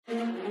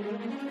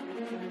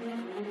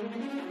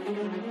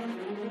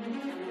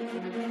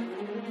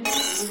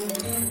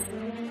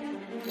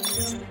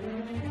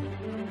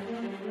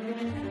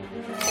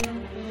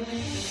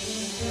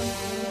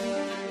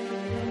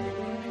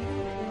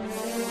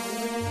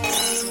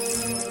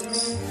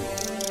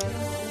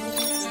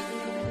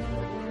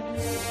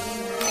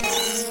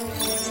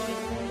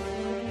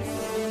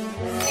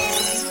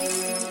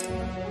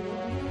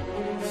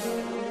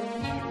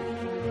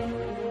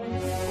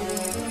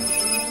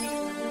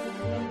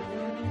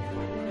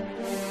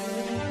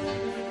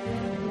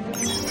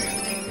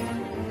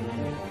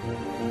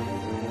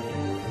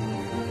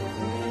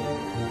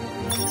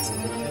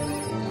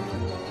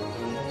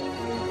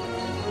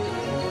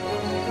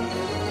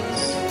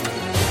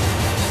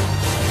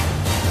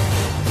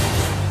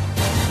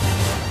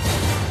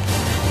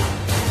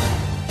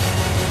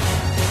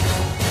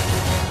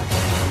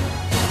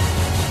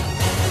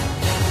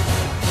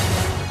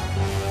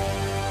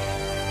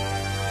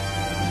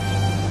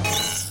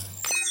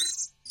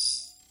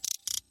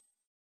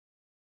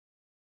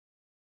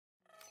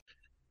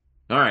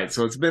All right,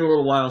 so it's been a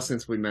little while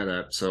since we met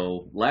up.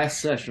 So last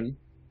session,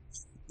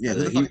 Yeah, who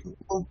the the fuck he, are you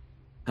people?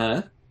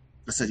 huh?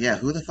 I said, yeah,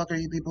 who the fuck are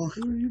you people?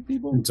 Who are you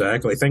people?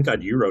 Exactly. Thank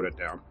God you wrote it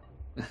down.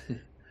 The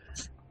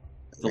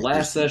Right,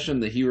 last session,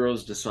 the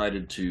heroes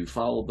decided to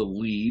follow the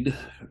lead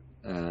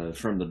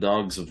from the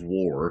Dogs of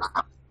War,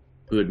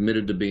 who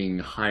admitted to being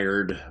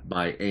hired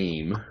by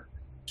AIM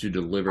to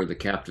deliver the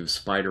captive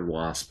spider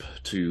wasp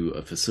to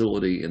a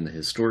facility in the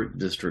historic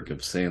district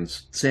of San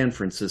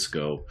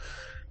Francisco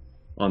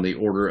on the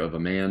order of a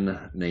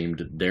man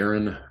named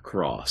Darren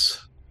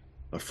Cross,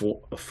 a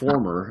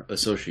former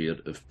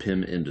associate of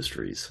Pym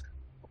Industries.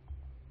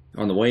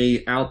 On the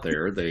way out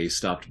there, they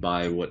stopped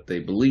by what they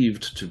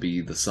believed to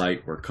be the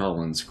site where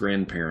Colin's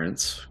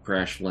grandparents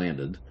crash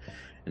landed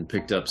and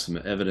picked up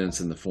some evidence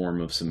in the form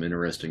of some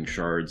interesting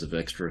shards of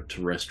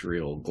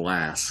extraterrestrial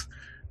glass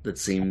that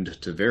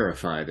seemed to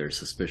verify their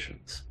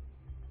suspicions.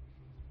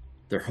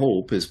 Their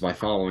hope is by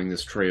following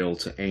this trail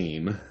to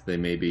AIM, they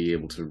may be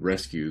able to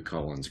rescue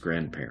Colin's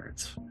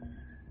grandparents.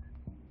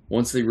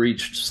 Once they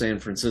reached San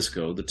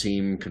Francisco, the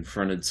team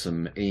confronted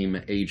some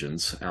AIM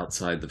agents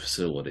outside the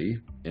facility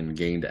and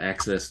gained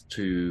access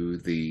to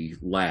the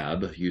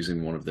lab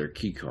using one of their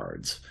key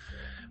cards.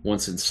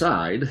 Once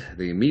inside,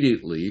 they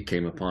immediately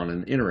came upon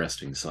an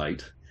interesting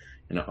sight: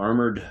 an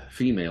armored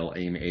female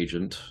AIM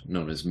agent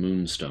known as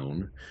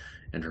Moonstone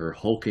and her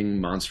hulking,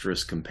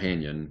 monstrous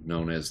companion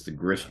known as the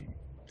Griffin.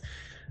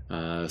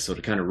 So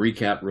to kind of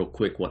recap real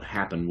quick what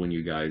happened when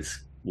you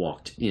guys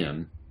walked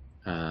in,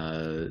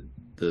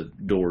 the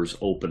doors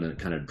open and it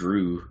kind of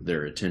drew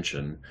their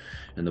attention.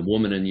 And the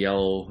woman in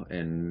yellow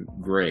and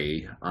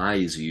gray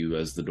eyes you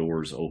as the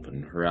doors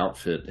open. Her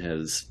outfit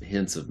has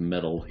hints of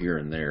metal here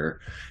and there,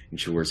 and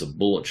she wears a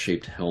bullet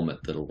shaped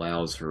helmet that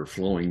allows her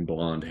flowing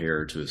blonde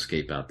hair to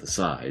escape out the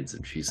sides.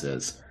 And she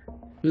says,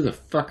 "Who the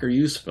fuck are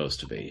you supposed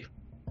to be?"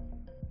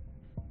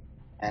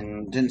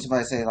 And didn't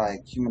somebody say,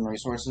 like, human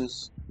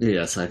resources?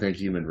 Yes, I think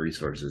human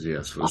resources,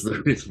 yes, was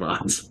the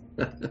response.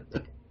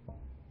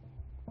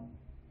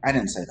 I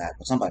didn't say that,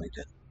 but somebody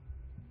did.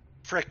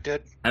 Frick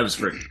did. I was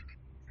freaking.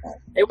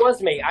 It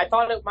was me. I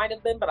thought it might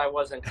have been, but I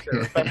wasn't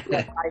sure. But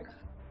yeah,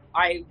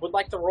 I would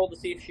like to roll to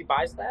see if she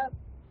buys that.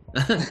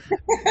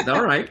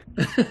 All right.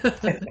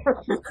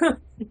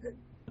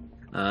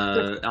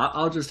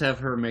 I'll just have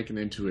her make an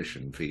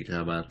intuition feat.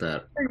 How about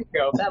that? There you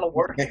go. That'll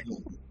work.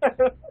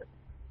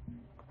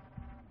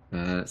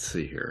 Let's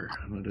see here.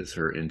 What is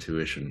her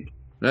intuition?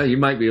 No, you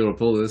might be able to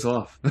pull this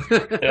off.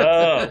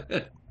 Oh.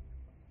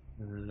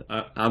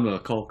 I'm gonna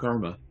call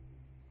karma.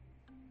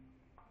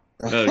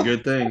 Oh,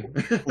 good thing.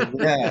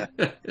 Yeah.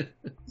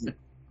 So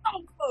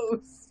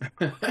close.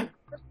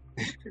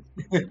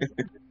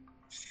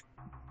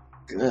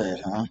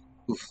 Good, huh?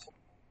 Oof.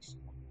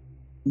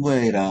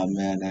 Wait a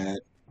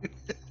minute.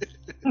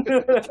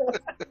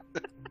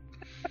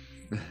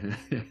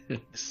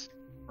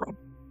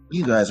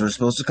 You guys were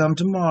supposed to come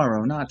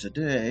tomorrow, not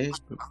today.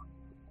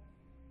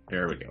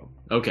 There we go.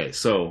 Okay,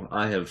 so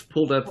I have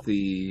pulled up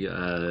the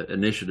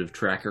initiative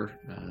tracker.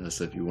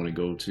 So if you want to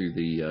go to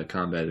the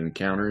combat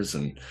encounters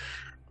and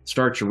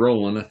start your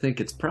rolling, I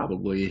think it's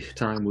probably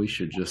time we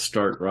should just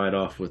start right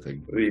off with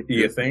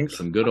You think?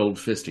 some good old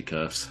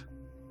fisticuffs.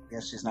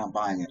 Guess she's not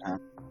buying it, huh?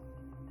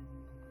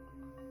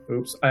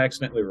 Oops, I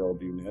accidentally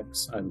rolled you,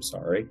 Nix. I'm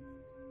sorry.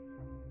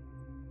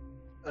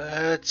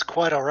 It's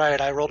quite all right.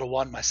 I rolled a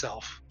 1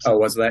 myself. Oh,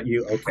 was that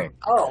you? Okay.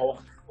 Oh.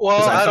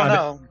 Well, I I don't thought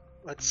know.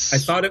 Let's... I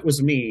thought it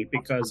was me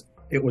because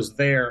it was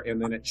there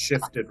and then it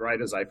shifted right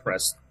as I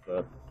pressed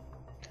the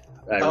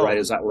right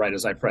as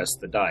I pressed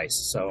the dice.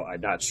 So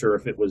I'm not sure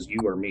if it was you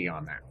or me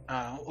on that.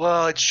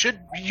 Well, it should.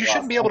 You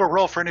shouldn't be able to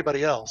roll for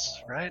anybody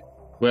else, right?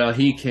 Well,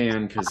 he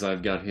can because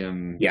I've got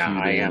him Yeah,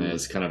 queued I in am.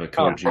 as kind of a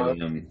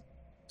co-GM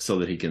so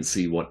that he can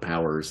see what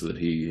powers that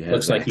he has.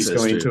 Looks like he's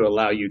access going to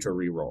allow you to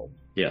re-roll.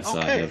 Yes,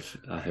 Okay.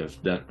 I have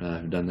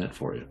done that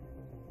for you,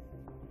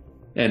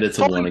 and it's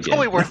a Totally, one again.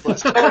 totally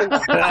worthless. Totally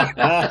worthless.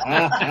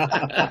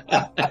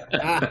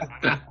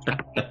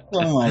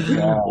 Oh my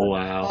god.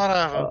 Wow. Son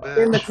of a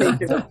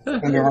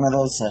bitch. Under one of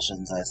those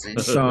sessions, I see.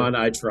 Sean,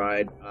 I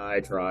tried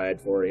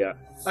for you.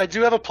 I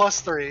do have a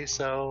 +3,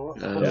 so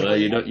Well,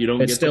 you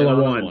don't It's get still that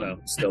a on 1, though.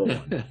 Still a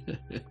 1.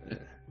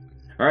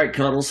 All right,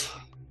 Cuddles.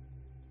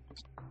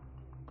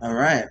 All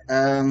right.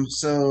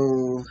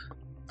 So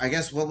I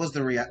guess what was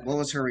her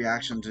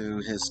reaction to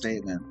his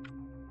statement?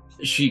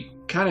 She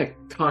kind of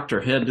cocked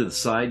her head to the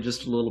side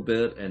just a little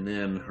bit, and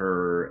then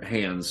her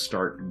hands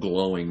start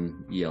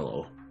glowing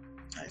yellow.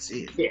 I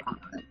see. Yeah.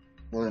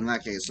 Well, in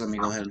that case, let me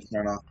go ahead and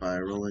start off by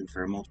rolling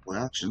for multiple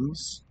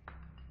actions.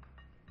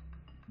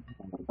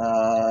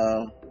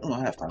 I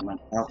have karma.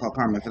 I'll call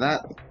karma for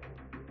that,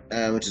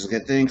 which is a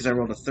good thing because I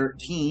rolled a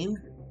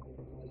 13.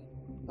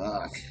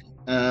 Fuck.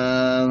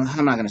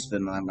 I'm not gonna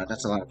spend that much.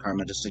 That's a lot of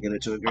karma just to get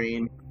it to a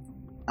green.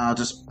 I'll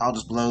just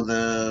blow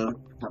the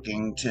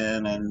fucking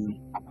 10 and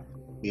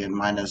be at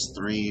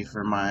 -3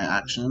 for my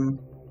action,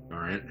 All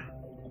right.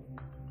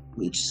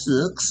 which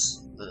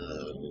sucks.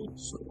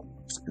 So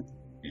let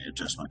me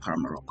adjust my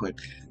karma real quick.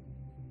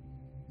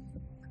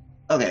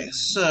 Okay,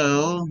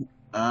 so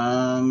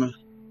I'm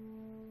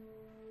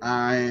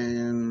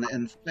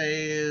in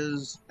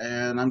phase,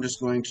 and I'm just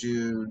going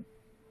to.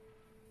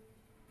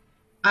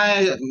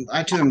 I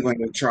too am going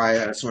to try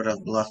a sort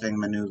of bluffing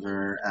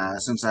maneuver,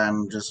 since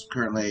I'm just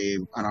currently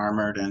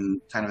unarmored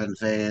and kind of in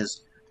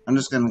phase. I'm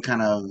just going to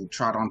kind of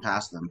trot on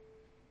past them.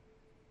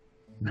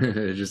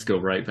 Just go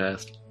right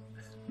past.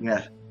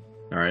 Yeah,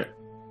 All right.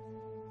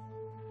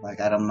 like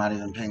I'm not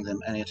even paying them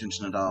any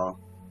attention at all.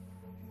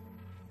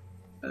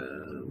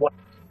 What?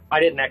 I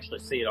didn't actually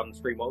see it on the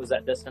screen. What was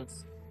that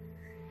distance?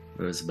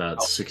 It was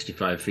about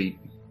 65 feet.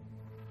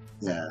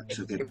 Yeah,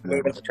 to get.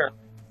 Move into turn.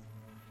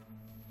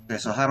 Okay,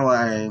 so how do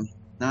I?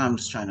 Now I'm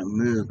just trying to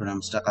move, but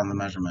I'm stuck on the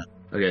measurement.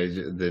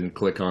 Okay, then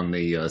click on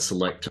the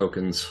select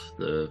tokens,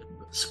 the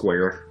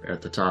square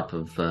at the top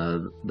of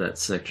that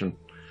section.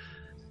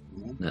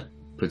 That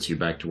puts you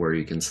back to where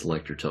you can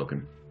select your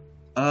token.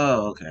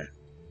 Oh, okay.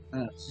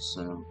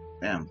 So,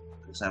 damn.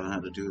 I just haven't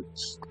had to do it.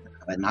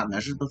 Have I not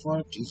measured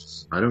before?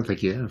 Jesus. I don't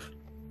think you have.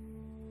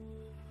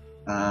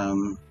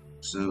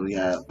 So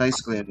yeah,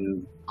 basically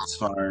as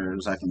far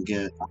as I can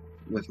get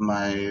with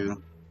my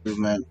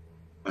movement,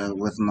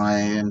 with my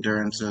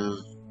endurance of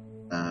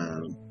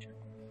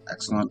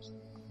excellent.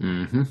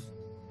 Mm-hmm.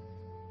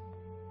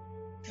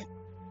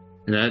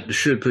 And that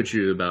should put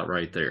you about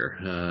right there.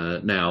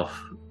 Now,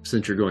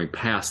 since you're going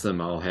past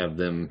them, I'll have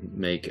them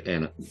make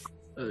an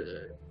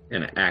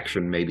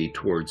action maybe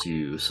towards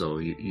you, so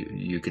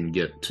you can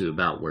get to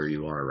about where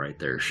you are right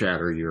there.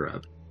 Shatter, you're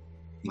up.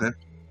 Okay.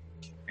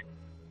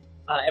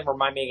 And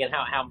remind me again,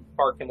 how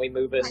far can we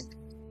move in?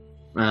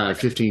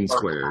 15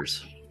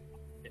 squares.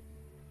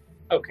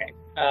 Okay.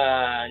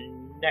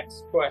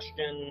 Next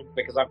question,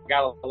 because I've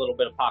got a little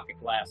bit of pocket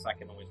glass I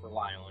can always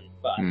rely on,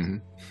 but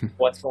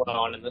what's going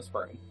on in this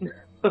room?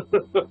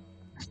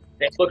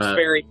 It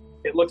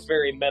looks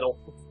very metal.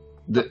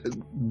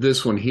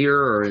 This one here,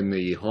 or in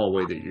the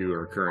hallway that you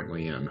are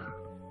currently in?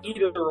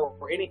 Either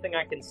or, anything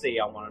I can see,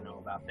 I want to know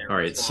about there. All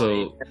right,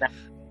 so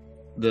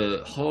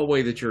the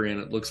hallway that you're in,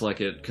 it looks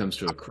like it comes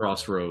to a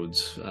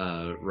crossroads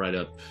right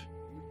up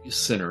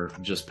center,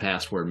 just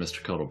past where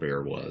Mr.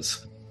 Cuddlebear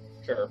was.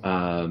 Sure.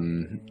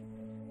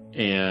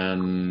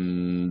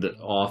 And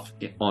off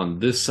on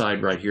this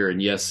side right here,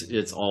 and yes,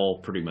 it's all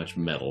pretty much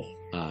metal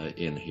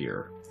in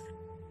here.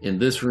 In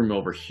this room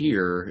over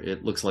here,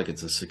 it looks like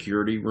it's a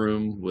security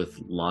room with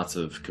lots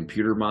of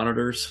computer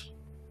monitors.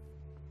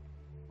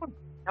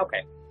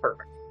 Okay,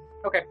 perfect.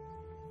 Okay.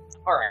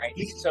 All right,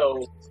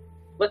 so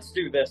let's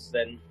do this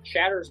then.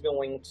 Shatter's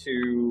going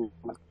to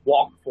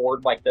walk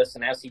forward like this,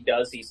 and as he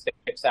does, he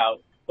sticks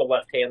out the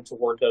left hand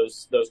toward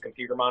those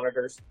computer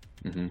monitors.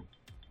 Mm-hmm.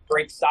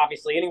 Breaks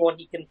obviously anyone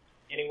he can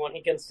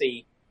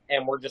see,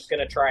 and we're just going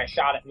to try a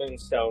shot at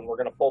Moonstone. We're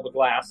going to pull the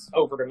glass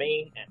over to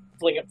me and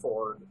fling it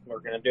forward. We're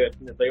going to do it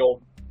the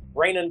old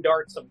raining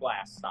darts of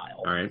glass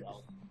style. All right.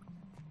 So,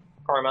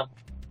 Karma.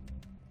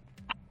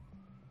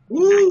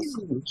 Woo!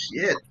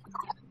 Shit.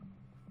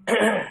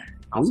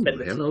 I'll spend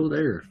it. Hello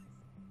there.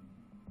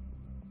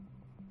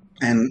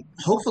 And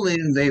hopefully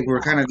they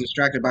were kind of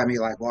distracted by me,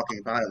 like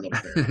walking by a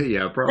little bit.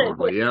 Yeah,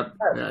 probably. Yep.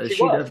 Yeah,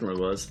 she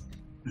definitely was.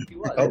 She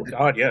was. Oh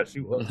God, yeah, she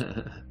was.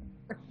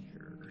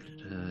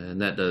 And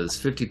that does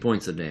 50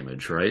 points of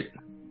damage, right?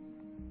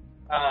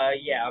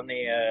 Yeah, on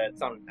the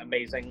it's on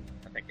amazing.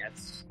 I think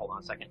that's. Hold on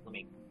a second.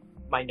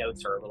 My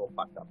notes are a little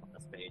fucked up on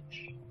this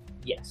page.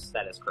 Yes,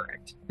 that is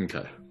correct.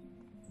 Okay.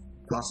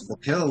 Possible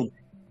kill.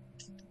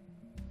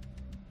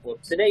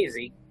 Whoopsie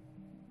daisy.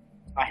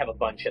 I have a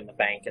bunch in the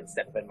bank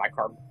instead of in my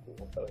card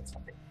pool, so it's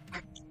something.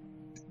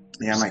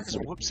 Yeah, I might.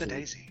 Whoops a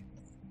daisy.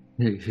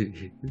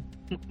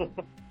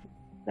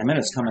 I mean,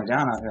 it's coming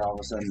down out here all of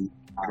a sudden.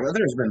 The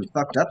weather's been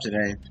fucked up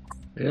today.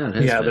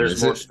 Yeah,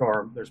 there's more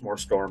storm. There's more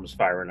storms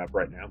firing up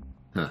right now.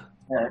 Huh.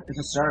 Yeah, it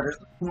just started.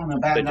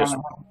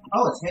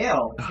 Oh, it's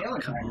hail. It's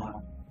hailing right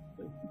now.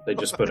 They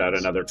just put out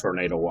another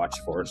tornado watch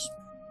for us.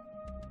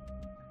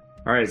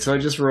 All right, so I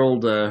just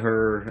rolled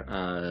her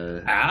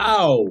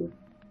Ow!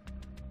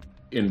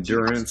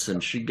 endurance,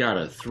 and she got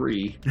a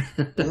 3.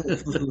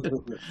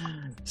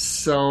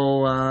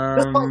 So,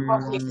 Could have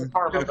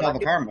called the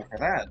karma for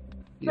that.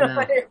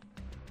 yeah.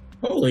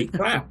 Holy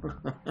crap!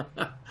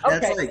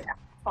 Okay, Like,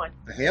 fine.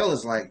 the hail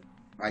is like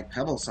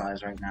pebble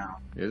size right now.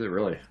 Is it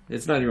really?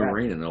 It's not even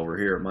raining over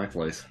here at my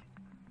place.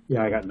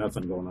 Yeah, I got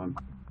nothing going on.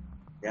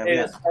 Yeah, It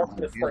is starting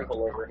to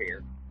sprinkle over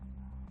here.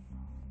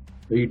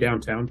 Are you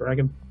downtown,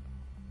 Dragon?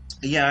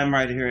 Yeah, I'm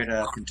right here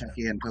at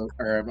Kentucky and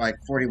or like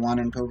 41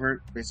 in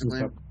Covert,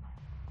 basically. Okay.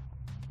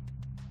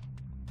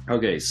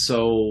 Okay,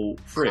 so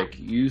Frick,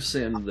 you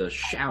send the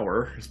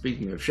shower.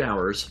 Speaking of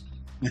showers,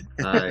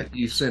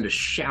 you send a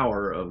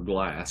shower of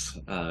glass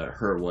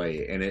her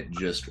way, and it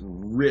just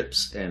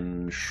rips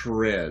and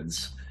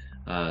shreds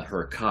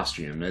her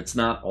costume. It's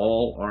not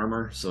all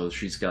armor, so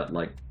she's got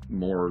like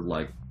more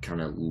like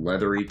kind of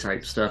leathery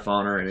type stuff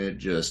on her, and it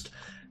just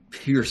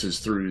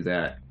pierces through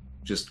that,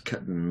 just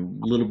cutting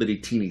little bitty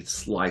teeny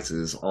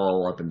slices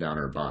all up and down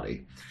her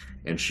body,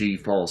 and she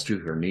falls to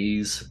her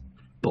knees,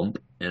 bump,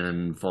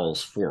 and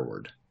falls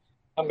forward.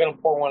 I'm gonna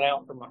pour one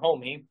out for my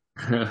homie.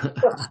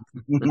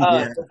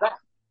 Yeah.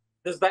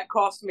 Does that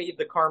cost me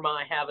the karma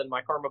I have in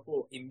my karma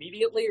pool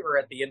immediately or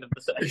at the end of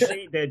the session? She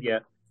ain't dead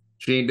yet.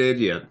 She ain't dead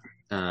yet,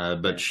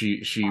 but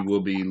she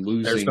will be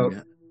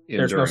losing.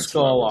 There's no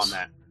skull levels.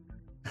 on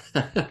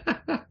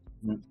that.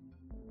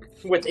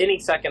 With any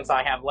seconds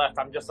I have left,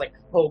 I'm just like,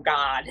 oh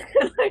god.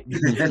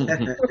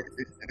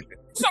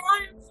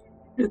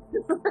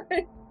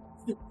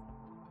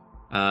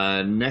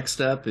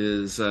 Next up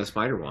is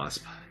Spider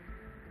Wasp.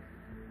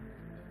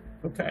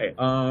 Okay.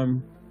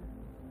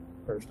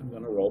 First, I'm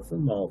going to roll for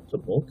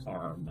multiple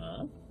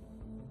karma.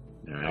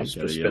 All right, I'll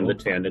just spend the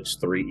 10. It's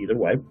 3 either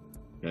way.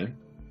 Okay.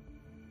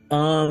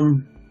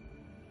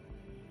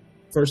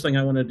 First thing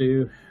I want to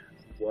do,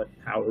 what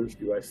powers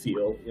do I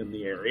feel in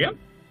the area?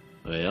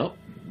 Well,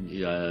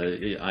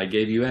 I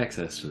gave you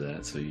access to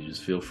that, so you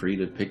just feel free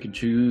to pick and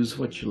choose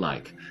what you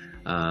like.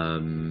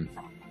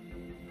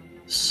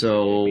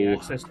 So Give me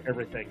access to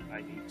everything.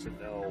 I need to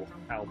know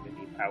how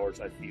many powers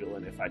I feel,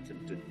 and if I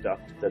can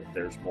deduct that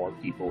there's more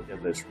people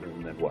in this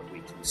room than what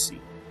we can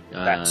see.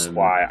 That's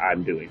why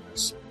I'm doing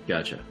this.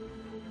 Gotcha.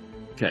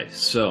 Okay,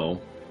 so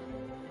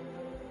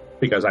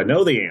because I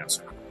know the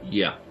answer.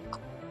 Yeah.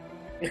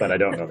 But I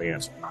don't know the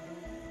answer.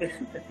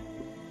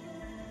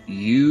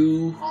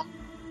 You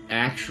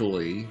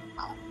actually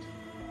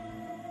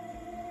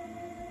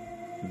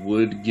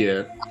would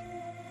get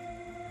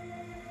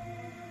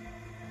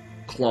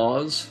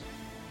claws,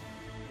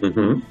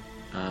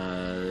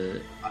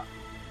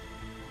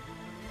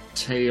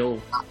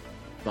 tail,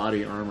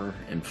 body armor,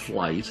 and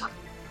flight.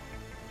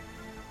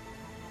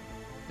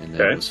 And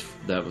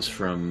that was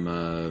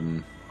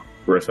from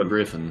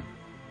Griffin.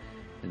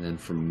 And then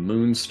from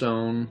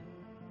Moonstone,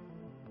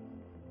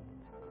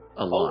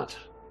 a lot.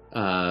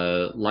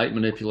 Light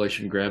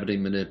manipulation, gravity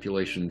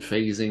manipulation,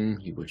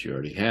 phasing, which you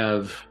already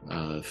have.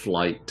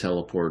 Flight,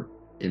 teleport,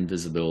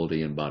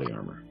 invisibility, and body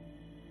armor.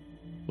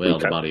 Well,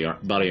 the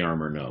body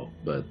armor, no.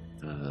 But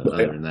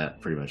other than that,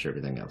 pretty much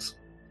everything else.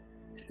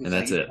 And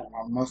that's it.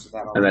 Most of that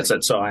already. And that's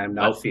it. So I am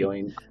now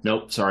feeling...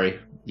 Nope, sorry.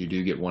 You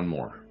do get one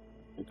more.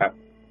 Okay.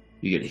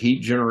 You get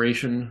heat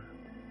generation,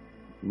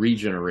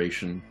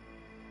 regeneration,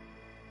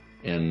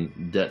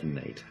 and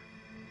detonate.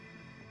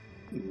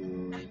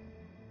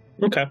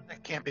 Okay.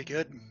 That can't be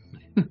good.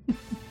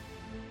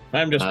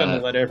 I'm just going to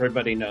let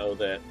everybody know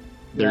that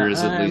there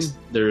is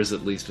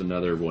at least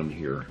another one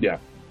here. Yeah.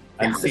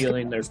 I'm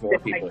feeling there's more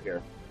people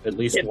here. At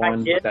least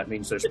one, but that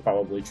means there's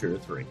probably 2 or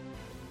 3.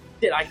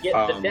 Did I get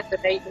the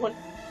detonate one?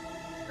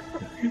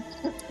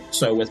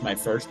 So with my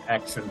first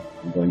action,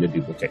 I'm going to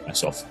duplicate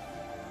myself.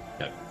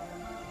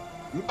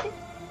 Okay.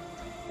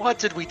 What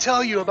did we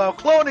tell you about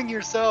cloning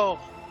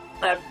yourself?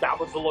 That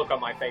was the look on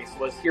my face.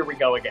 Was here we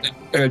go again.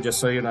 Just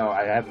so you know,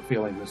 I have a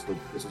feeling this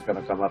is going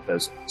to come up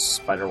as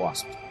Spider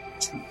Wasp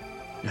 2.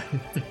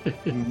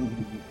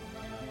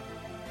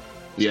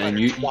 Yeah,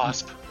 and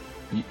Wasp.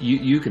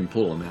 You can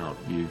pull them out.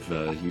 You've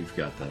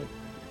got that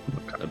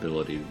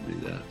ability to do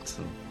that.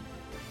 So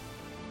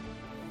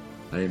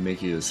I didn't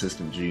make you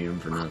assistant GM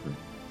for nothing.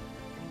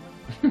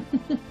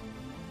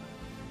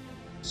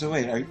 So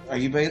wait, are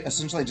you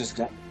essentially just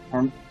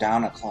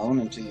down a clone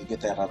until you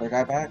get that other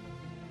guy back?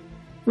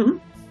 Mm-hmm.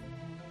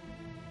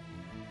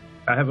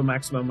 I have a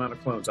maximum amount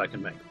of clones I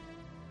can make.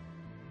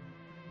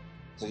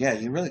 So yeah,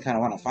 you really kind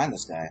of want to find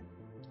this guy.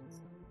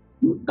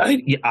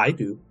 I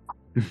do.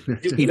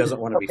 He doesn't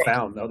want to be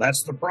found, though.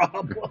 That's the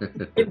problem.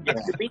 Do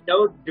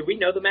we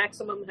know the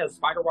maximum? Has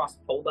Spider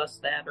Wasp told us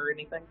that or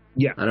anything?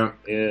 Yeah, I don't.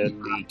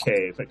 In the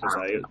cave, because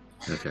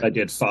I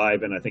did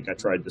 5, and I think I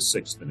tried the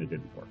 6th, and it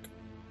didn't work.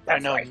 I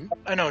know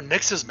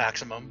Nyx's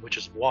maximum, which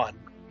is 1.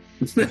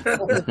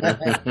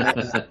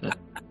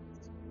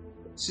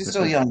 She's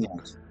still young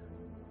yet.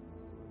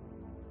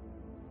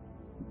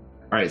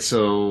 All right,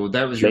 so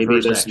that was your Maybe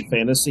first there's action. some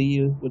fantasy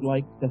you would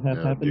like to have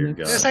happen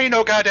next? This ain't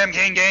no goddamn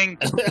gang.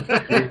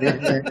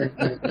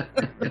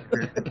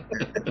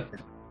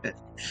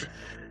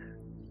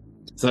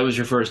 So that was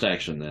your first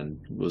action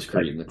then, was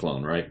creating the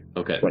clone, right?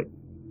 Okay. Right.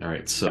 All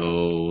right,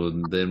 so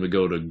then we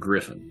go to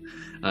Griffin.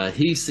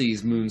 He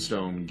sees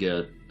Moonstone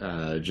get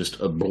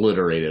just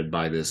obliterated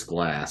by this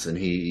glass, and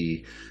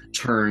he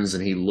turns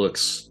and he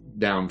looks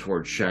down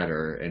towards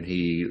Shatter, and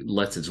he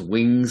lets his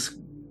wings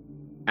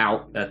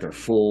out at their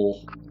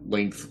full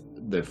length,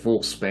 their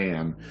full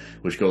span,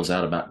 which goes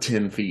out about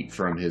 10 feet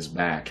from his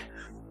back,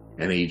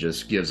 and he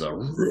just gives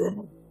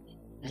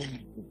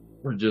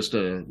just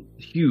a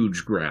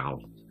huge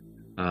growl,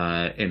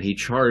 and he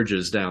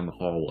charges down the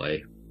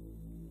hallway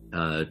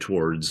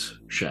towards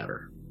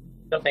Shatter.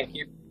 No, thank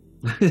you.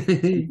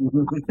 Thank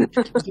you.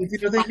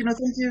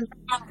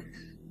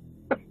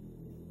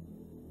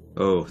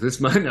 Oh, this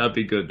might not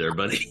be good there,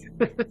 buddy.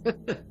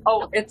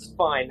 Oh, it's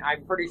fine.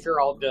 I'm pretty sure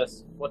I'll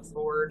just, what's the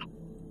word?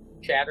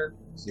 Shatter?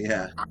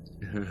 Yeah.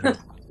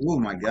 Oh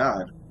my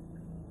god.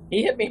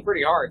 He hit me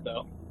pretty hard,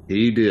 though.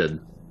 He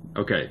did.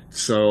 Okay,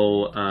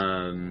 so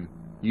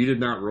you did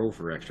not roll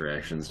for extra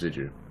actions, did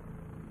you?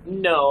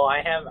 No,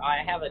 I have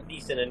a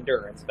decent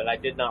endurance, but I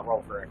did not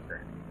roll for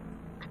extra.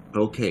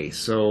 Okay,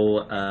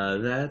 so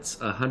that's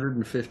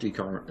 150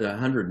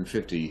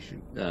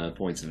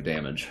 points of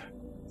damage.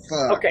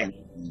 Fuck.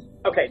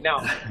 Okay, now,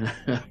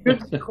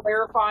 should you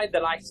clarify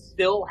that I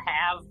still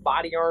have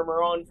body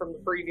armor on from the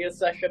previous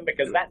session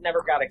because that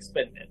never got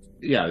expended?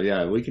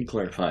 Yeah, we can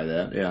clarify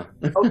that, yeah.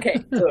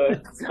 Okay,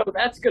 good. So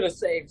that's going to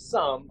save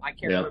some. I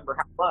can't remember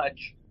how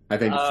much. I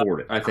think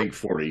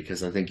 40,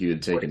 because I think you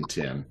had taken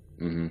 10.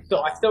 Mm-hmm.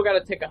 So I still got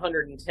to take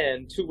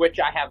 110, to which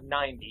I have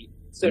 90.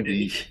 So did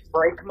he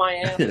break my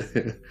ass?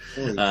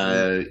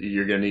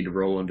 You're going to need to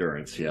roll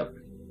endurance, yep.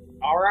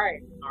 All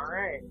right.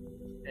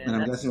 And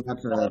I'm guessing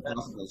that's a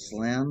possible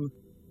slam?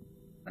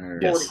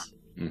 Yes.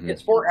 Mm-hmm.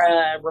 It's for,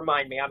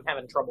 remind me, I'm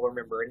having trouble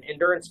remembering.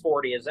 Endurance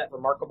 40, is that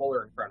remarkable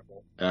or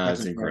incredible?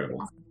 It's incredible.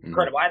 Mm-hmm.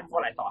 Incredible, that's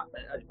what I thought,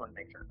 but I just want to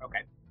make sure.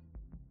 Okay.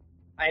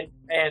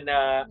 And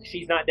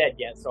she's not dead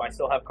yet, so I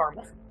still have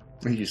karma.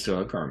 You still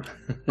have karma.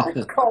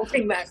 I'm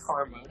calling that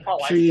karma.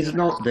 She's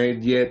not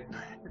dead yet.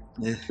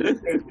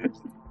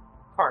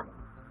 Karma.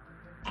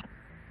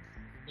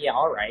 Yeah,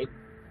 all right.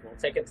 We'll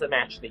take it to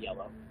match the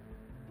yellow.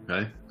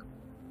 Okay.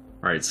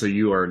 All right, so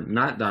you are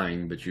not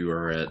dying, but you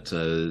are at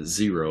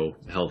 0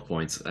 health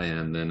points,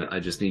 and then I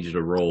just need you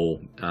to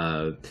roll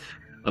a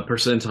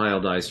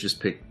percentile dice. Just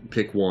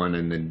pick one,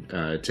 and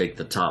then take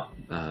the top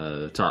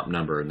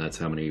number, and that's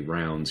how many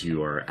rounds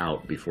you are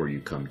out before you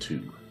come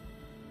to.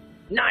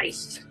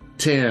 Nice.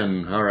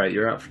 10. All right,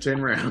 you're out for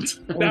 10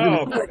 rounds.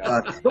 No.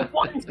 The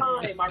one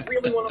time I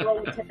really want to roll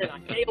a 10, I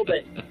nailed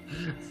it.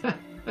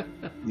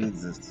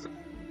 Jesus.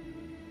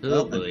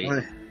 Oh,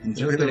 boy.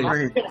 Enjoy the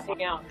break. I'm gonna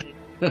hang out.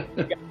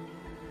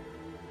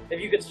 If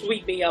you could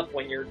sweep me up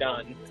when you're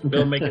done.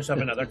 Bill, make yourself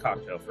another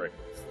cocktail, Frick.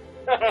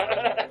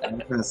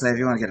 I'm gonna say if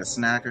you want to get a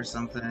snack or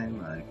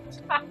something, like.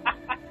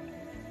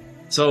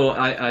 So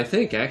I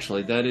think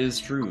actually that is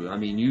true. I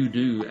mean, you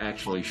do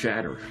actually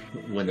shatter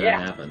when that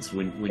happens.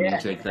 When you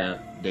take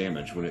that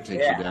damage, when it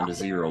takes you down to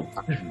 0.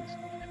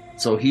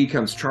 So he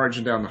comes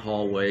charging down the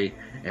hallway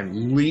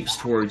and leaps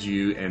towards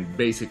you and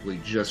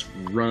basically just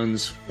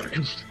runs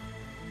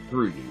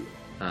through you,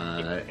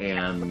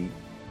 and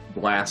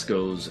blast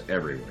goes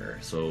everywhere.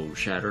 So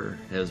shatter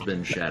has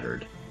been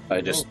shattered. I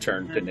just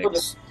turned to Nick. For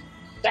the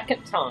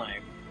second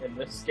time in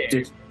this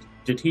game.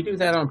 Did he do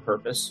that on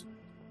purpose?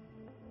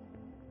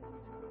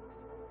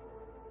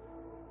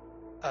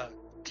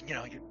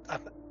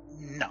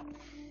 No.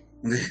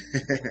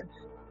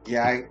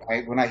 Yeah,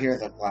 I when I hear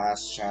the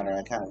blast shatter,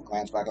 I kind of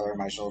glance back over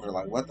my shoulder,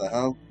 like, "What the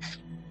hell?"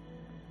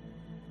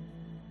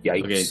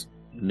 Yikes. Okay,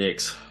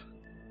 Nyx.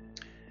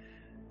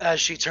 As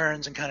she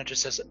turns and kind of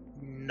just says,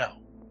 no.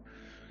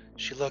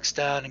 She looks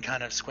down and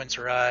kind of squints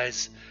her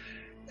eyes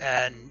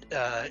and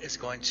is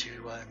going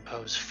to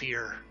impose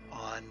fear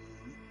on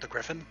the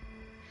griffin.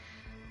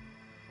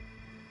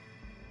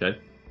 Okay.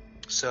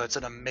 So it's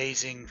an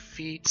amazing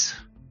feat.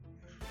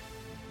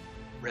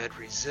 Red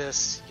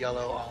resists,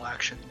 yellow all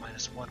actions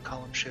 -1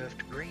 column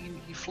shift, green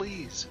he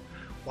flees,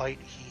 white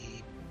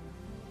he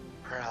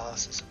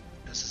paralysis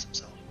pisses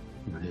himself.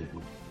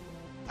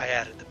 I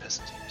added the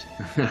pisses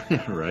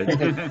himself. Right.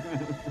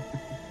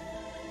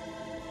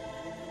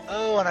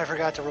 Oh, and I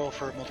forgot to roll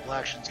for multiple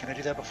actions. Can I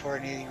do that before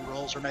any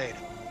rolls are made?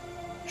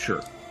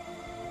 Sure.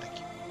 Thank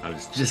you. I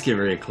was just getting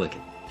ready to click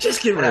it.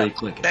 Just getting ready to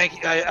click it. Thank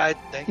you. I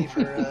thank you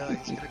for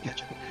he's gonna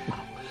catch it.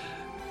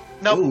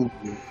 Nope. Ooh.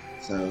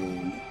 So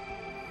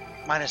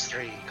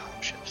 -3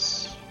 column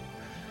shifts.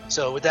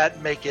 So would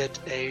that make it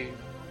a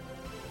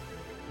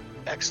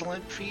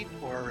excellent feat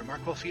or a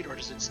remarkable feat, or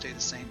does it stay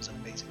the same as an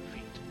amazing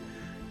feat?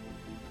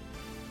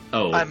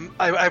 Oh.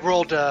 I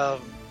rolled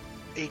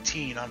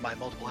 18 on my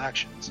multiple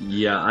actions.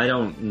 Yeah, I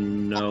don't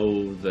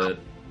know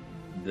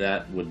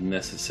that would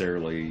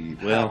necessarily.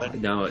 Well,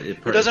 no,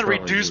 it doesn't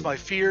reduce my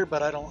fear,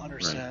 but I don't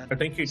understand. Right. I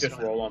think you just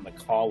roll on the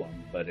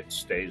column, but it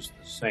stays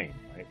the same,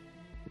 right?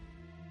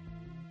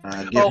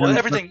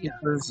 Everything. Yeah.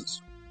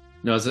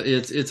 No,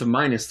 it's a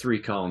 -3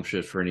 column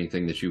shift for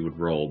anything that you would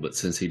roll, but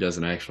since he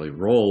doesn't actually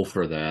roll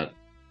for that,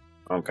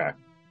 okay.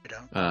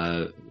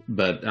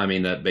 But I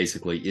mean that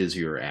basically is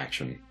your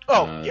action.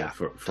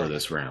 For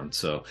this round.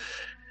 So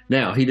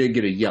now he did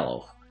get a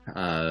yellow.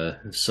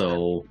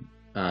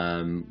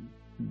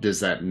 Does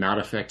that not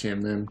affect him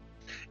then?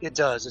 It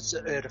does.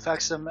 It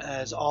affects him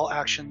as all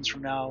actions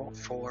from now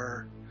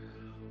for.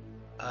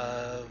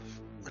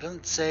 It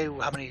doesn't say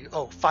how many.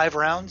 5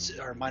 rounds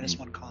or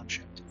 -1 column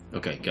shift.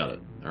 Okay, got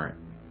it. All right,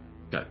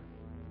 got it.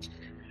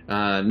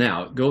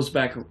 Now it goes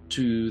back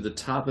to the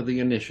top of the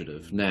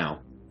initiative.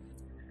 Now,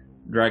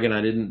 Dragon, I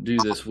didn't do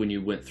this when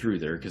you went through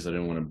there because I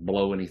didn't want to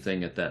blow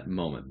anything at that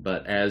moment.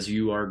 But as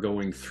you are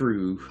going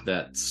through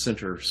that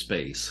center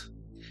space,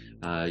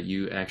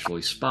 you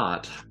actually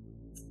spot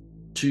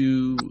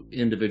 2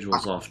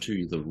 individuals off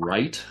to the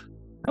right.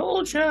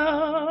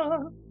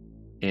 Culture!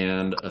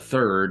 And a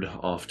third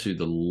off to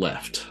the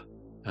left.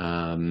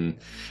 And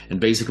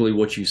basically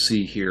what you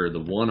see here, the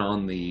one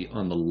on the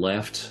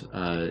left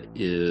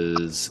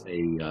is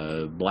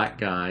a black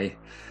guy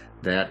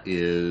that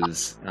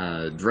is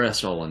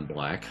dressed all in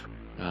black,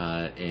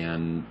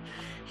 and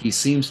he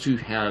seems to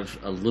have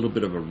a little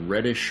bit of a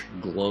reddish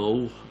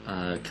glow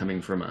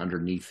coming from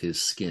underneath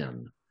his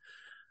skin.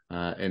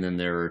 And then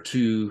there are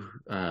two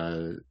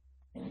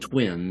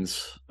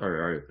twins,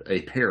 or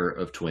a pair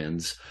of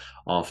twins,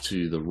 off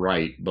to the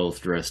right,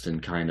 both dressed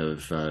in kind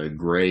of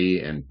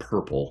gray and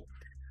purple.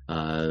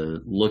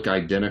 Look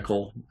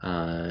identical,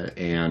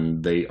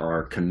 and they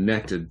are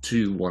connected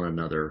to one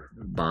another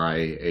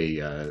by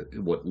a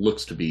what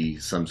looks to be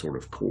some sort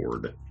of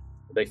cord. Are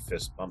they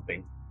fist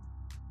bumping?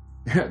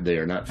 They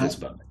are not fist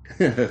bumping.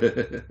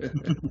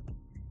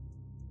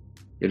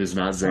 It is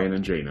not Zan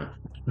and Jaina.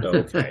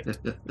 Okay.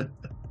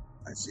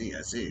 I see.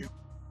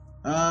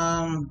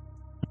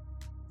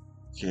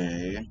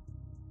 Okay.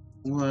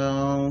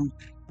 Well, I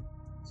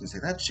was gonna say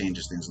that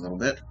changes things a little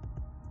bit.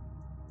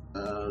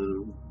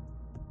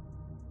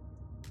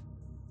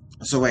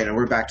 So wait,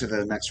 we're back to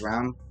the next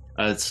round?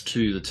 It's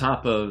to the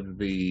top of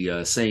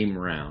the same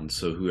round,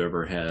 so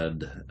whoever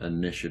had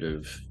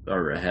initiative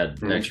or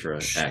had extra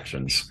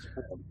actions.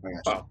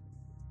 Oh,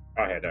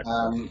 I had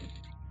extra.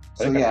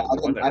 So yeah,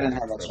 I didn't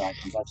have extra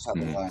actions. I just had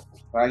the one.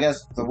 But I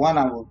guess the one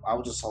I will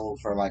just hold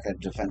for like a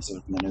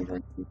defensive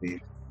maneuver would be.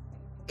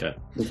 Okay.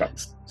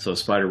 So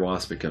Spider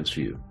Wasp, it comes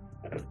to you.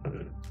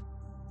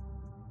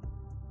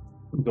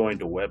 I'm going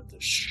to web the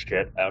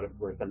shit out of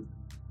Griffin.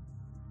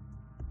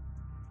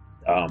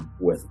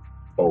 With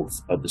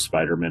both of the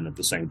Spider-Men at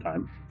the same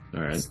time.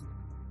 All right.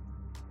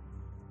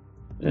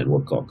 And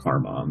we'll call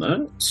Karma on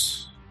that.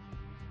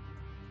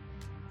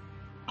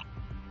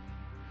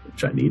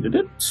 Which I needed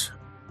it.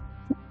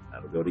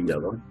 That'll go to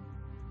yellow.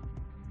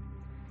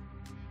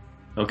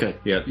 Okay,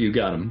 yeah, you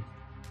got him.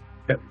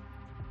 Yep.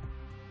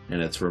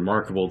 And it's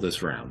remarkable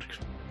this round.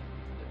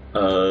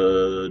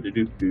 Yeah,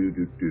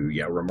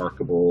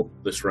 remarkable.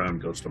 This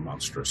round goes to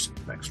monstrous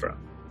next round.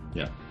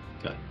 Yeah,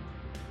 okay.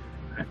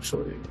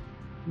 Actually.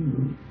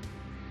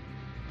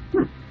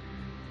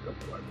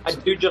 I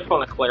do just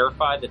want to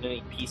clarify that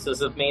any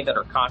pieces of me that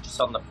are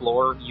conscious on the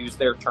floor use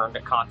their turn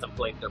to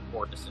contemplate their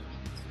poor decisions.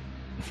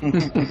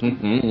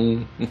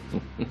 And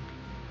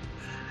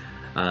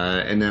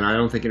then I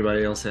don't think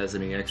anybody else has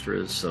any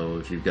extras, so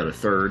if you've got a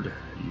third,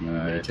 you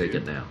may take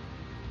it now.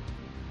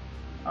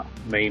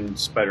 Main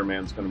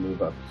Spider-Man's going to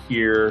move up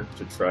here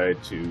to try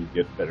to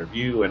get a better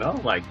view, and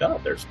oh my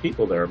god, there's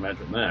people there,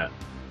 imagine that.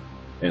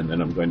 And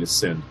then I'm going to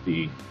send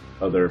the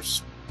other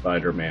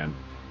Spider-Man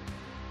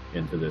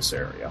into this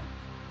area.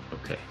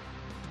 Okay.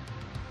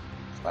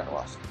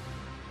 Spider-Wasp.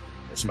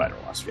 Or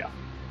Spider-Wasp, yeah.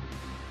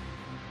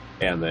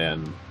 And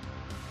then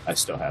I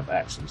still have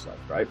actions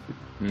left, right?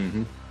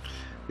 Mm-hmm.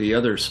 The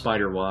other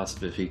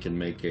Spider-Wasp, if he can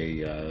make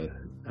a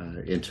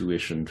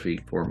intuition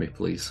feat for me,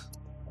 please.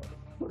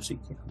 Of course he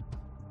can.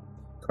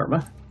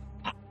 Karma.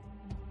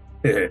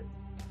 That's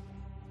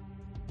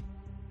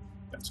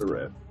a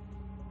red.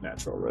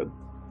 Natural red.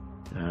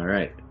 All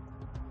right.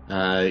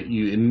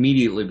 You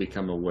immediately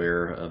become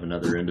aware of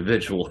another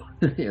individual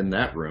in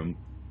that room.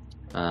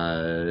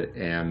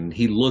 And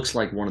he looks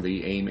like one of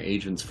the AIM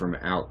agents from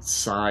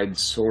outside,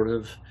 sort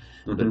of,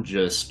 but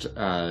just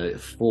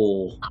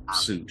full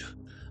suit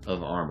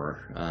of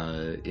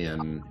armor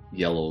in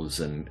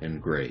yellows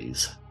and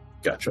grays.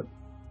 Gotcha.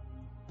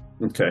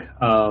 Okay.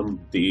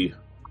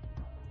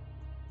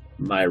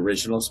 My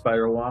original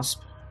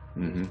Spider-Wasp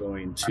is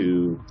going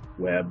to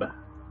web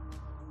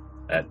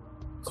at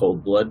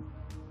Cold Blood.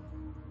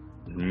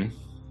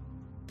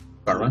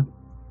 Karma.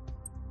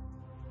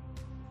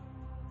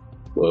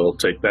 We'll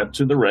take that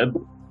to the red.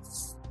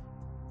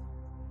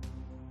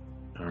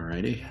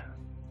 Alrighty.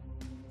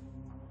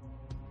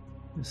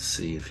 Let's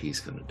see if he's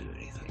going to do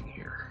anything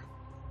here.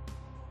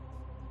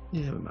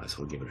 Yeah, we might as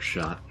well give it a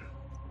shot.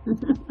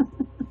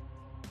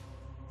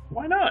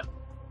 Why not?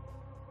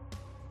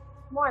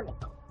 Why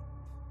not?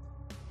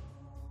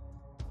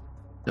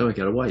 Oh, we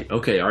got a white.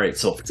 Okay, alright,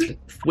 so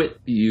Whit,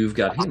 you've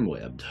got him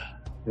webbed.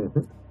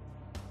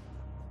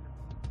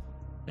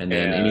 And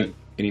then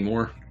any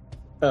more?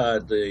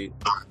 The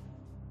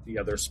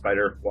other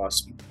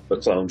Spider-Wasp, the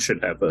clone,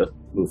 should have a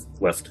move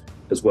left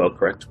as well,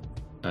 correct?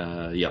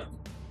 Yep.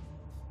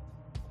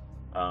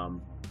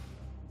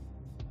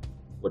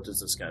 What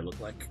does this guy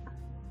look like?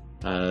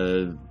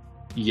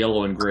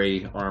 Yellow and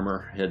gray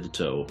armor, head to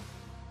toe.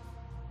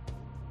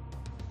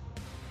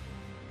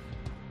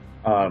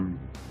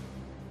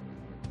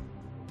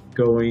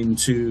 Going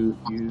to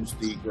use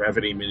the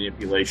gravity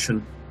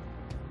manipulation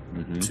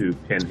to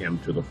pin him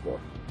to the floor.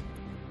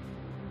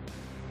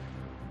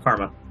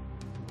 Karma.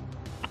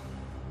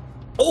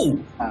 Oh!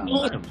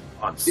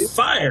 On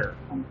fire!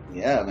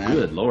 Yeah, man.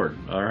 Good lord.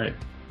 All right.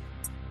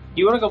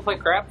 You want to go play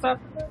craps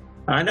after that?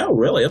 I know,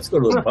 really. Let's go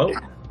to the boat.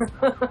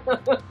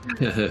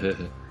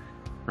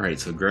 All right,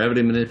 so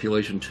gravity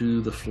manipulation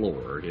to the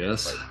floor,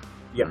 yes?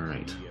 Yep. All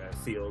right.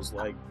 Feels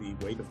like the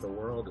weight of the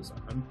world is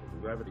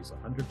gravity's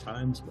 100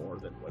 times more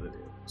than what it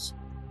is.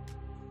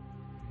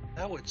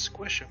 That would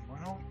squish him,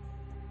 well.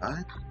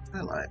 I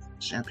like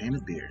champagne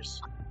and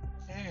beers.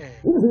 Hey.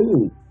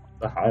 Woohoo!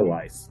 The high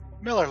life.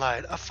 Miller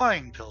Lite, a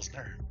fine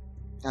Pilsner.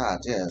 God,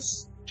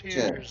 yes.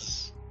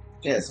 Cheers.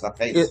 Cheers, my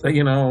face.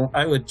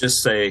 I would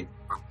just say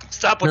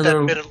Stop with that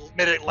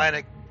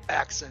mid-Atlantic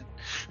accent.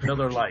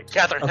 Miller Lite.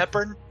 Catherine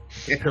Hepburn.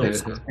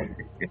 Pilsner.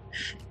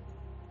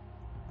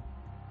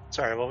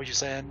 Sorry, what were you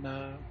saying,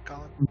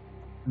 Colin?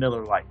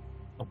 Miller Lite.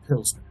 A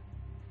Pilsner.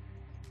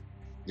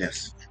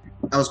 Yes.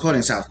 I was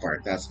quoting South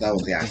Park. That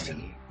was the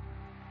accent.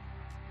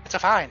 It's a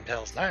fine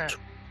Pilsner.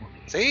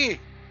 See?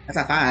 That's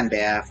a fine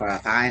beer for a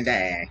fine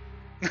day.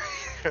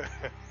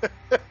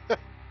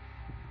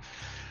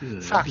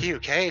 Fuck you,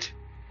 Kate.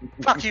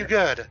 Fuck you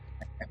good.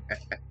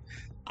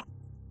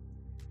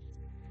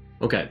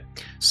 Okay,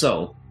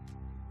 so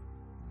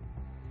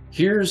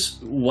here's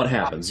what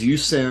happens. You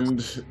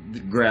send the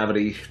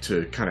gravity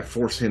to kind of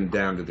force him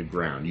down to the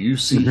ground. You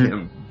see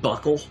him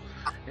buckle,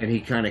 and he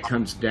kind of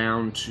comes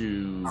down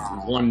to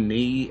one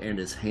knee and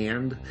his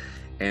hand,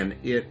 and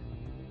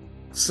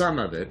some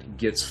of it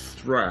gets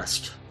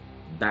thrust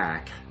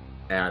back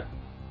at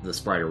the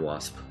spider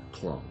wasp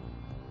clone.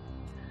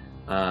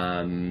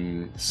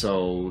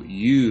 So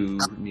you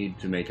need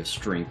to make a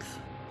strength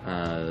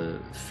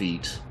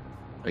feat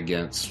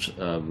against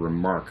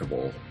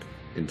remarkable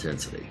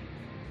intensity.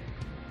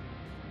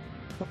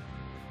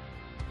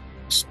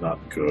 It's not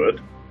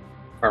good.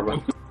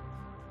 Karma.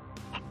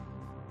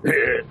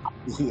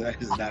 That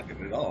is not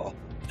good at all.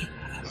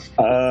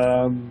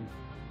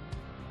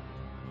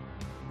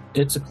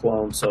 It's a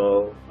clone,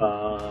 so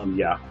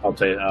yeah, I'll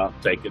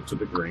take it to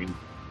the green.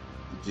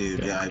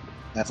 Dude, yeah,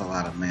 that's a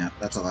lot of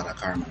That's a lot of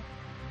karma.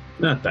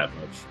 Not that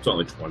much. It's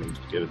only 20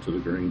 to get it to the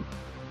green.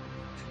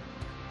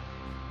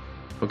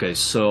 Okay,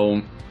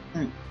 so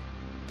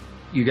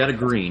you got a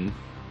green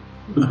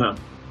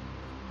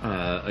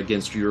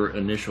against your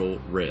initial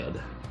red.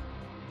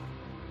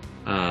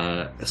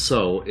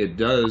 So it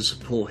does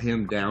pull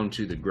him down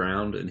to the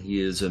ground, and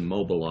he is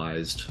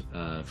immobilized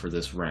for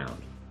this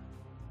round.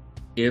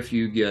 If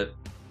you get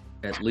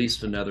at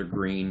least another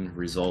green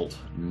result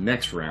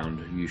next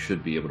round, you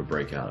should be able to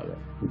break out of it.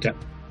 Okay.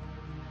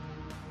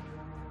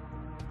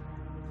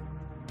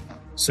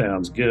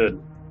 Sounds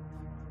good.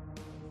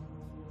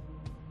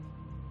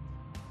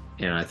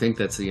 And I think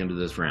that's the end of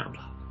this round.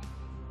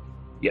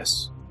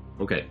 Yes.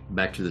 Okay,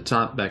 back to the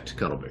top, back to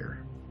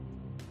Cuddlebear.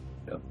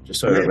 Yep. Just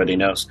so everybody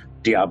knows,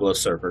 Diablo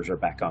servers are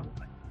back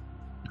online.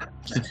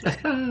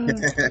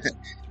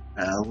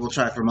 We'll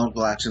try for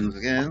multiple actions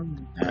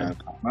again.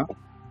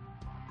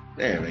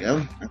 There we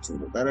go. That's a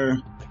little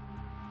better.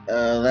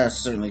 That's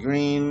certainly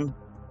green.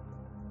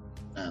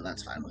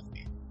 That's fine with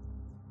me.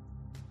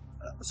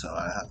 So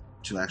I have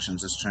 2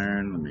 actions this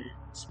turn. Let me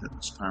spit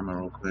this karma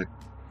real quick.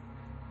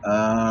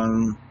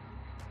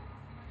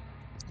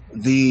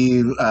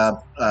 The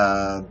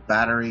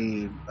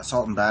battery,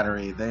 assault and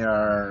battery,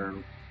 are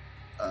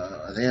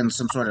they in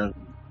some sort of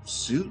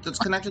suit that's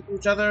connected to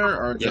each other,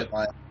 or is it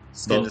like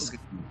skin to skin?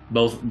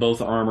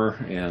 Both armor,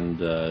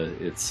 and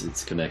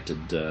it's connected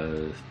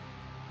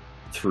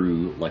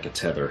through like a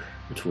tether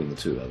between the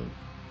two of them.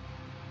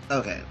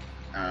 Okay.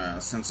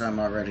 Since I'm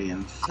already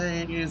in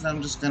phase,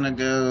 I'm just gonna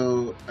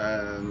go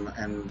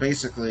and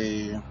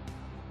basically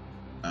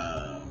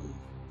I'm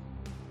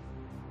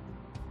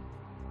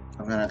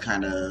gonna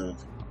kind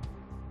of,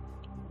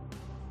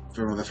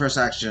 for the first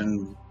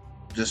action,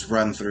 just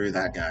run through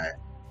that guy.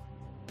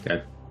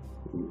 Okay.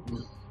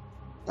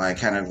 Like,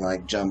 kind of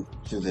like jump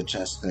through the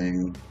chest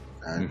thing,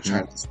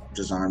 try to switch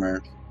his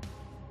armor.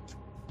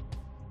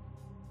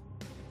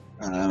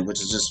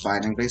 Which is just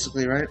fighting,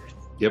 basically, right?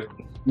 Yep.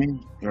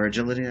 Or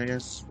agility, I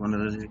guess. One of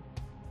the two.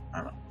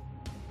 I don't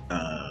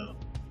know.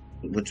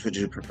 Which would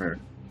you prefer?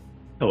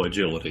 Oh,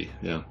 agility,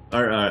 yeah.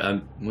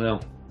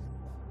 Well,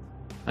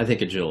 I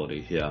think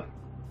agility, yeah.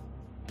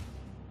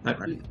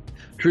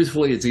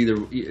 Truthfully, it's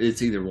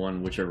either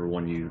one, whichever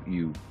one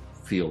you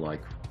feel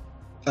like.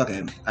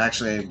 Okay,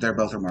 actually, they're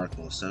both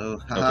remarkable, so...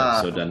 Okay,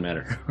 so it doesn't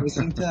matter.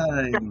 Wasting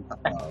time.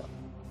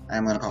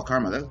 I'm going to call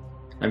Karma, though.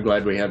 I'm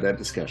glad we had that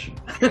discussion.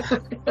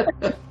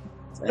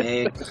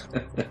 Sake.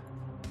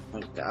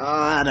 Oh,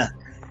 God.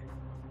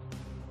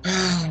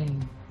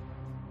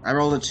 I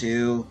rolled a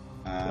 2.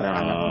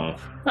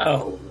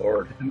 Oh,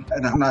 Lord.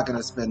 And I'm not going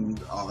to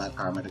spend all that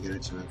karma to get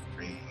it to a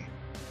 3.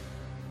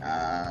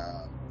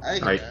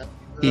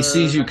 He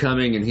sees you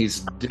coming, and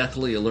he's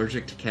deathly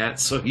allergic to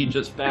cats, so he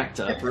just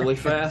backed up really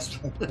fast.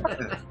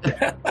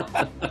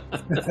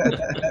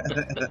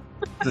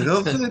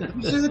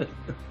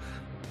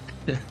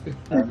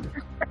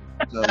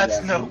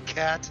 That's no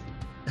cat.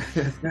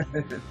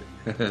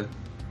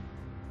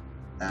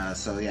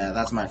 So yeah,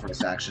 that's my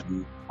first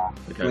action.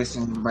 Okay.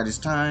 Wasting everybody's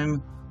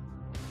time.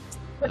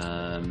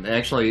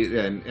 Actually,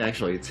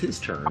 it's his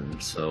turn.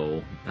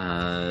 So,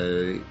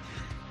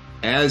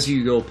 as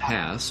you go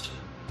past,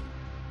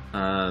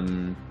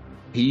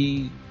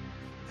 he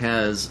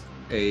has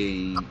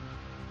a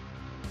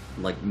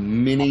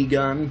mini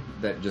gun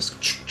that just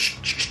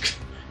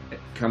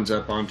comes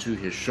up onto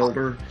his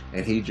shoulder,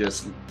 and he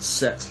just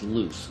sets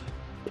loose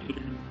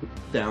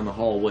down the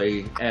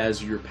hallway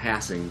as you're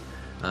passing,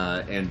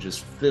 and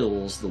just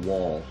fills the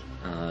wall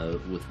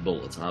with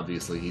bullets.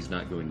 Obviously, he's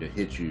not going to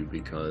hit you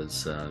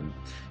because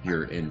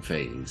you're in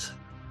phase.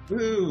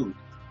 Woo!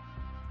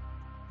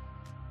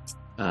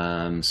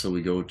 So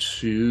we go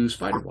to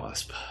Spider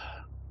Wasp.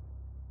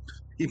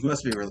 He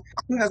must be really.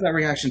 Who has that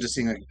reaction to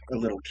seeing a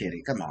little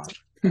kitty? Come on.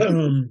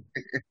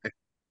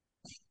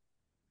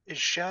 Is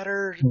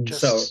Shatter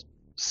just So-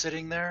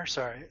 sitting there?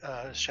 Sorry,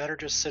 is Shatter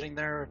just sitting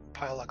there,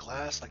 pile of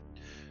glass? Like,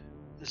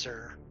 is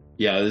there?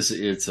 Yeah,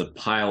 it's a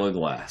pile of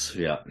glass.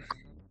 Yeah.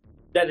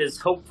 That is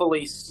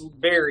hopefully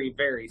very,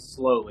 very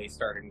slowly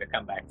starting to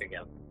come back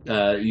together.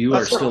 You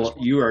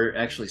are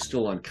actually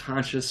still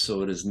unconscious,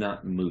 so it is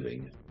not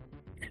moving.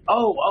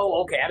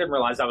 Oh, okay. I didn't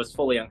realize I was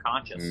fully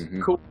unconscious.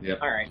 Mhm. Cool.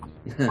 Yep. All right.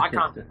 I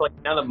contemplate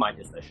none of my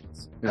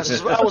decisions. That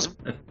was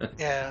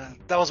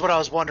that was what I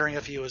was wondering,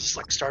 if he was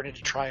like starting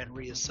to try and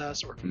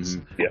reassess, or if he's.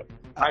 Mhm.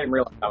 I didn't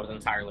realize I was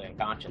entirely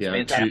unconscious. Yeah.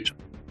 Fantastic.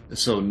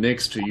 So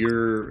next to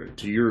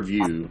your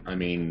view, I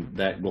mean,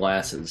 that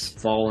glass has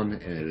fallen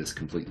and it is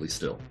completely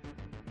still.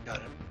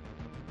 Got it.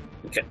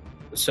 Okay,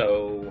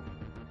 so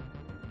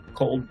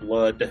Cold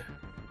Blood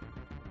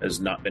has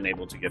not been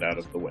able to get out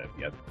of the web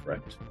yet,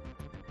 correct?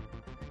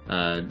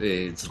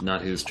 It's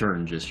not his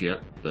turn just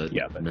yet, but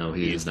Yeah, but no,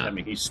 he is not. I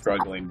mean, he's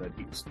struggling, but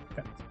he's.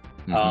 Okay.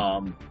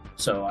 Mhm.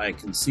 So I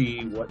can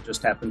see what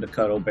just happened to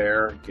Cuddle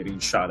Bear getting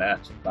shot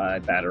at by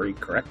battery,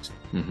 correct?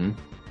 Mhm.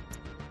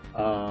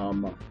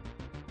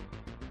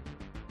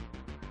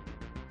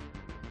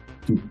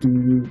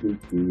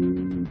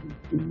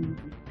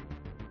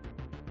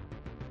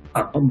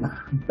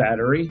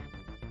 Battery.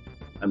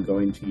 I'm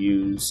going to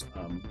use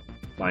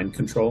mind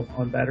control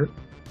on Battery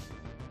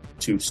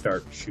to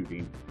start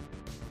shooting,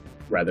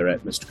 rather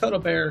at Mr. Cuddle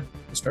Bear,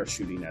 to start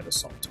shooting at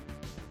Assault.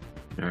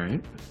 All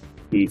right.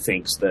 He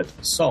thinks that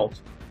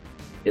Assault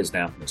is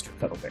now Mr.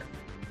 Cuddle Bear.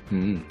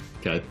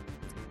 Okay.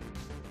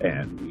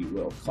 And we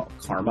will call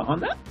Karma on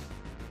that.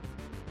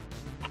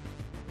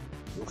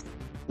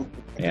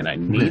 And I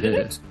needed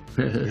it.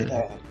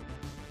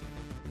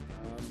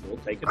 We'll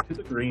take it to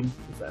the green,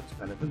 because that's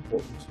kind of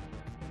important.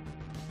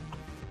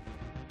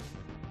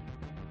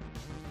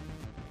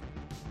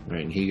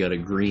 Right, and he got a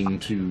green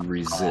to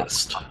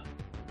resist.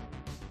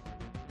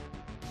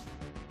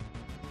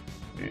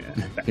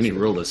 Yeah, And he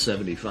rolled a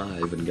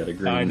 75 and got a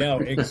green. I know,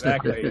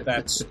 exactly.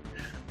 That's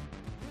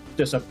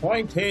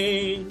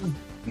disappointing.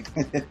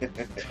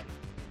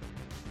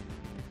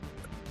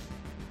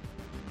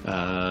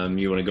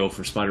 You want to go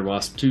for Spider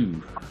Wasp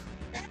 2?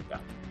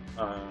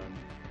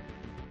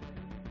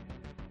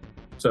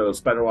 So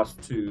Spider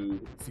Wasp 2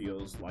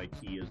 feels like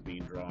he is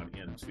being drawn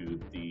into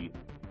the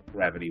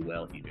gravity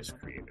well he just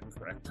created,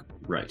 correct?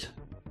 Right.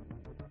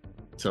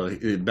 So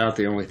about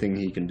the only thing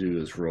he can do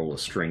is roll a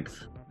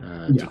strength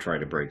to try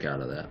to break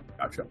out of that.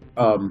 Gotcha.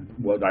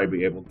 Would I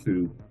be able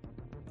to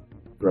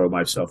throw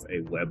myself a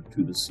web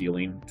to the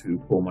ceiling to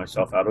pull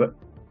myself out of it?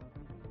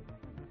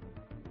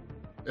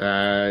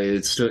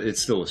 It's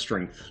still a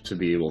strength to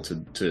be able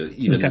to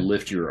even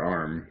lift your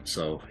arm.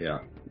 So yeah.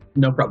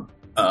 No problem.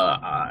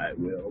 I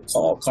will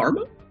call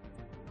Karma.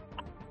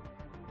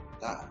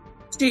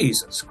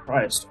 Jesus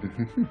Christ.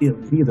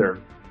 Either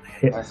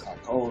hit,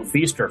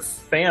 feast or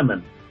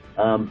famine.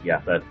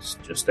 Yeah, that's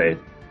just a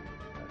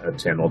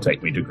 10 will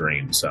take me to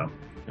green, so.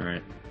 All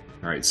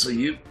right. So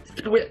you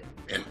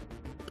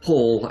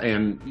pull,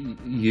 and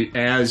you,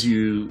 as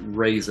you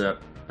raise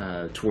up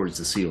towards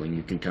the ceiling,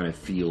 you can kind of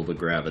feel the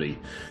gravity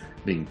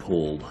being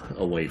pulled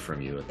away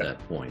from you at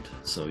that point.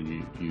 So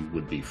you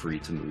would be free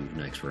to move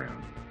next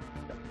round.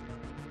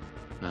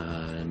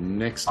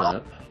 Next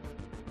up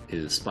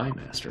is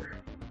Spymaster.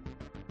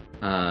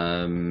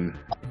 I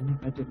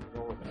didn't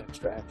roll with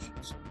extra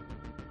actions.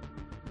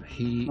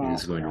 He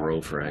is going to roll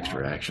for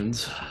extra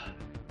actions.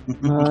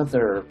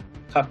 Mother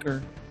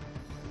Tucker.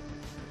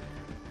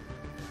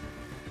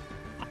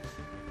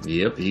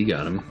 Yep, he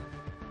got him.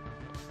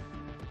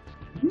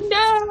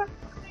 No!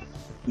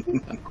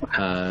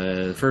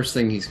 The first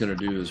thing he's going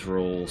to do is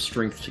roll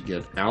strength to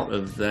get out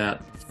of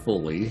that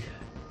fully.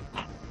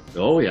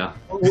 Oh, yeah.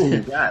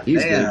 Oh, God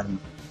He's damn.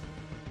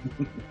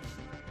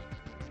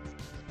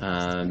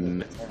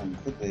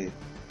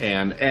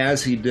 And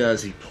as he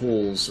does, he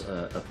pulls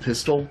a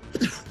pistol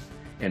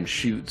and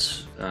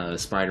shoots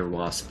Spider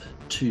Wasp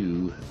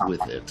 2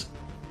 with it.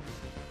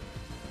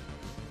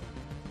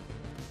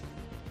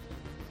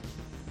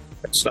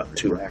 That's not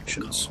 2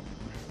 actions.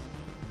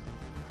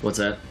 What's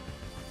that?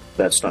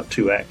 That's not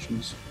 2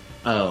 actions.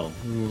 Oh,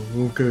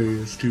 okay,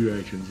 it's 2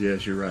 actions.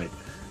 Yes, you're right.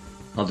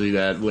 I'll do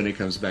that when it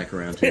comes back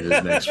around to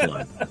his next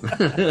one.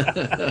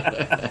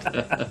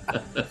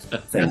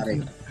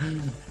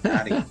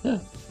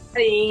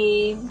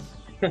 Hey.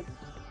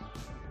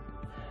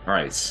 All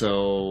right,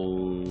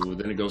 so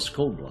then it goes to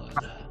Cold Blood.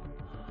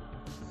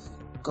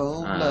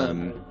 Cold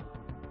Blood.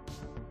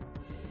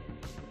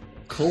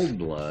 Cold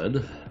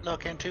Blood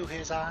Look into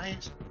his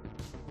eyes.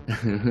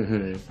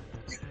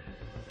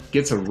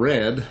 gets a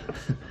red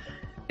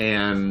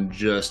and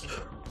just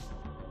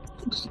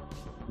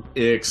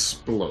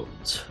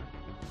explodes.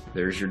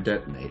 There's your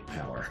detonate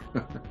power.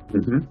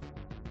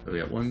 So we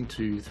got 1,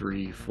 2,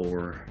 3,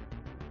 4,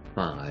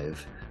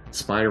 5.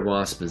 Spider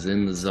Wasp is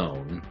in the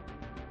zone.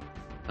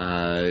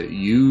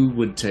 You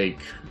would take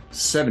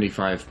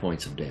 75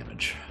 points of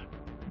damage.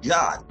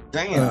 God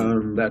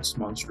damn. That's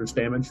monstrous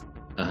damage.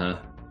 Uh-huh.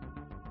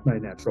 My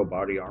natural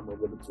body armor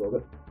would absorb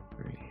it.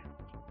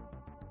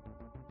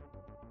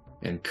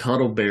 And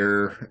Cuddle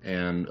Bear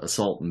and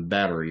Assault and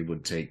Battery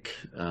would take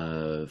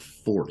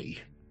 40.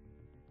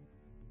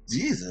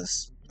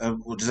 Jesus.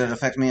 Does it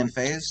affect me in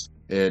phase?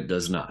 It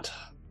does not.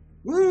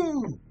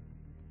 Woo!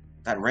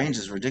 That range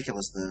is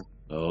ridiculous, though.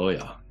 Oh,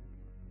 yeah. All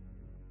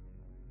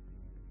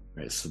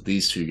right, so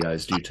these two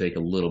guys do take a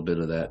little bit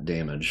of that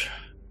damage.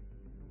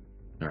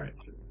 All right.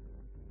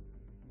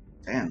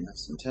 Damn,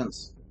 that's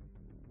intense.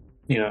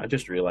 You know, I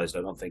just realized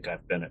I don't think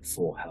I've been at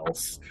full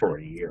health for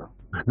a year.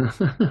 I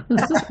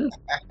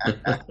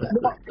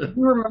do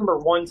remember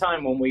one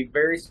time when we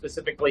very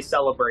specifically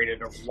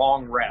celebrated a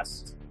long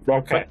rest.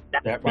 Okay.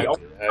 But that's That the might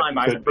only be- that time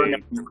I could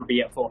remember be. to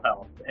be at full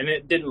health, and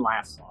it didn't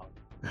last long.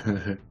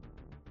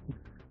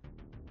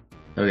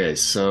 Okay,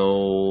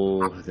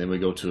 so then we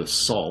go to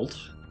Assault.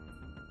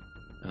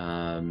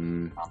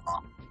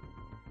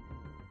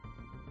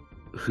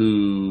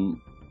 Who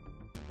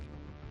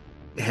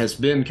has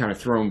been kind of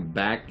thrown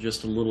back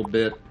just a little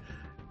bit,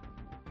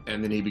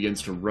 and then he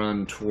begins to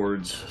run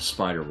towards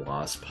Spider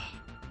Wasp.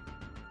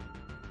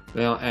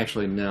 Well,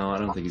 actually, no, I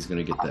don't think he's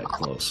going to get that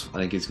close. I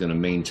think he's going to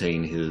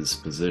maintain his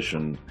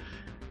position.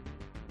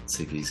 Let's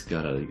see if he's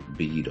got a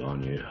bead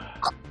on you.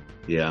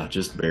 Yeah,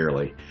 just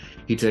barely.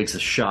 He takes a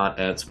shot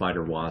at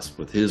Spider Wasp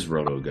with his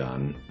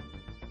rotogun.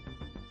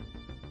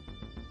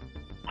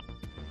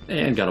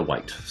 And got a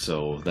white,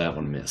 so that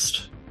one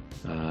missed.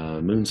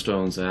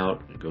 Moonstone's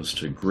out. It goes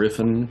to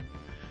Griffin.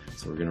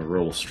 So we're going to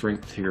roll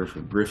strength here for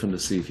Griffin to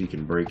see if he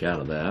can break out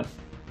of that.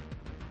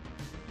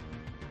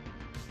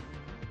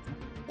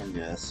 And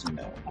yes,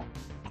 no.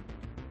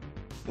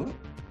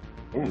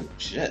 Ooh,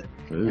 shit.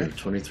 Ooh,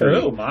 23.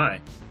 Oh, my.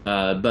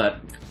 But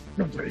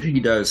he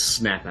does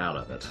snap out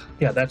of it.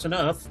 Yeah, that's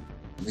enough.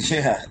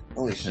 Yeah,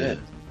 holy shit.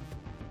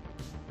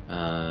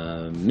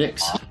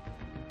 Next.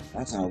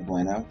 That's no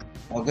bueno.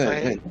 Oh, good,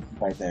 Right. good.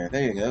 Right there.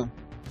 There you go.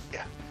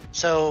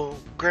 So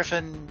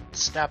Griffin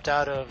snapped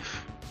out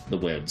of. The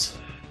webs.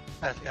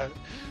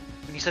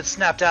 When you said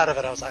snapped out of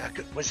it, I was like,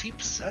 was he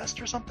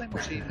possessed or something?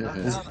 Was he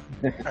knocked out?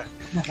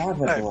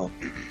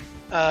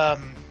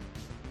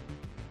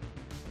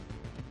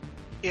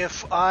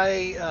 If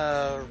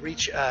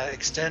I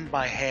extend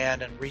my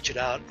hand and reach it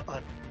out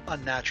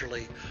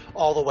unnaturally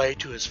all the way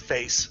to his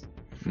face,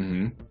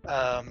 Mm-hmm.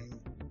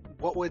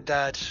 what would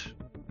that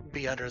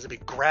be under? Would it be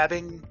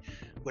grabbing?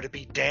 Would it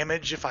be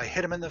damage if I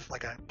hit him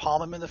like I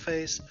palm him in the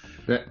face?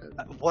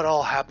 What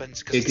all happens?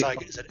 Because it's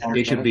like, is it It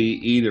energy? could be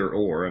either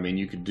or. I mean,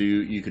 you could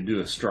do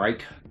a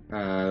strike,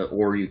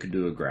 or you could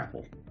do a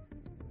grapple.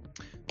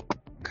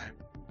 Okay.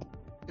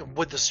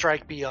 Would the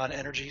strike be on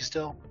energy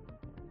still?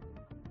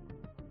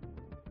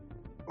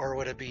 Or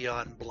would it be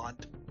on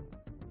blunt?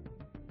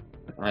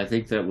 I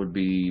think that would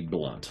be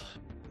blunt.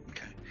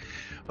 Okay.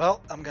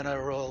 Well, I'm going to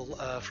roll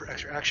for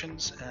extra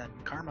actions and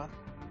karma.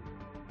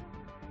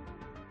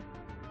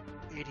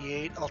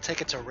 88. I'll take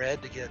it to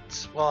red to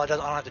get... Well, I don't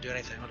have to do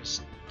anything. I'll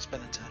just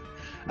spend the 10.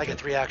 I get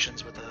 3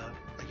 actions with a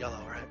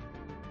yellow,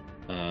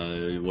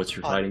 right? What's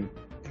your fighting?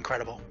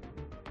 Incredible.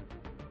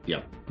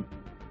 Yep.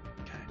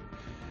 Okay.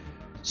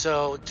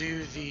 So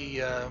do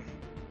the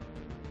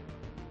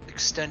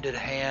extended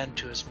hand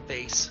to his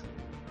face.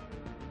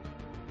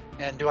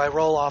 And do I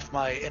roll off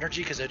my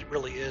energy because it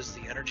really is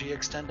the energy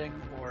extending,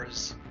 or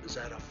is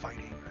that a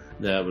fighting?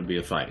 That would be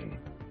a fighting.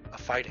 A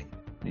fighting.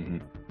 Mm-hmm.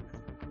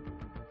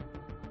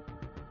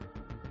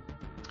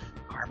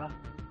 Karma.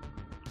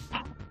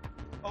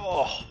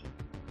 Oh,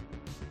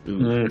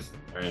 Ooh. All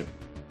right.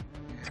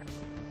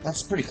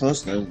 That's pretty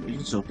close, though. You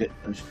can still get,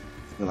 I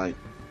feel like.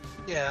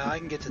 yeah, I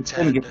can get to It's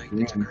 10 gonna to get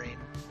get to green. green.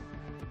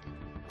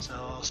 So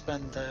I'll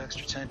spend the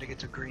extra 10 to get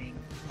to green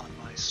on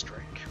my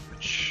strike,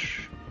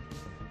 which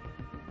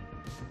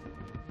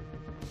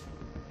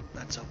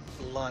that's a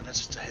blunt. That's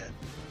just a hit.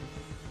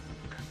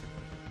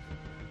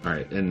 All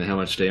right. And how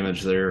much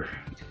damage there?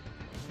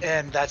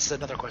 And that's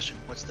another question.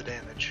 What's the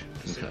damage?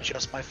 Is Okay. it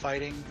just my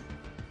fighting?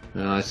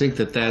 I think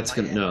that's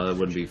My gonna. No, that damage.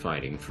 wouldn't be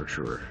fighting for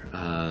sure.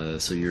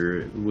 So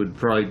would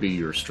probably be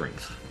your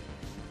strength.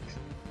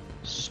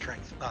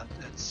 Strength.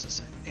 It's the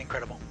same.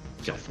 Incredible.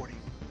 So Okay. 40.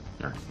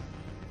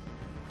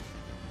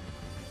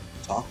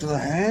 Talk to the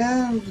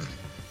hand.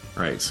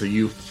 All right. So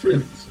you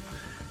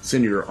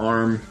send your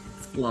arm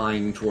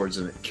flying towards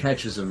him. It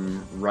catches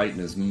him right in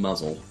his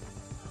muzzle,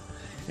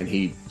 and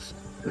he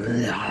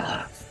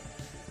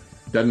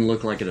doesn't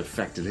look like it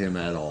affected him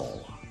at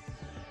all.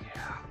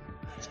 Yeah.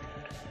 That's good.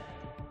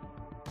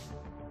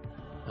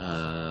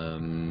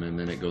 And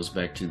then it goes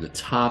back to the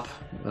top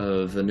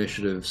of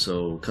initiative.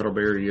 So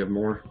Cuddlebear, you have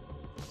more?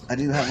 I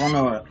do have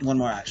one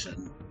more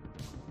action.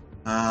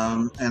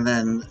 And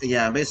then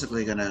yeah, I'm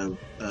basically gonna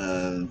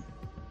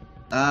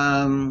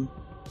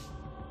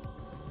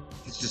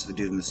it's just the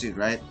dude in the suit,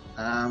 right?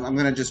 I'm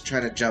gonna just try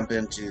to jump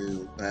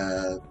into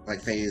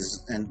like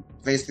phase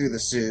through the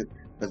suit,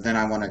 but then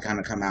I want to kind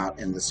of come out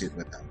in the suit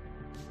with them.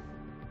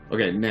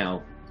 Okay, now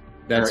Or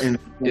that's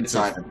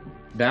inside.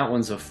 that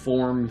one's a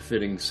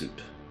form-fitting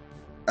suit.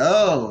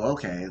 Oh,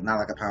 okay. Not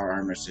like a power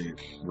armor suit.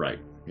 Right.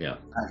 Yeah.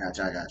 I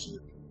got you.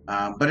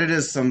 But it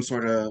is some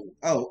sort of.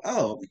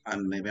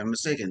 Maybe I'm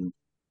mistaken.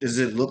 Does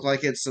it look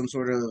like it's some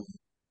sort of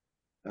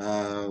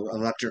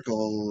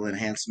electrical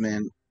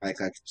enhancement? Like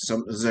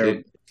some? Is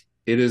there?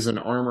 It is an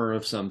armor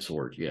of some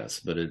sort, yes,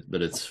 but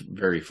it's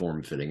very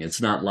form fitting.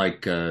 It's not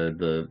like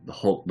the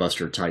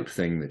Hulkbuster type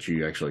thing that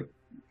you actually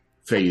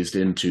phased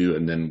into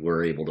and then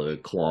were able to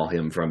claw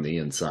him from the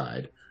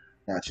inside.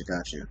 Got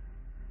you.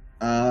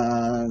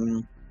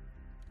 Can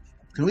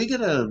we get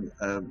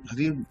have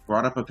you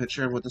brought up a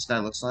picture of what this guy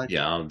looks like?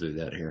 Yeah, I'll do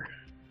that here.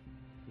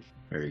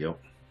 There you go.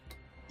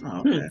 Oh,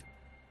 okay.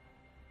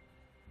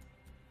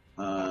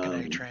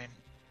 Fucking A-Train.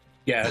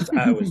 Yeah,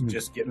 I was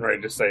just getting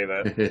ready to say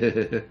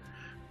that.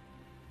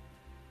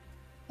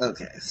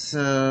 Okay,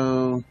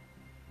 so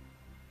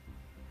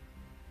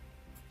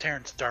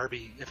Terrence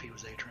Darby, if he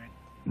was A-Train.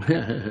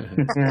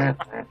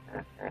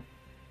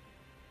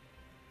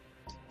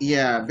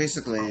 yeah,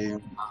 basically,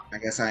 I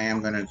guess I am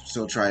gonna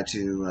still try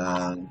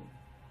to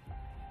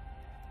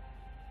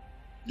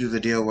do the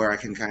deal where I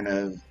can kind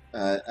of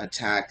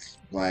attack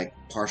like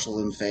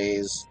partial in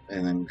phase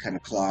and then kind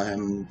of claw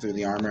him through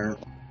the armor.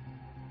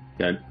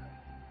 Okay.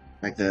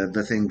 Like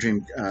the thing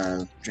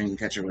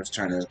Dreamcatcher was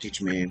trying to teach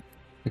me.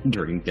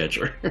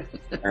 Dreamcatcher.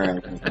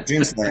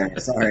 Dream Slayer,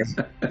 sorry.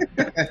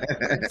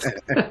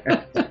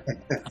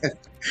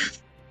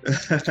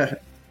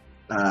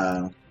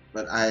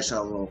 But I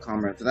shall roll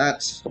comrade for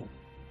that.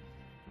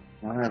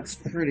 That's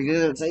pretty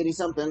good. It's 80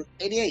 something.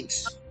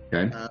 88.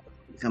 Okay.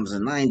 Becomes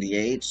a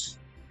 98.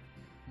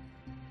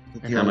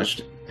 And how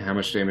much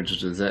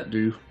damage does that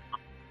do?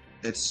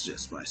 It's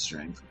just my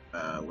strength,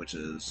 which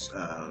is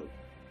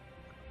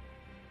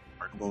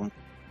remarkable.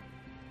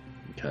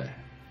 Okay.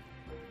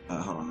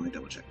 Hold on, let me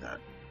double check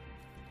that.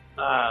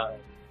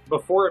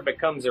 Before it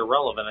becomes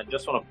irrelevant, I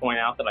just want to point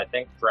out that I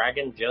think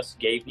Dragon just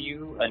gave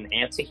you an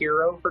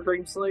anti-hero for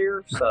Dream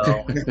Slayer,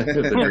 so...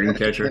 The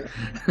Dreamcatcher.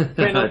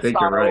 I think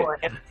you're right.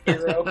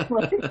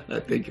 I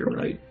think you're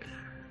right.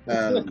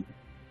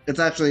 It's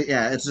actually,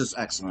 yeah, it's just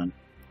excellent.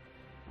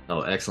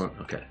 Oh, excellent.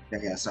 Okay.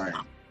 Yeah, sorry.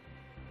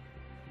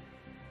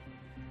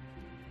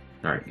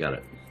 All right, got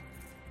it.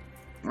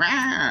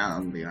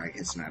 I'll be like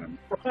hissing at him.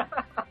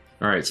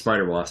 All right,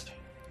 Spider Wasp.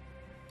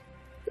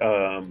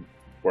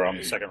 We're on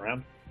the second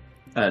round.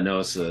 No,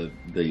 it's the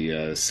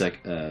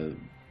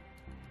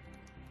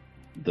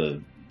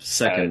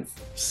second.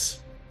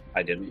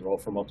 I didn't roll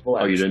for multiple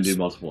actions. Oh, you didn't do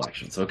multiple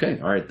actions. Okay,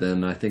 all right,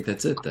 then I think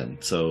that's it then.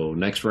 So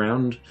next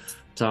round,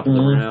 top of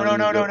the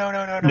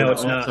round. No,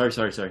 it's not.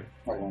 Sorry.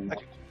 Oh,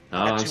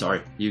 I'm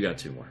sorry. You got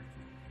two more.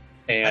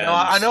 And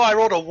I know I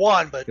rolled a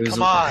 1, but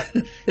come on.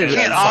 You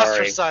can't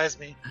ostracize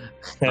me.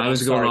 I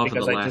was going off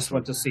because of the I last just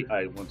want to see.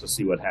 I want to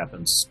see what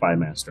happens.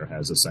 Spymaster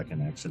has a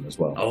second action as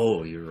well.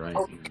 Oh, you're right.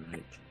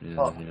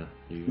 Yeah,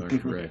 you are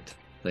correct.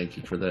 Thank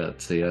you for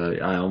that. See,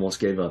 I almost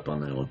gave up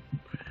on that one.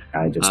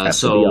 I just have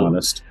to be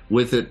honest.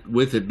 With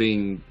it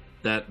being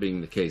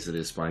the case, it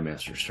is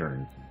Spymaster's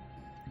turn.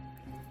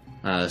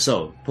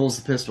 So pulls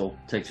the pistol,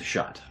 takes a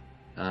shot,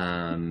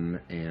 and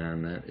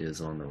that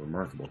is on the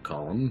remarkable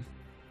column.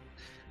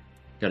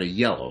 Got a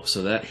yellow,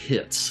 so that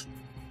hits.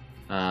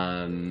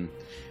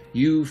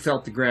 You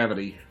felt the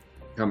gravity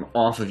come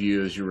off of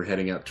you as you were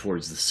heading up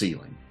towards the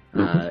ceiling.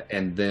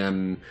 And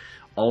then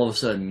all of a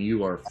sudden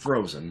you are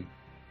frozen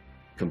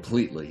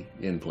completely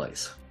in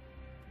place.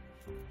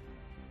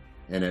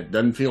 And it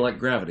doesn't feel like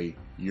gravity.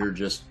 You're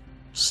just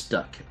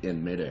stuck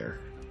in midair.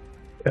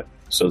 Yeah.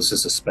 So this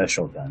is a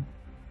special gun.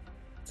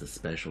 It's a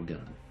special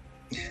gun.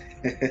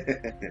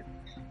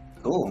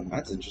 Cool,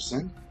 that's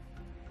interesting.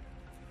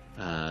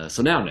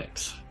 So now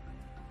next.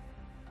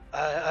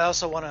 I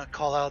also want to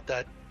call out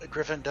that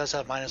Griffin does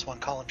have -1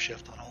 column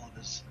shift on all of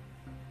his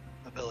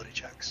ability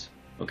checks.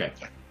 Okay.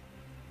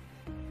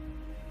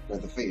 For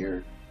the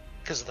fear.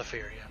 Because of the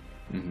fear, yeah.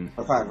 Mm-hmm.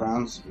 For 5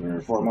 rounds, or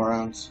 4 more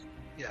rounds?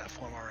 Yeah,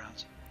 4 more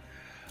rounds.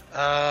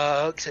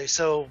 Okay,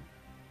 so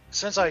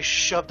since I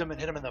shoved him and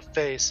hit him in the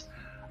face,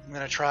 I'm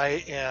going to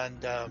try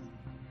and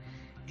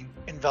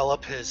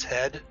envelop his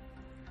head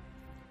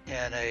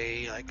in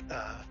a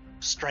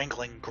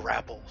strangling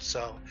grapple.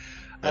 So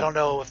I don't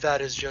know if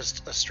that is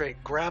just a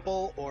straight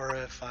grapple or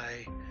if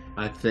I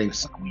think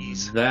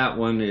squeeze. That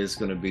one is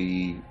going to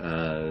be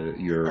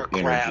your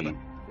energy.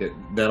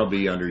 That'll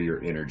be under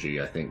your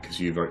energy, I think, because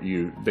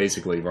you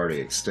basically have already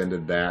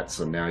extended that,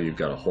 so now you've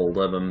got a hold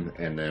of him,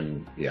 and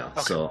then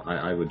Okay. So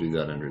I would do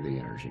that under the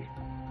energy.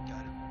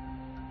 Got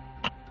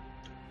it.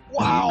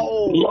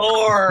 Wow!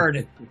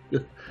 Lord!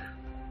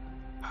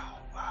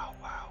 Wow.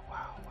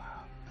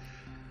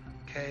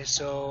 Okay,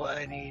 so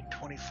I need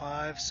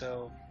 25,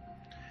 so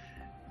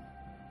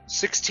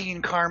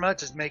 16 karma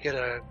to make it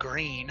a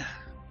green.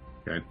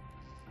 Okay.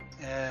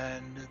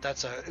 And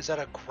is that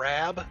a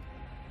grab?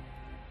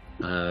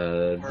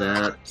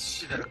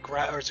 That's Is it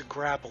or is it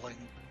grappling?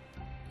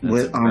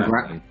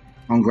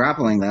 On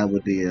grappling, that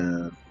would be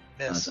a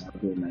Miss. I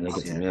think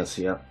it's a miss.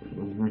 Yep.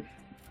 Mm-hmm.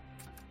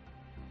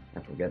 I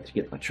forgot to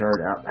get my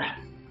chart out.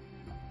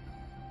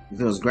 If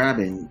it was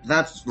grabbing,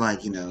 that's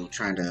like,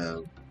 trying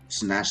to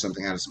snatch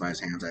something out of somebody's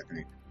hands, I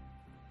think.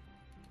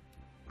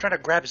 Trying to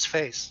grab his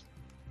face.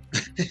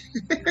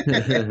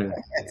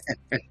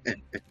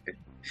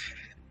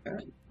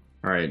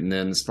 All right, and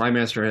then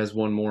Spymaster has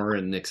one more,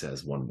 and Nyx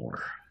has one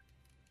more.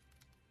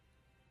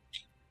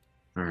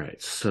 All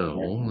right, so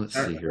let's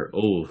see here.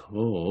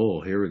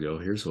 Oh, here we go.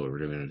 Here's what we're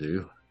going to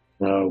do.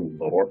 Oh,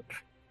 Lord.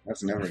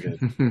 That's never good.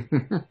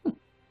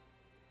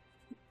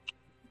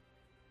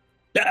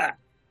 Ah!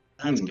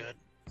 That's good.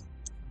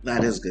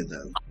 That is good,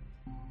 though.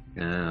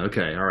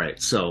 Okay, all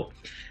right. So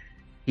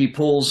he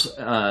pulls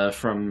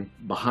from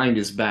behind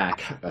his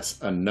back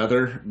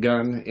another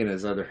gun in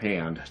his other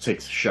hand,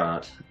 takes a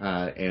shot,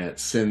 and it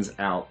sends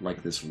out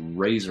like this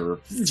razor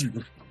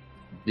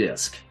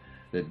disc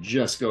that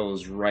just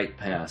goes right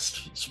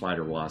past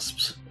Spider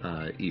Wasp's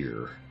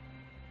ear.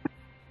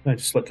 I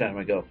just look at him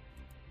and go,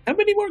 how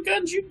many more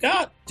guns you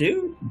got,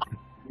 dude?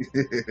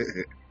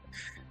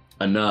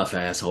 Enough,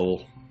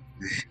 asshole.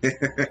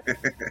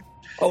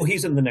 Oh,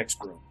 he's in the next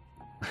room.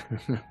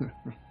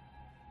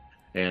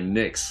 And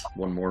Nyx,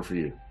 one more for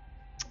you.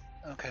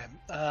 Okay.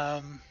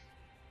 I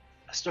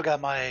still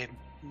got my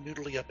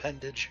noodly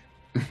appendage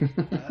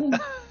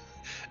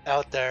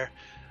out there.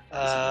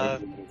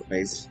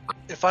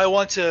 If I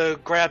want to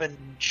grab and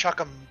chuck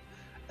him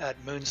at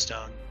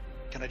Moonstone,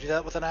 can I do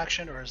that with an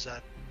action, or is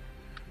that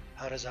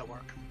how does that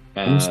work?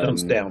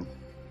 Moonstone's down.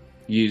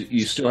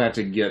 You still have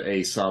to get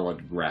a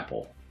solid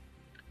grapple.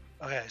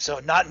 Okay, so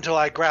not until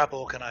I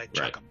grapple can I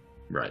chuck him.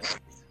 Right.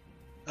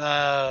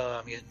 Oh,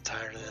 I'm getting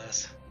tired of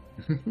this.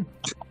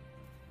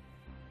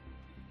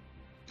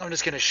 I'm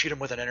just gonna shoot him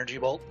with an energy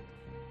bolt.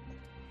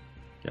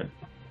 Good.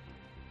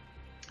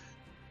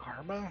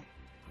 Karma.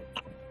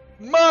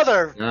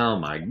 Mother! Oh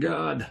my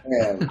god.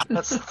 Yeah.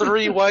 That's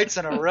 3 whites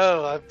in a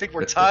row. I think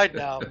we're tied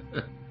now.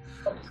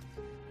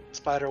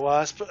 Spider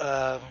Wasp.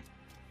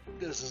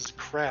 This is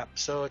crap.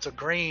 So it's a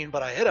green,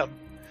 but I hit him.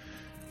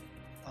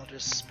 I'll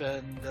just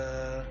spend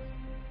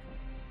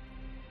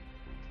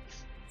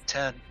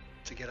 10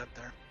 to get up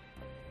there.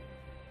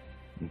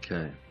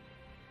 Okay.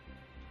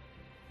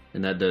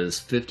 And that does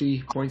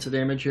 50 points of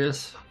damage,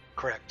 yes?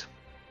 Correct.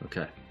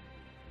 Okay.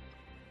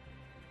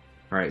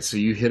 All right, so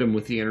you hit him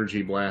with the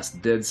energy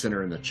blast, dead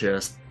center in the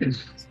chest.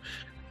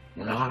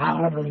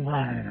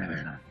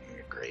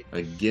 Great.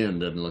 Again,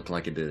 doesn't look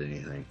like it did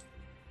anything.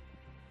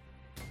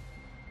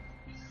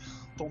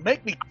 Don't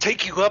make me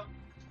take you up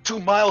 2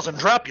 miles and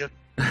drop you.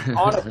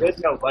 On a good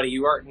note, buddy,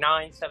 you are at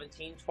 9,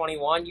 17,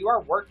 21. You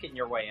are working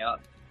your way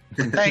up.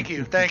 Thank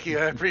you.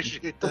 I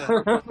appreciate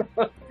that.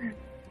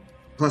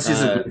 Plus,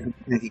 he's a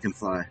think he can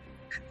fly.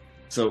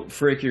 So,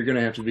 Frick, you're going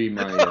to have to be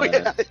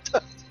my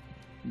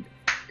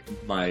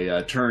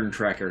my turn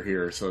tracker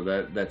here. So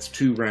that's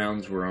 2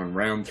 rounds. We're on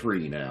round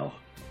 3 now.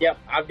 Yep,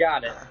 I've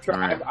got it.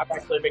 Right. I've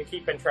actually been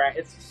keeping track.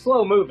 It's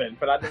slow moving,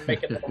 but I've been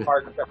making it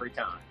harder every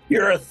time.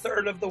 You're a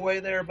third of the way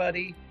there,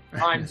 buddy.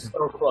 I'm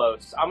so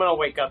close. I'm going to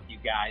wake up you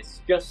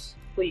guys. Just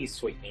please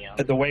sweep me up.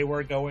 The way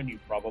we're going, you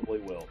probably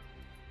will.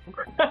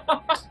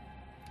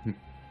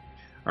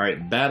 All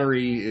right,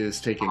 Battery is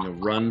taking a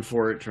run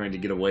for it, trying to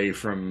get away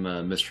from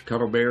Mr.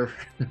 Cuddlebear.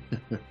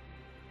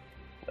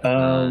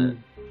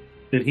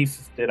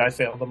 Did I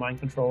fail the mind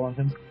control on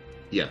him?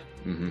 Yeah.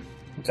 Mm-hmm.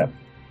 Okay.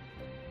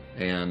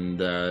 And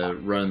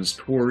runs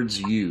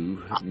towards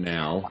you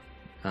now,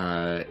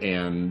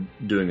 and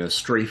doing a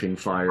strafing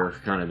fire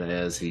kind of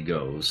as he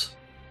goes.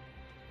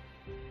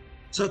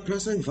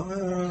 Suppressing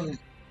fire!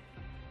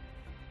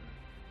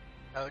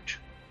 Ouch.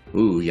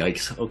 Ooh,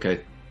 yikes.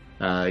 Okay.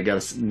 I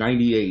got a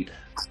 98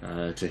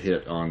 to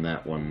hit on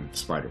that one,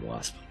 Spider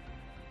Wasp.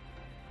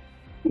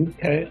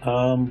 Okay.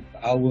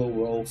 I will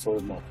roll for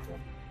multiple.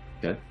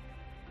 Okay.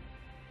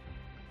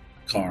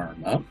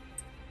 Karma.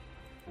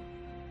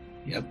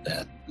 Yep,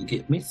 that will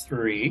get me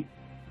 3.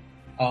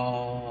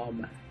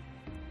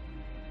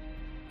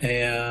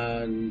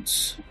 And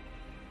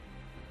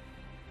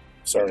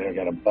sorry, I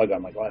got a bug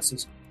on my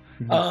glasses.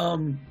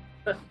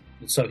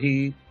 So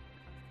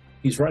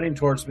he's running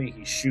towards me.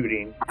 He's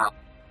shooting,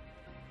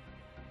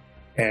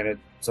 and it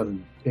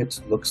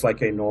looks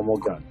like a normal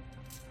gun.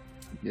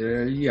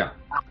 Yeah.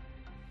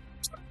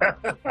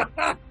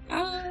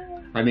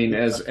 I mean,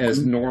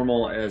 as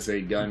normal as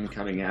a gun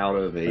coming out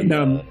of a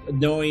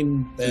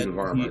knowing that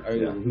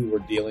who we're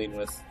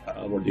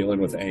dealing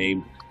with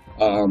aim.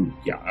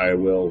 I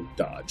will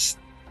dodge.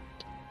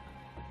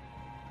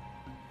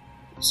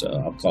 So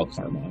I'll call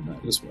Karma on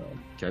that as well.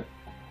 Okay.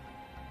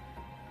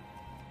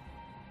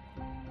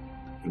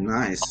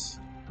 Nice.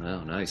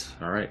 Oh, nice.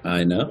 All right.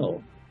 I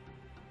know.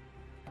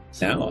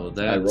 So now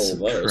that I roll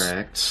those.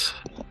 subtracts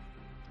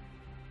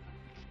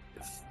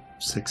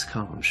 6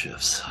 column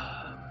shifts.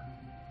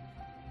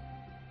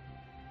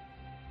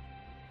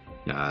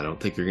 I don't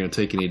think you're going to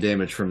take any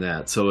damage from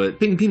that. So it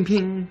ping, ping,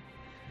 ping.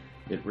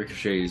 It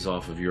ricochets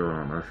off of your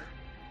armor.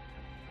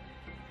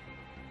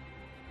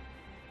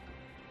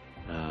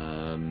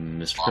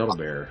 Mr.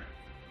 Cuddlebear.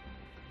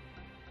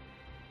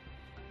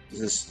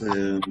 This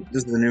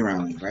is the new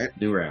round, right?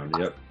 New round,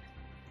 yep.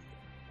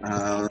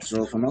 Let's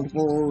roll for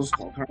multiples.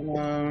 Call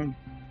karma.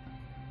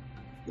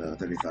 The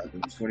 35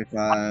 is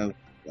 45.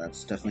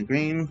 That's definitely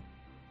green.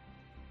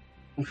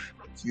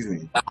 Excuse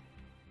me.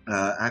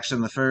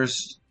 Action the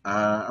first.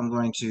 I'm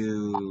going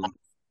to.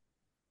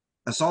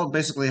 Assault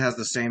basically has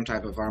the same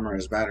type of armor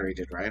as Battery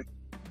did, right?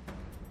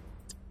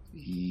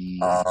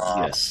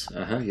 Yes.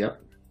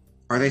 Yep.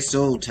 Are they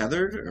still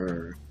tethered,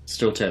 or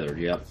Still tethered,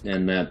 yep.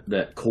 And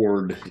that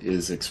cord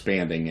is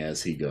expanding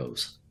as he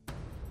goes.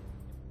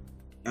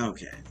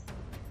 okay?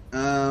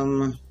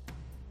 And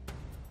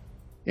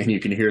you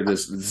can hear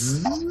this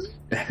zzz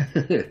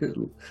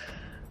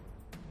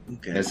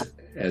Okay.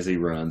 as he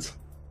runs.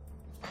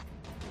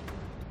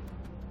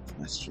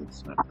 That's true.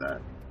 It's not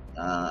that.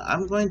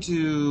 I'm going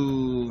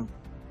to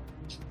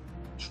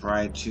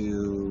try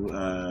to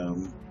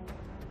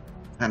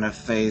kind of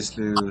phase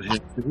through his.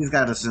 He's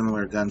got a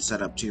similar gun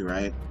setup too,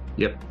 right?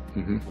 Yep.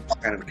 Mm-hmm.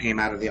 Kind of aim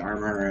out of the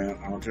armor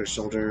onto his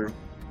shoulder.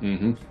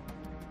 Mm-hmm.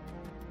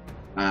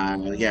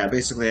 Yeah,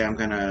 basically, I'm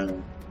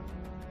gonna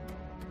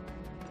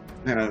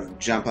kind of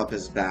jump up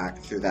his back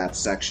through that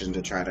section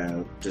to try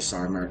to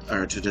disarm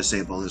or to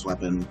disable his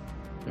weapon.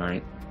 All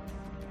right.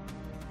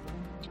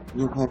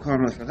 We'll call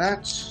karma for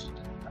that.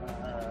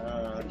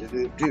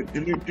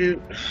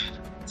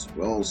 This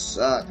roll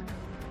suck.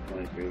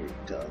 23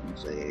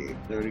 times a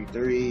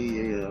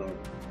 33.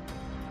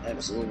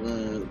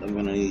 Excellent. I'm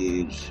gonna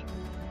need.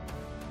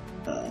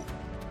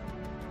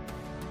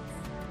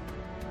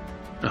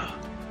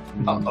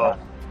 Uh-oh.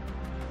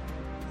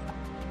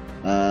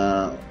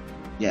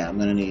 Yeah, I'm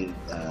gonna need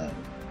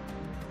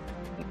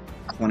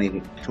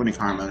 20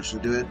 karma.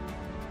 Should do it.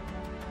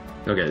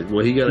 Okay.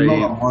 Well, he got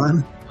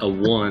One. a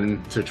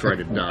 1 to try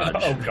to dodge.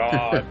 Oh,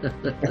 God.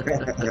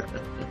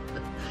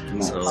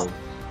 Nice. So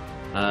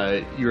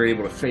you're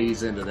able to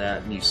phase into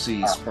that, and you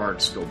see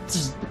sparks go,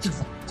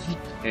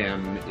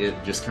 and it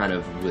just kind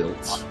of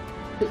wilts.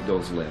 It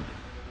goes limp.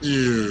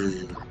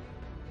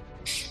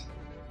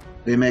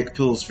 They make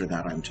tools for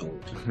that, I'm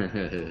told.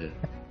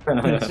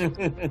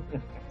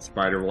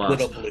 Spider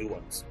Little wasp. blue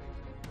ones.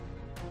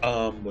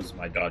 Was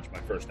my dodge my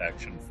first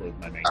action for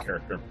my main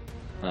character?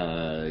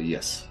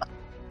 Yes.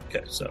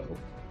 Okay, so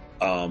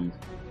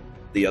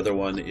the other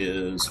one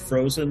is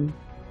frozen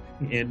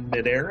in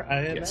midair, I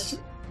imagine. Yes.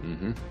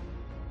 Mm-hmm.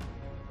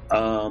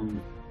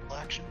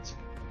 Actions.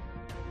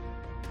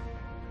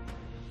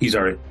 He's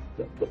already.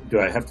 Do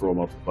I have to roll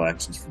multiple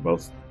actions for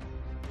both?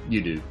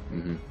 You do.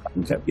 Mm-hmm.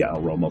 Okay, yeah,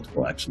 I'll roll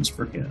multiple actions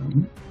for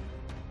him.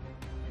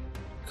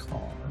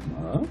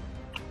 Karma.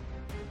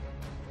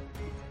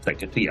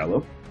 Take it to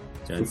yellow.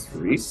 Okay. For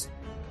 3.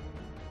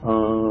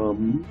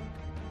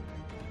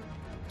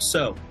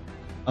 So,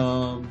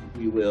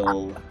 we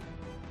will.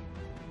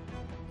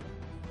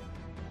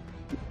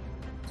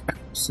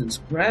 Since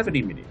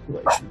gravity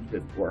manipulation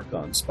didn't work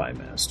on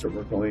Spymaster,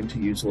 we're going to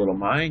use a little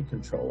mind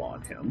control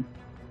on him.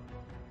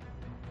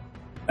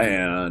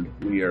 And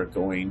we are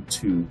going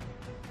to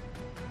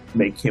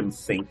make him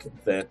think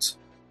that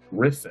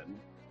Griffin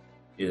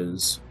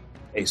is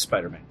a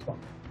Spider-Man clone.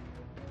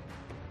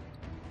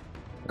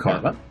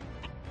 Karma.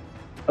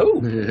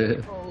 Oh,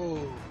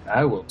 Oh,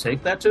 I will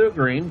take that to a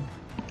green.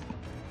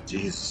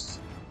 Jesus.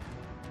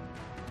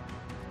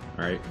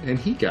 All right, and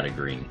he got a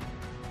green.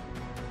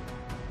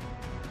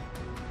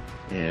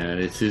 And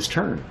it's his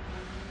turn.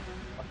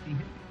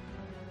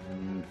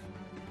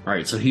 All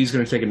right, so he's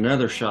going to take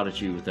another shot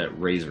at you with that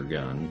razor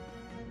gun.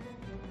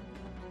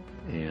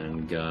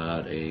 And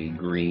got a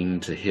green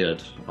to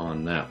hit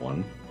on that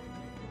one.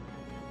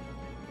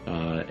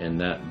 And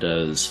that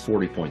does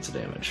 40 points of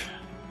damage.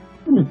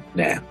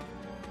 Nah.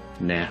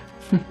 Nah.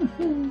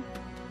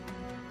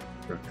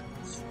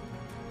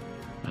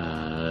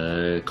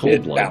 Cold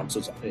It blood.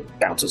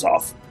 bounces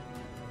off.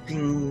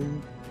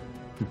 Ding.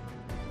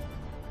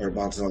 Or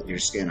bounces off your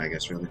skin, I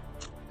guess, really.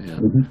 Yeah.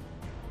 Mm-hmm.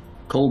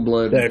 Cold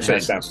blood. Actually,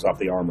 it bounces off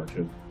the armor,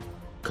 too.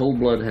 Cold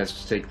blood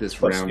has to take this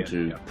Plus round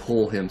skin, to yeah.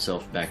 pull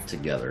himself back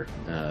together,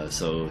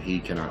 so he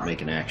cannot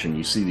make an action.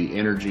 You see the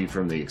energy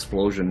from the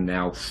explosion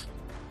now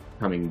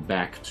coming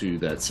back to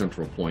that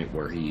central point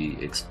where he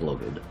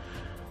exploded.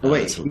 Oh,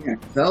 wait, So- he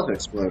himself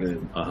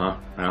exploded. Uh-huh.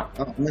 Oh,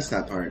 I missed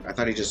that part. I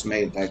thought he just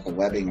made, like, the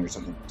webbing or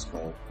something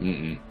explode.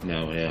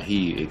 No, yeah,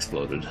 he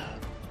exploded.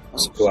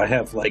 So I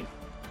have, like,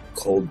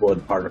 cold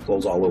blood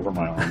particles all over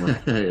my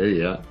armor.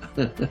 Yeah.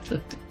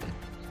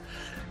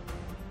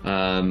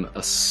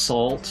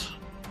 Assault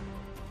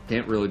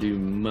can't really do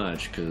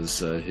much because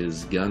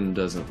his gun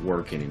doesn't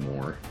work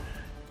anymore.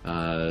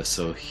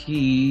 So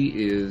he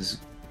is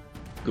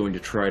going to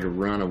try to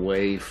run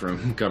away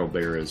from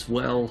Cuddlebear as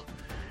well.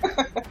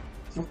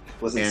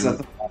 Was it And-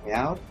 something that me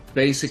out?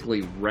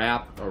 Basically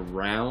wrap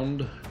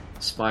around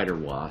Spider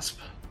Wasp,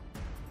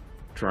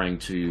 trying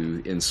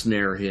to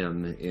ensnare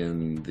him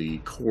in the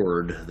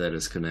cord that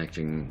is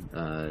connecting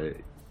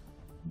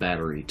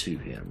Battery to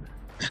him.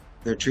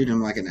 They're treating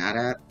him like an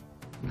AT-AT?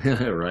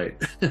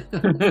 Right.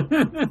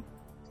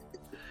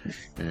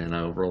 And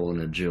I'll roll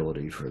an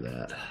agility for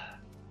that.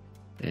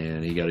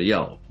 And he got a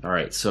yellow. All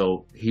right,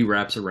 so he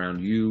wraps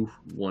around you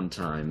one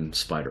time,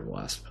 Spider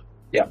Wasp.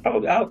 Yeah,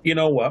 you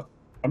know what?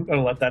 I'm going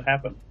to let that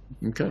happen.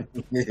 Okay.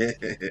 This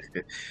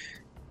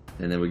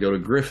And then we go to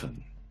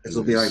Griffin.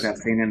 will be like that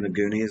scene in the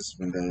Goonies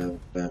when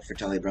the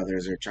Fratelli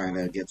brothers are trying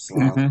to get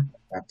Sloth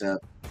wrapped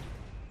up.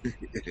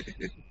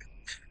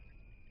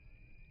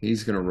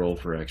 He's going to roll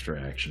for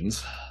extra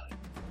actions.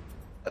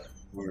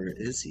 Where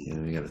is he?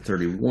 And we got a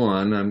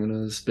 31. I'm going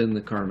to spend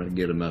the karma to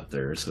get him up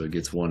there, so it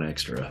gets one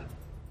extra.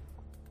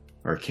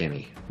 Or can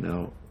he?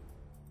 No.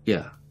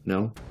 Yeah.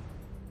 No?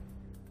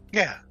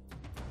 Yeah.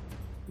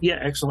 Yeah,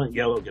 excellent.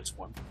 Yellow gets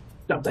one.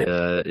 No,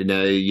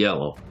 No,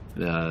 yellow.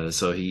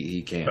 So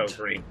he can't. Oh,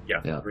 green.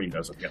 Yeah, Yeah. green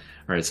doesn't. Yeah.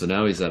 All right, so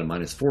now he's at a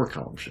 -4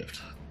 column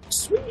shift.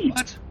 Sweet.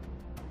 What?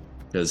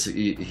 Because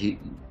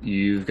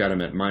you've got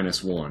him at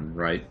 -1,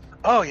 right?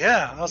 Oh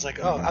yeah. I was like,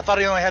 oh, I thought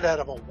he only had to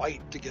have a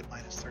white to get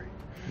 -3.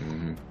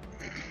 Mm-hmm.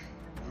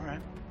 All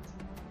right.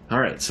 All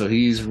right, so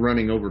he's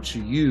running over to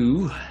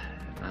you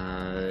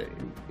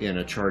in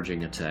a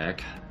charging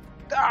attack.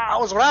 That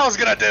was what I was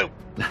gonna do.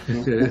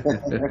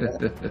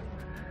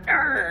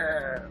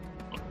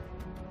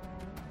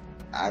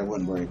 I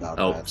wouldn't worry about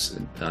that.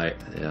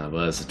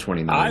 Well, that's a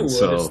 29. I would.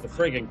 So, It's the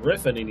friggin'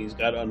 Griffin, and he's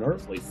got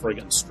unearthly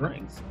friggin'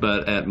 strength.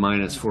 but at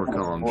 -4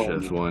 column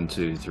shift, 1,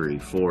 2, 3,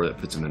 4, that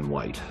puts him in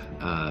white.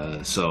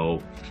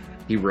 So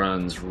he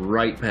runs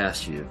right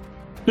past you,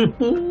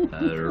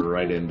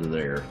 right into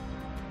there.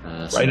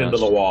 So Right now into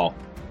the wall.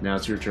 Now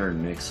it's your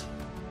turn, Nix.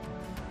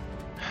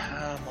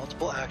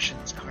 Multiple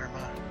actions,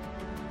 karma.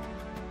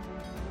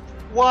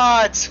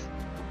 What?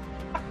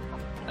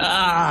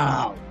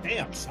 Oh,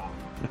 damn, son.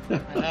 I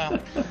know.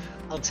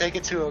 I'll take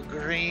it to a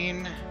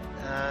green.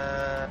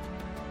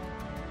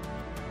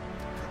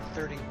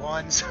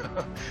 31. So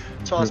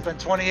I'll spend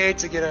 28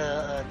 to get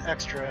an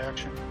extra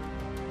action.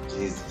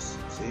 Jesus.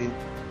 See?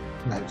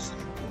 I just...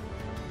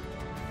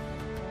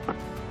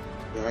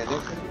 You right there?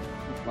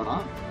 What's going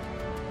on?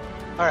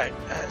 All right.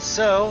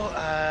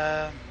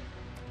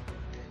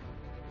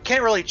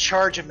 Can't really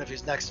charge him if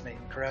he's next to me,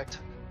 correct?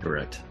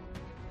 Correct.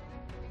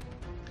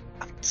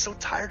 I'm so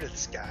tired of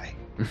this guy.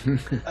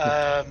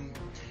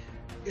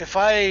 If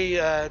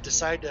I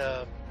decide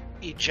to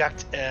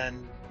eject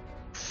and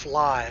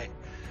fly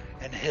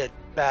and hit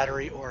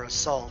battery or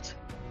assault,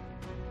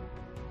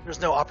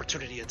 there's no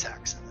opportunity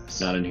attacks in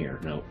this. Not in here,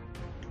 no.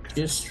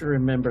 Just to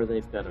remember,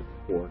 they've got a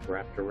cord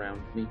wrapped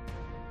around me.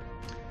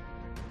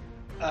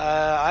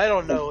 I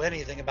don't know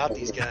anything about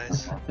these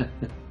guys.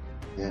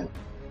 Yeah.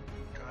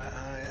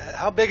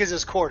 How big is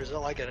this cord? Is it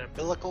like an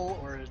umbilical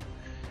or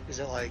is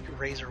it like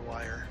razor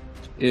wire?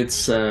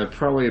 It's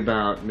probably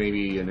about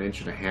maybe 1.5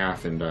 inches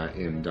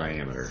in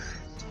diameter.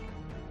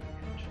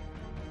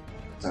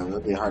 So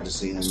it'll be hard to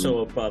see him. So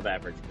above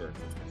average girth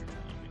is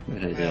what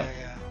you're telling me.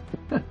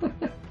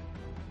 Yeah.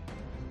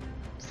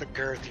 It's the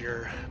girth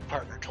your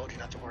partner told you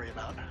not to worry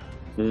about.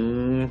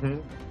 Mm-hmm.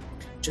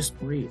 Just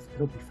breathe.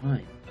 It'll be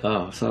fine.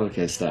 Oh, so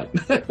okay, stop.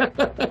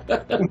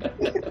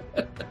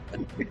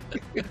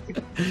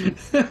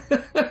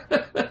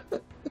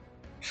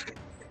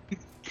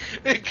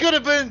 It could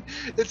have been.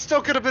 It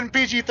still could have been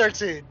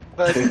PG-13,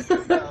 but.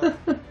 No.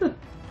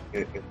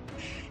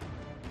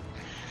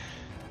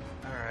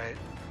 All right.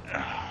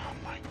 Oh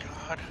my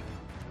god.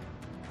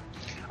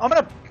 I'm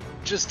gonna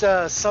just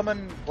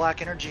summon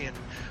black energy and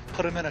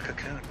put him in a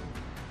cocoon.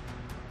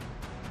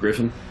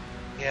 Griffin?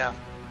 Yeah.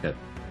 Yep.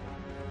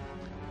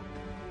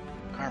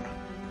 Karma.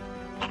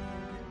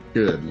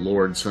 Good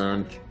Lord,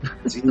 son.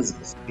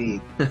 Jesus,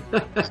 Pete. All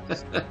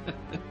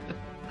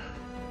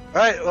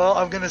right. Well,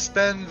 I'm gonna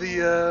spend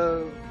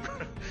the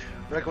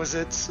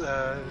requisite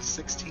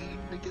 16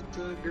 to get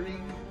to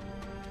green.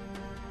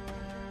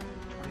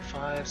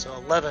 25, so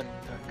 11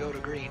 to go to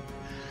green.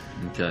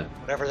 Okay.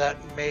 Whatever that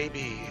may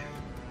be.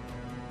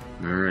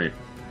 All right.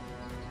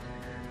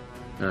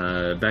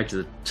 Back to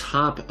the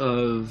top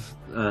of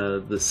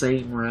the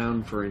same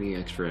round for any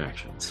extra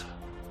actions.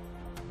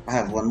 I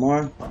have one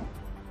more.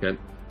 Okay.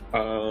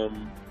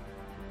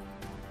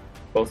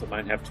 Both of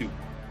mine have 2.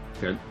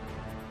 Good.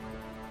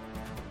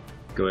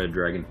 Go ahead,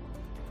 Dragon.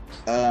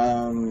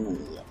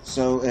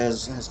 So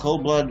has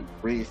Cold Blood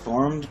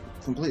reformed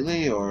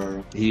completely,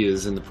 or He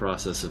is in the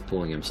process of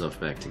pulling himself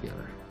back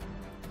together.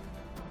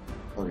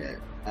 okay?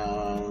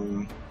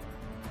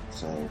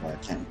 So I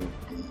can't go.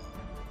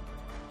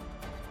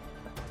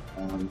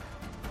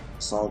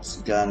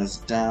 Assault's gun is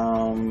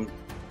down.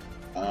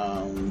 I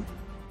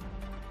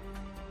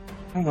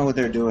don't know what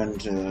they're doing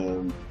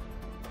to.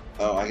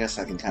 Oh, I guess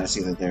I can kind of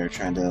see that they're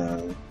trying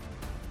to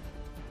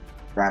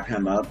wrap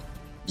him up.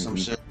 Some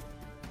shit.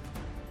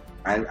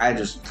 I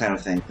just kind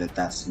of think that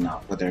that's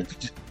not what they're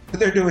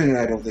doing, and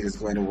I don't think it's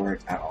going to work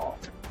at all.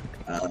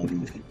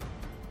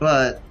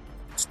 But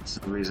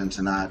some reason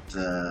to not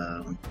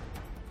go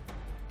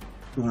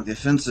on the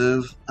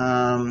offensive.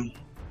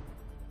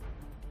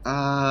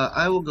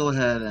 I will go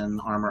ahead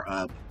and armor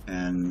up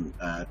and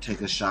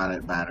take a shot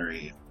at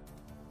battery.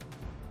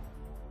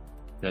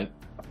 Okay.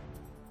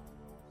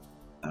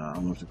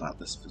 Almost about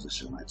this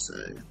position, I'd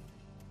say.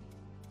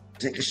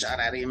 Take a shot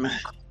at him.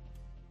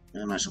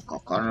 And I shall call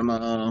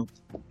karma.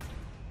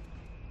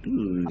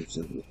 Ooh,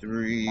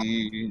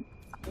 73.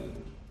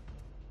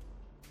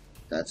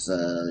 That's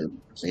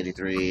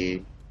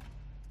 83.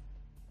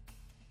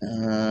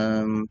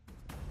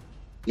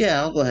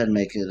 Yeah, I'll go ahead and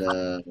make it.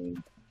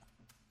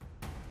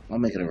 I'll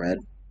make it a red.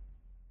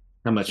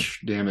 How much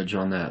damage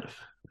on that?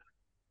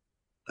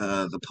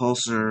 The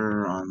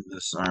pulsar on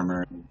this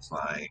armor is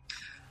like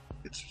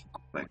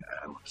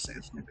I want to say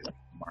it's maybe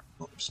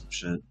remarkable or some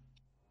shit.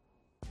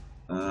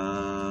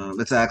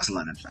 It's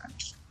excellent, in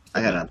fact.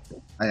 I gotta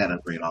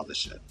upgrade all this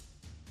shit.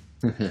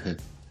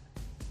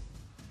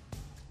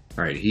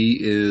 All right, he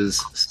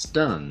is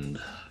stunned.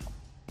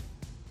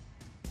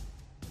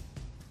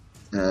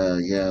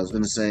 Yeah, I was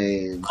gonna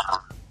say,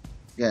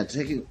 yeah,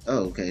 taking.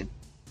 Oh, okay,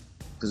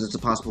 because it's a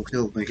possible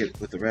kill. Make it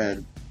with the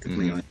red.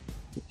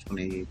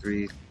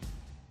 23.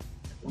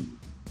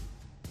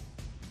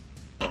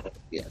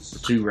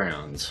 Yes. 2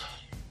 rounds.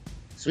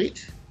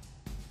 Sweet.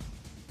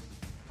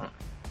 That's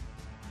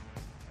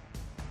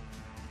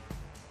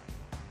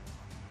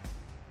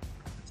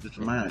good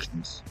for my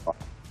actions.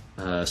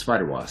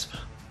 Spider Wasp.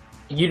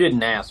 You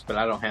didn't ask, but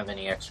I don't have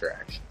any extra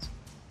actions.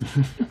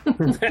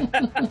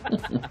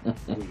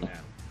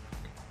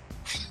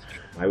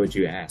 Why would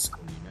you ask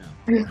when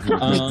you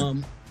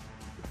know?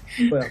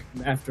 Well,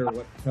 after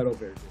what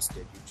Cuddlebear just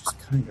did, you just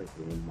kind of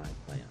ruined my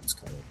plans,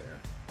 Cuddlebear.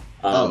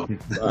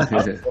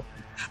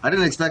 I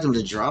didn't expect him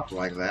to drop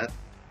like that.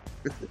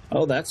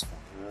 Oh, that's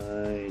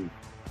fine.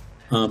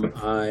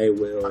 I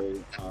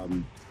will.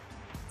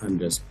 I'm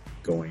just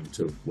going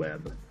to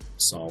web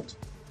Salt.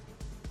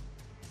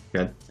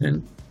 Okay.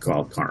 And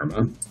call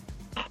Karma.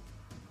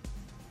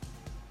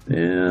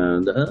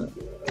 And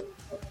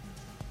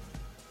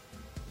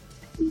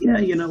yeah,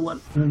 you know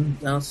what?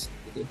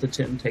 The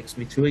 10 takes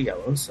me to a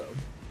yellow, so.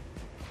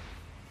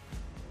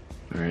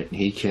 All right,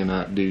 he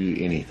cannot do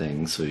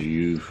anything, so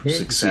you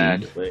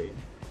Exactly.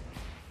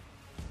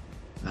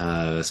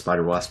 succeed.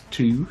 Spider Wasp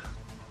 2.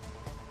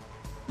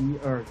 We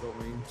are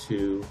going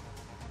to.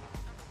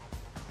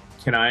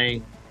 Can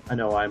I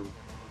know I'm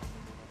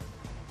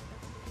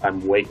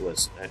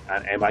weightless.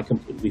 Am I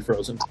completely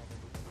frozen?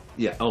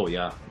 Yeah. Oh,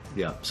 yeah.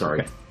 Yeah.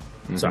 Sorry. Okay.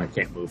 So I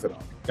can't move at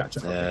all.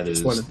 Gotcha. That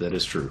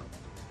is true.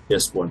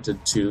 Just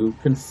wanted to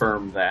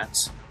confirm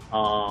that.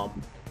 I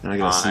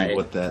gotta see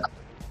what that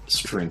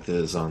strength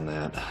is on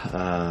that.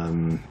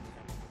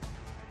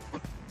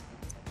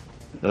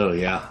 Oh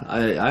yeah,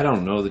 I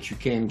don't know that you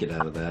can get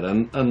out of that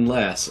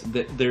unless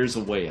there's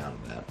a way out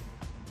of that.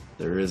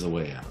 There is a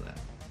way out of that.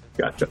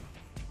 Gotcha.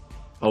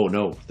 Oh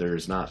no, there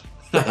is not.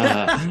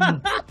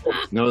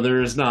 No,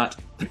 there is not.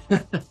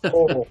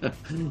 Oh.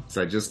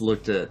 So I just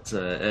looked at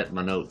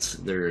my notes.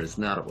 There is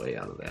not a way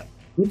out of that.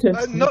 Okay.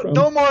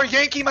 No more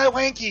Yankee my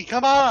wanky.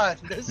 Come on.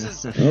 This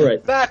is All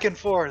right. back and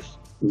forth.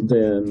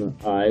 Then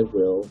I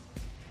will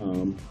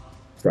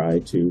try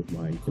to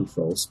mind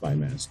control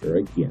Spymaster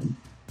again.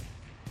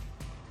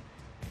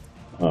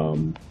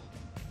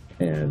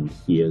 And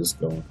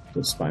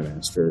the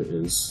Spymaster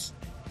is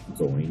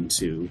going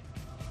to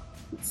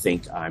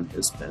think I'm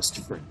his best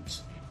friend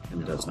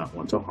and does not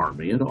want to harm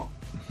me at all.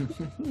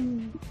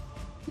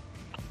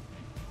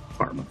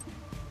 Karma.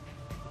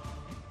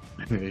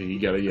 You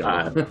gotta yell.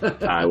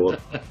 I will.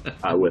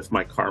 With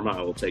my karma,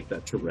 I will take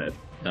that to red.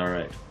 All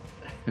right.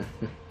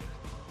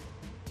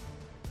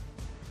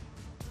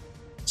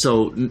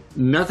 So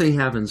nothing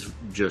happens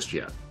just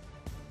yet,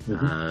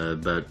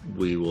 but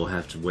we will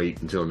have to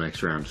wait until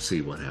next round to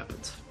see what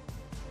happens.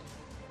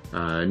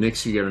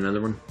 Nix, you got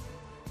another one?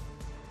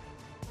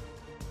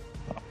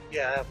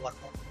 Yeah, I have one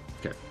more.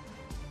 Okay.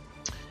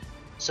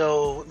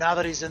 So now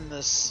that he's in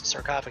this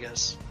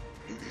sarcophagus,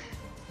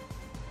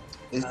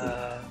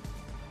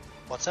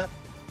 what's that?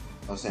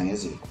 I was saying,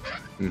 is he?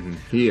 Mm-hmm.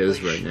 He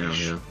is right now.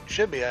 Yeah.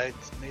 Should be. I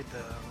made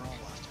the roll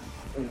last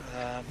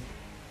time.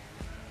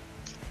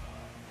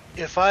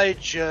 If I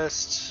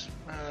just,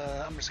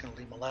 I'm just going to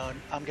leave him alone.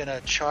 I'm going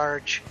to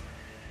charge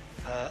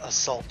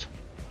assault.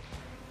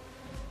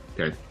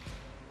 Okay.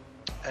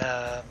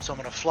 So I'm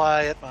going to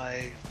fly at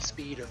my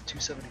speed of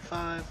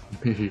 275.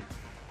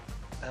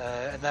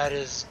 And that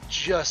is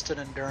just an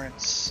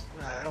endurance.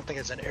 I don't think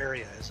it's an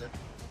area, is it?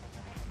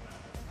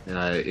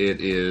 It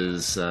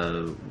is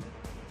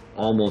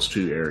almost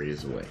 2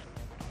 areas away.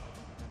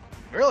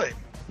 Really?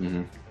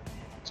 Mm-hmm.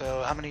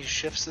 So how many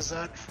shifts is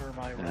that for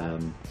my roll?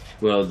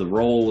 Well, the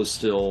roll is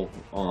still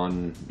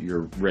on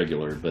your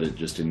regular, but it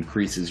just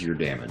increases your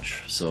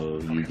damage. So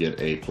you get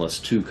a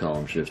 +2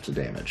 column shift to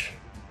damage.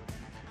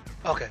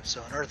 Okay,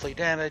 so an earthly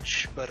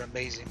damage, but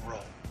amazing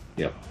roll.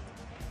 Yep.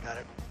 Got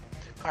it.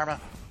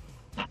 Karma.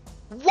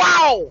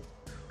 Wow!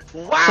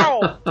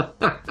 Wow!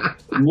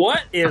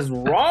 What is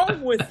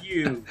wrong with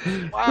you?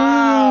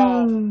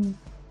 Wow!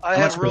 I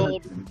How have much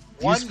rolled damage?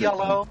 one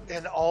yellow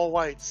and all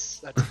whites.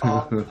 That's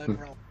all I've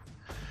rolled.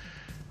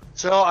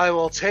 So I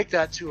will take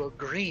that to a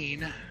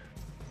green.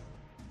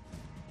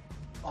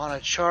 On a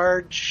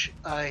charge,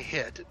 I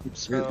hit.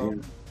 So,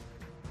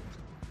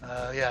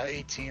 yeah,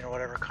 18 or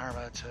whatever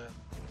karma to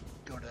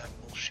go to that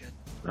bullshit.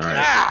 All right.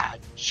 Ah,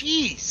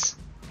 jeez!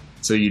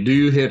 So you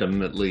do hit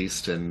him at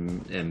least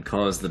and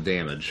cause the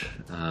damage.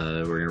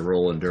 We're going to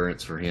roll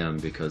endurance for him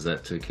because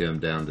that took him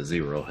down to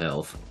 0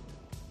 health.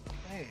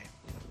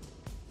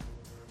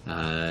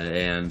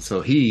 And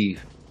so he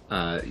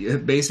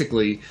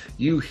basically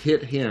you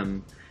hit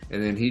him,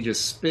 and then he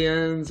just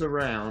spins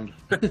around,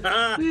 and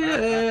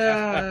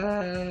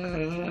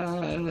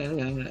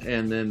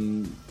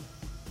then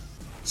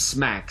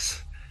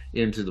smacks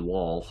into the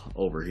wall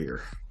over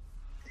here.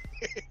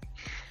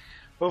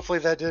 Hopefully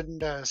that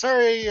didn't.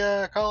 Sorry,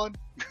 Colin.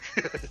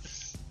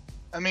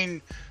 I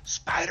mean,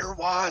 spider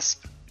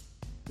wasp.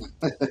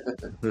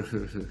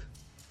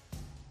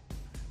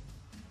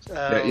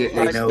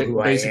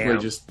 Basically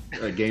just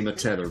a game of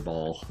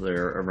tetherball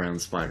there around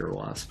Spider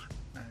Wasp.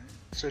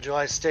 So do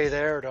I stay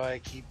there, or do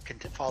I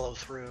follow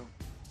through?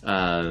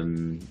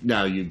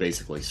 No, you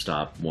basically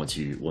stop once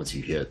you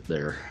hit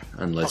there,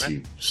 unless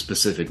you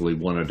specifically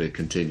wanted to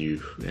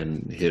continue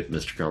and hit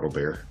Mr.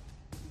 Cuddlebear.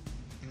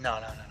 No.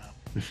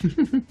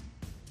 Okay.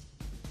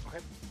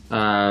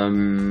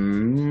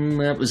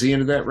 That was the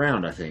end of that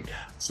round, I think.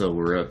 So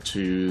we're up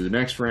to the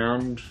next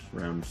round,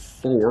 round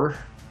 4,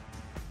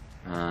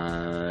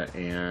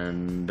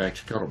 and back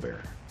to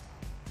Cuddlebear.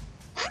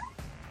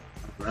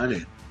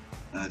 Alrighty.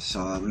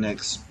 So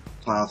next,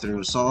 plow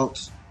through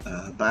assault.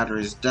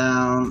 Battery's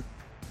down.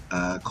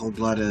 Cold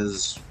Blood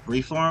is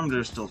reformed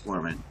or still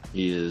forming?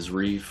 He is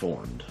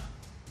reformed.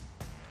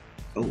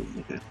 Oh,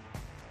 okay.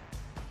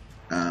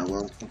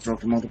 Well, let's roll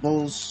for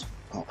multiples.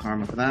 Call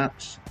Karma for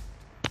that.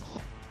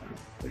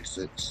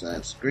 36,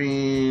 that's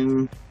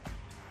green.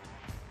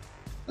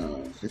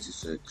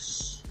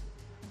 56.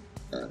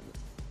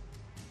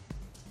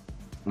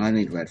 I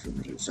need red for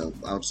me, so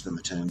I'll just spend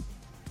the 10.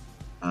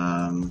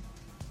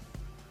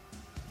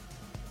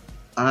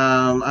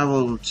 I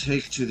will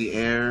take to the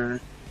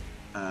air,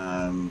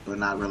 but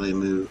not really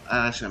move.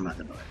 Actually, I'm not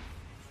going to do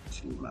it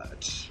too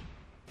much.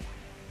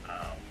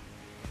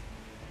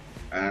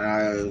 And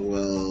I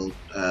will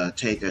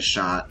take a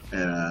shot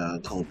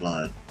at Cold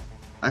Blood.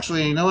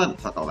 Actually, you know what?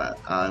 Fuck all that.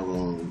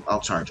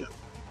 I'll charge it.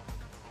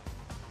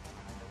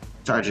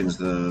 Charging is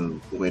the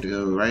way to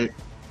go, right?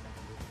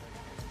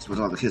 That's what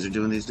all the kids are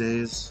doing these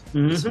days.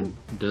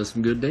 Mm-hmm. Does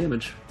some good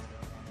damage.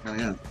 Oh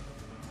yeah.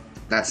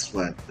 That's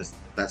what.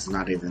 That's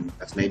not even.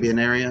 That's maybe an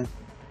area.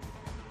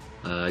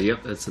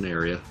 Yep, that's an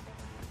area.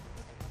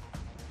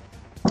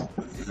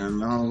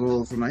 And I'll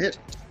roll for my hit.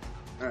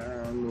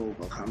 Roll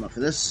Karma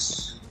for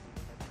this.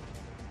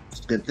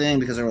 It's a good thing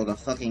because I rolled a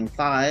fucking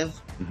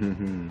 5.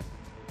 Mm-hmm.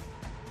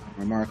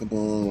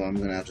 Remarkable. I'm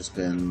gonna have to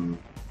spend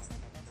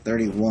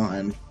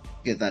 31.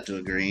 Get that to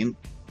a green.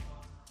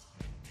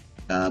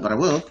 But I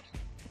will.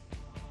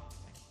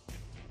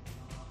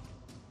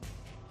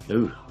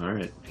 Ooh,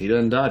 alright. He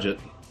doesn't dodge it.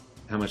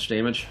 How much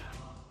damage?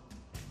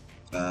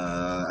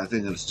 I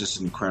think it's just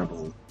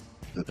incredible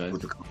Okay.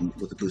 with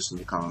the boost of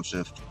the column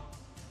shift.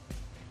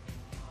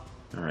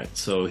 Alright,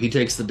 so he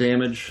takes the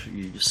damage.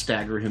 You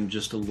stagger him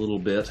just a little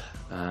bit,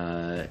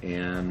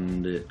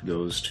 and it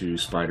goes to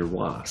Spider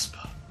Wasp.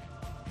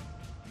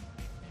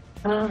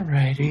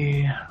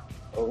 Alrighty.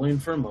 Rolling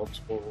for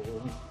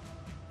multiple.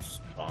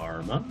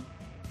 Karma.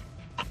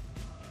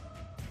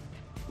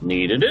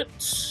 Needed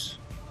it.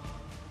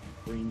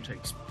 Green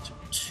takes me to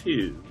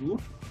 2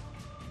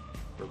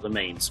 for the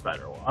main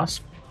Spider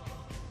Wasp.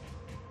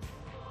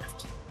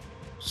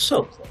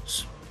 So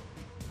close.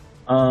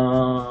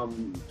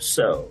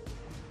 So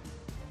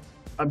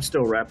I'm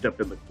still wrapped up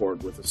in the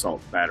cord with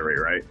Assault Battery,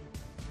 right?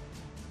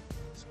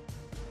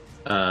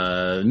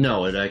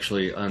 No, it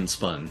actually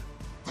unspun.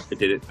 It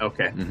did it?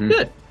 Okay. Mm-hmm.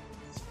 Good.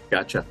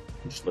 Gotcha.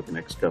 I'm just looking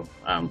next go.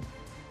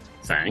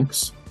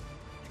 Thanks.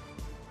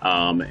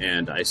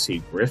 And I see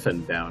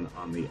Griffin down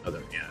on the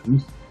other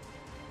end.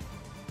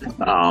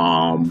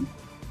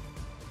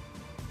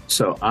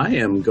 So I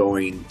am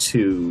going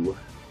to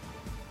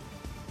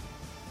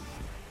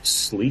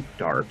sleep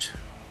dart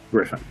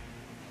Griffin.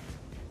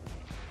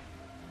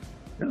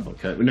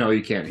 Okay. No,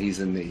 you can't. He's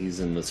in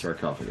the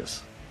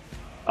sarcophagus.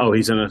 Oh,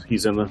 he's in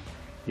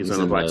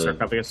the black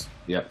sarcophagus?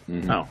 Yep.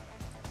 Mm-hmm.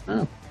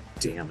 Oh,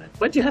 damn it.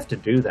 Why'd you have to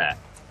do that?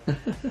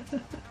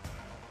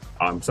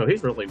 So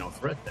he's really no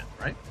threat then,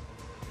 right?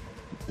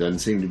 Doesn't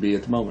seem to be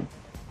at the moment.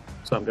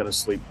 So I'm going to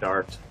sleep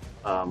dart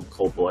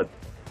Cold Blood.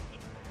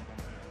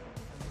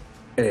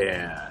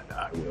 And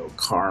I will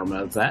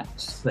karma that.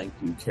 Thank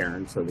you,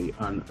 Karen, for the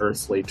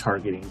unearthly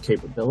targeting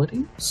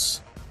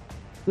capabilities.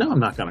 No, I'm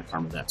not going to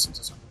karma that since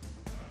it's on.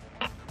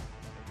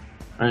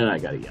 And I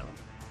got a yellow.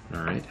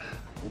 All right.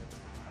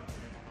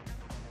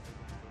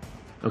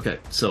 Okay,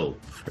 so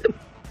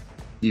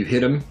you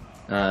hit him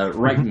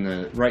right in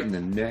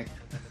the neck,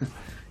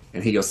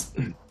 and he goes,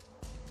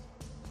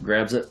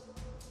 grabs it,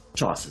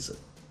 tosses it.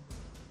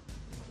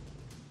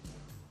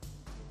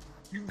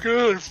 You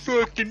got a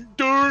fucking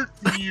dart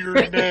in your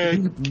neck.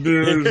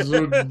 There's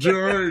a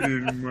dart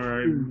in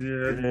my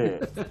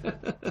neck.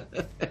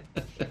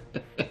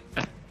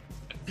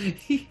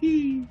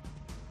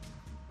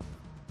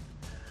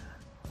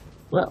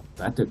 Well,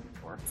 that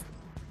didn't work.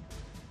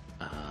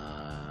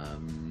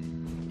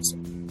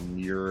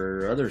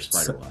 Your other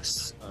spider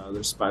wasp.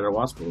 There's spider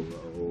wasp will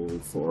roll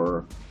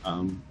for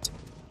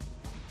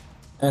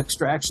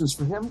extra actions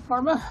for him,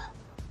 Karma.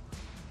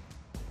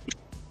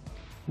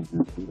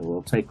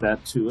 We'll take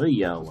that to a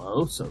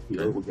yellow, so he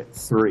will get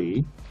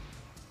 3.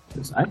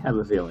 Because I have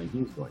a feeling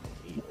he's going to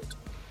need it.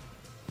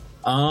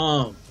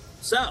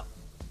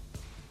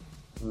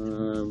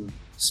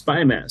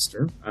 Spy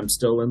Master, I'm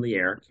still in the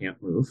air,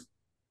 can't move.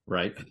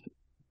 Right.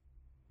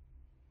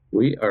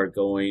 We are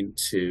going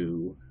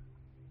to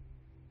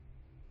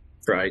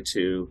try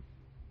to...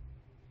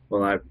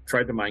 Well, I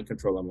tried to mind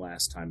control him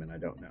last time, and I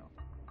don't know.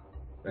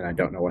 And I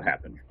don't know what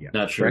happened yet.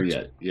 Not sure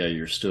yet. Yeah,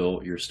 you're still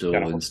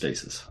in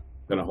stasis.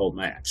 Gonna hold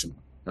my action.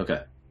 Okay.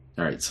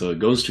 All right. So it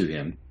goes to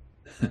him,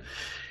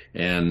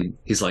 and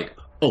he's like,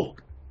 "Oh,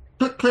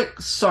 click, click.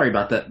 Sorry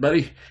about that,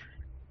 buddy.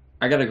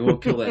 I gotta go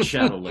kill that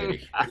shadow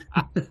lady."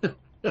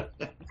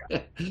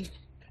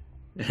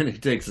 And he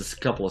takes a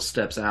couple of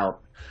steps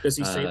out. Does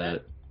he say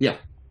that? Yeah.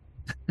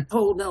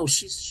 Oh no,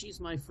 she's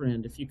my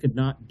friend. If you could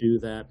not do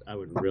that, I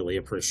would really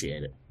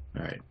appreciate it.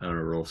 All right. I'm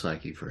gonna roll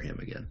psyche for him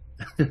again.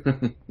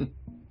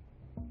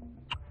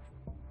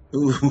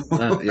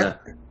 Yeah.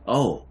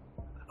 Oh.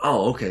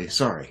 Okay.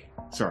 Sorry.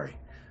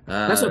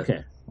 That's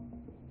okay. All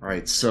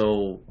right.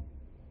 So,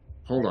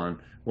 hold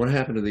on. What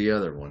happened to the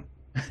other one?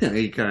 And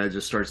he kind of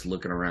just starts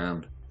looking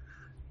around.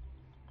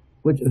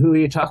 Who are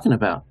you talking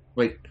about?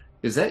 Wait,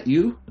 is that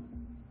you?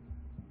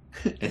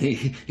 And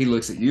he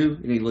looks at you,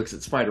 and he looks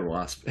at Spider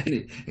Wasp,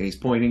 and he's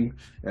pointing.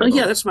 Oh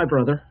yeah, that's my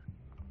brother.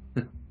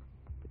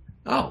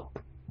 Oh.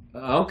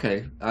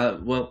 Okay.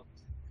 Well,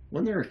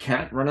 wasn't there a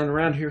cat running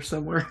around here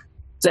somewhere?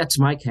 That's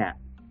my cat.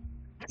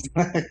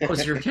 Oh,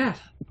 it's your cat.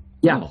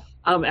 Yeah.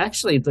 Oh.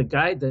 Actually, the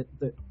guy the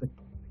cat.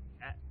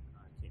 I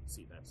can't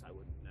see that, so I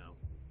wouldn't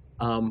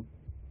know.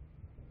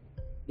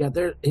 Yeah,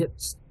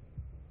 it's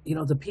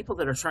the people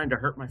that are trying to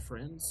hurt my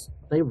friends,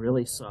 they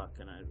really suck,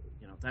 and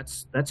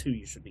that's who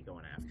you should be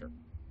going after.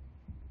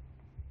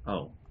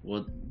 Oh,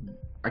 well,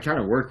 I kind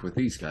of work with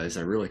these guys.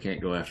 I really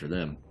can't go after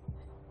them.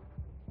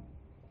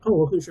 Oh,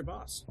 well, who's your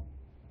boss?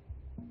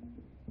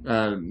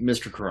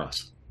 Mr.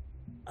 Cross.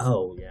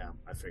 Oh, yeah,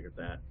 I figured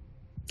that.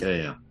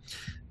 Yeah.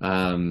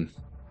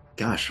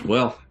 Gosh,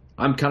 well,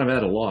 I'm kind of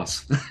at a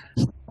loss.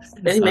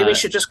 Maybe you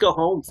should just go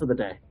home for the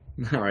day.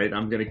 All right,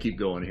 I'm going to keep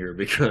going here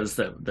because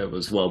that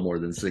was well more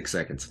than 6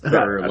 seconds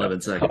or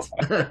 11 seconds.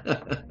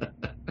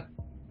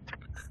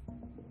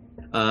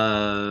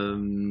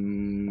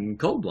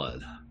 Cold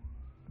Blood.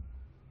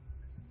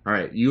 All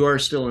right, you are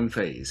still in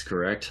phase,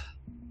 correct?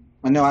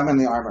 No, I'm in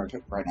the armor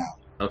right now.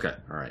 Okay,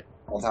 all right.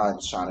 That's how I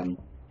shot him.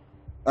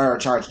 Or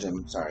charged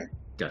him, sorry.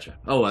 Gotcha.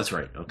 Oh, that's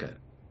right. Okay.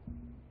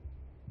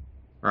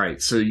 All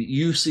right, so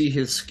you see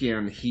his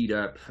skin heat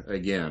up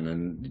again,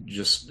 and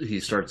he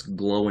starts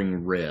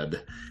glowing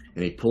red,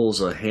 and he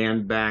pulls a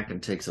hand back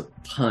and takes a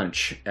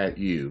punch at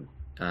you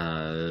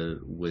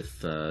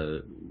with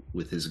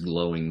his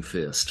glowing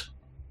fist.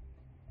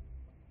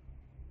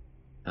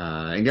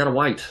 And got a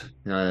white,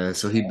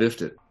 so he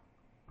biffed it.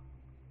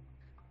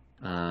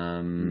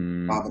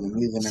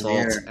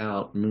 Salt's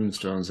out,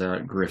 Moonstone's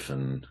out,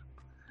 Griffin.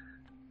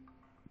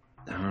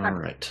 All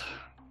right.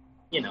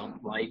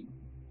 Like...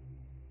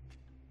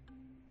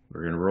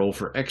 We're going to roll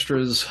for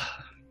extras.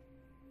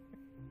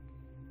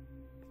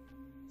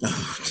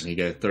 And he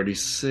got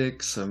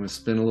 36. I'm going to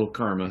spend a little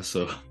karma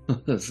so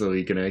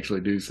he can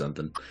actually do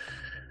something.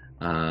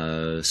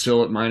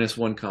 Still at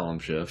 -1 column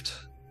shift.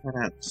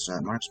 That's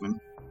Marksman.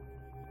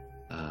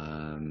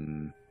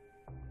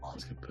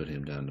 Let's put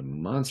him down to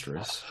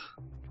monstrous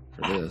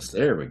for this.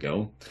 There we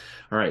go.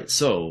 All right,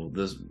 so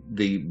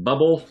the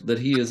bubble that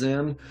he is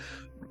in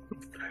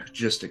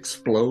just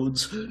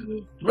explodes,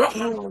 and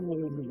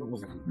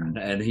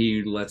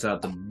he lets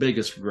out the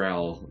biggest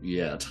growl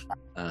yet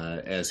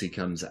as he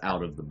comes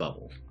out of the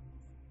bubble.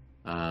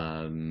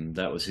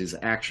 That was his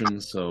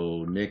action.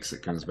 So Nix,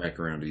 it comes back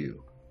around to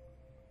you.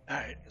 All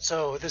right.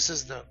 So is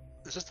this the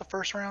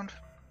first round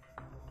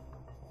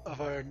of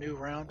our new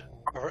round,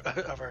 or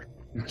of our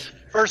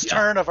first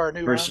turn of our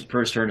new round?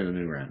 First turn of the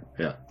new round.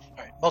 Yeah. All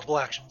right. Multiple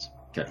actions.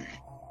 Okay.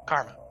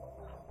 Karma.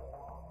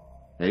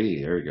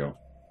 Hey, there you go.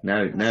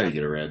 Now you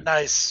get a red.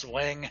 Nice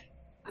swing.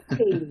 All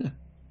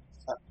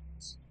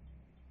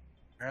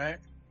right.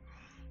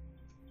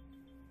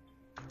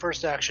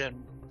 First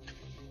action.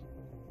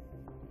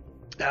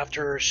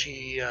 After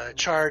she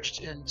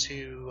charged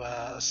into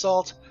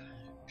assault,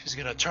 she's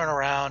going to turn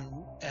around,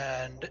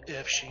 and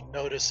if she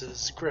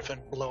notices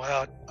Griffin blow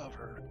out of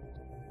her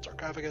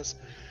sarcophagus,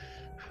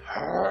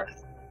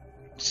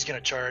 she's going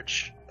to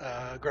charge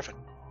Griffin.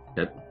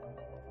 Yep.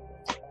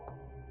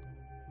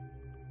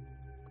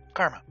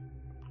 Karma.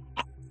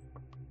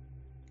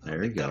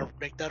 There you go.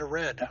 Make that a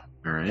red.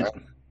 All right.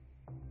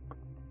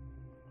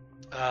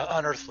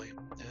 Unearthly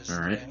is all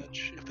the right.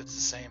 damage if it's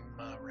the same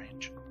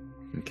range.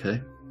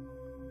 Okay.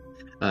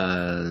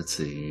 Let's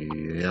see.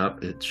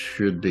 Yep, it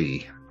should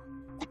be.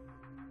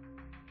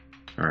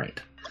 All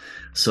right.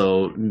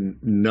 So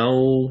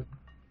no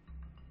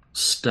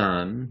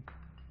stun,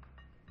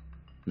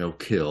 no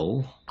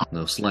kill,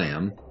 no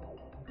slam.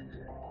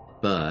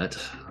 But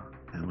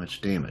how much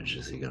damage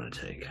is he going to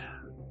take?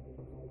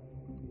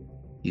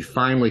 You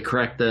finally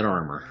cracked that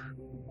armor.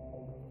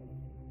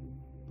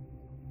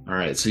 All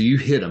right, so you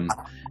hit him,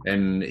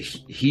 and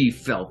he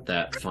felt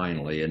that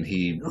finally, and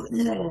he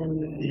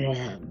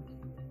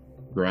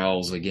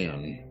growls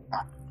again.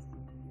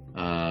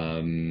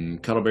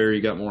 Cuddlebear,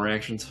 you got more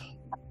actions?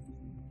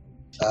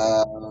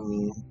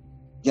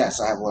 Yes,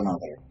 I have one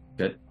other.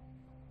 Good.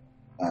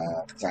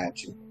 Because I have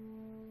two.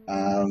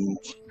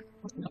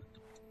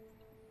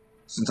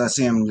 Since I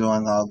see him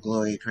going all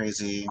glowy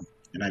crazy,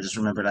 and I just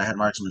remembered I had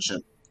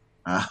marksmanship,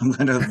 I'm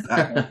going to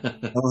back up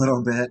a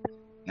little bit,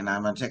 and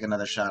I'm going to take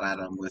another shot at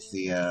him with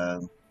the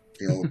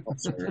old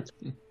pulsar.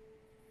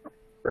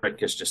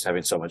 Rick is just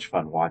having so much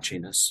fun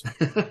watching us.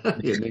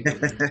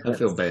 I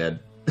feel bad.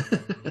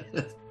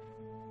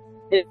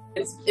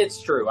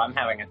 It's true. I'm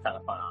having a ton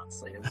of fun,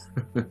 honestly.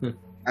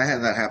 I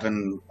had that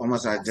happen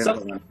almost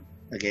identical in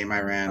a game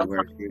I ran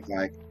where he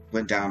like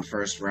went down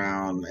first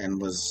round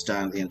and was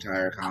stunned the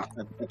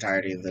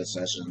entirety of the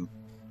session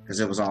because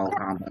it was all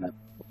combat.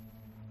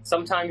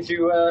 Sometimes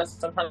you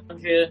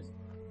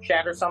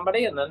shatter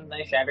somebody and then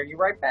they shatter you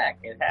right back.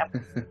 It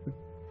happens.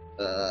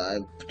 I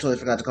totally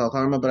forgot to call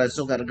karma, but I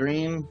still got a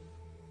green.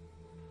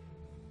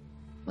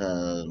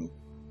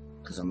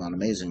 Because I'm on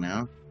amazing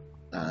now.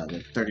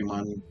 With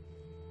 31.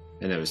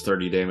 And it was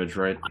 30 damage,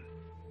 right?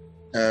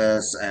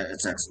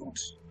 It's excellent.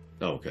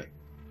 Oh, okay.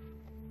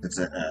 It's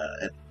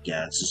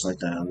it's just like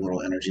the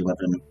little energy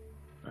weapon.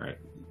 All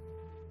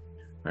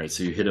right.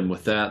 So you hit him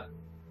with that,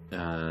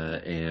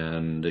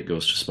 and it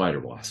goes to Spider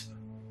Wasp.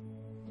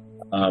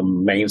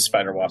 Main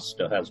Spider Wasp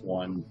still has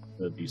one.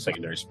 The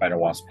secondary Spider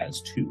Wasp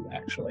has two,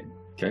 actually.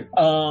 Okay.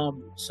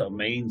 So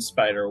main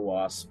Spider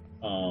Wasp,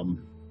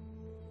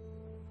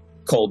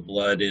 Cold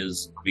Blood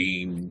is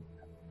being.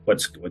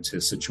 What's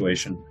his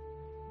situation?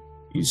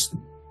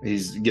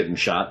 He's getting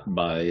shot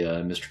by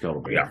Mr.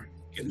 Cuddlebear. Yeah,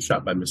 getting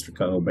shot by Mr.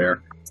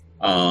 Cuddlebear.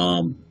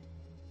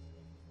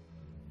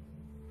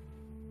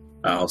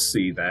 I'll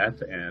see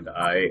that, and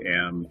I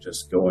am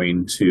just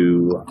going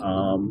to.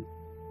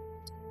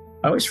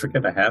 I always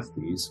forget I have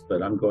these,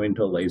 but I'm going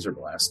to laser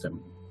blast him.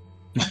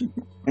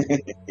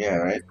 Yeah,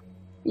 right.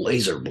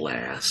 Laser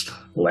blast.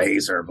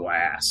 Laser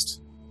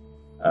blast.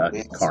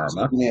 Karma.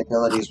 So many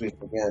abilities we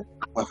forget.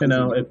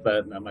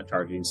 But my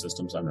targeting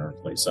system's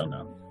unearthly, so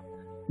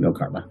no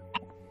karma.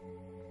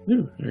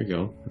 Ooh, there you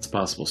go. It's a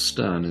possible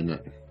stun, isn't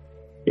it?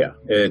 Yeah,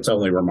 it's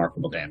only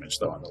remarkable damage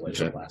though on the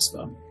laser blast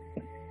though.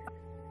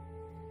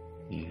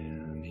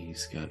 And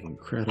he's got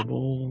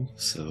incredible,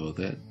 so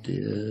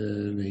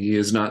he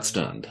is not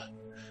stunned,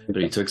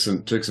 but he took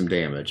some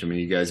damage. I mean,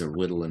 you guys are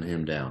whittling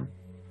him down.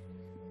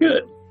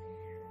 Good.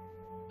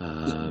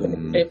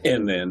 And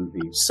then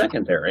the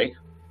secondary.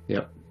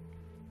 Yep.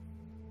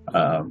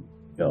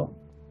 He'll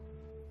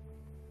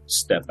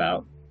step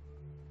out.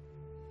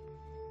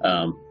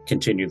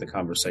 Continue the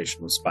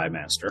conversation with Spy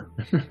Master.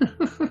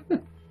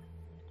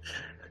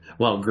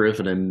 While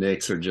Griffin and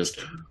Nix are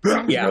just...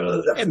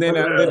 Yeah, and then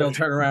he'll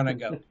turn around and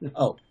go,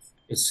 oh,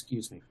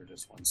 excuse me for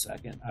just 1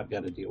 second. I've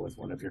got to deal with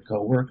one of your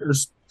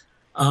coworkers.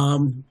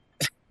 And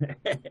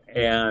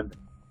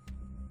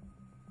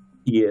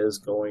he is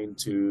going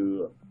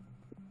to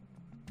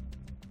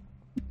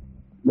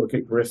look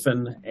at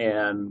Griffin,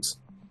 and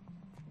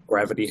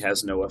gravity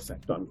has no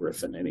effect on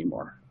Griffin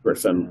anymore.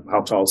 Griffin,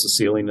 how tall is the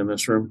ceiling in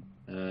this room?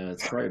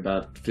 It's probably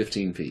about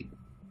 15 feet.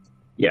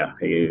 Yeah,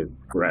 the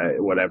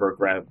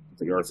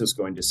earth is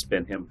going to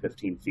spin him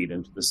 15 feet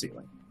into the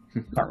ceiling.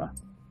 Karma.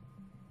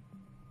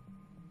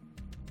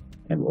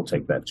 And we'll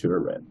take that to a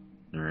red.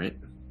 All right.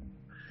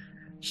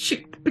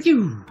 It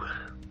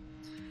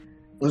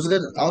was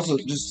good. Also,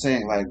 just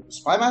saying, like,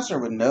 Spy Master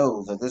would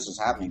know that this is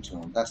happening to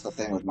him. That's the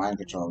thing with mind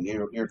control.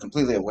 You're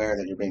completely aware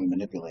that you're being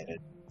manipulated.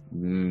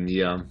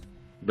 Yeah,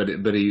 but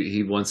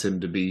he wants him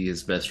to be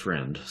his best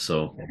friend.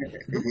 So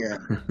yeah.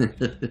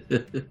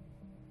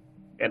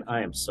 And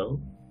I am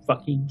so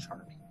fucking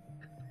charming.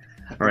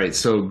 All right,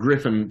 so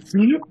Griffin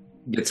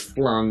gets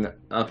flung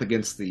up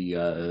against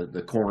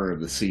the corner of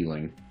the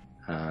ceiling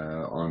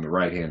on the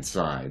right-hand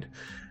side,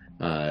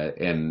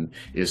 and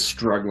is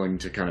struggling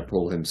to kind of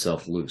pull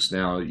himself loose.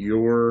 Now,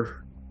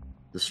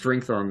 the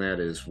strength on that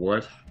is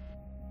what?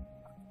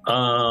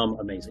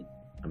 Amazing.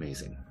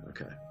 Amazing.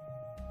 Okay.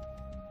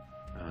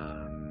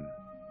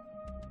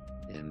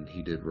 And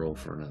he did roll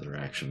for another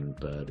action,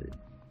 but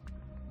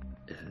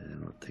I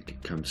don't think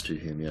it comes to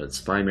him yet. It's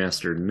Spy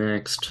Master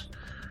next.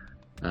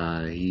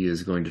 He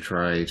is going to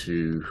try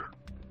to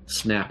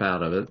snap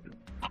out of it.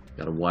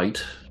 Got a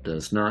white,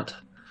 does not.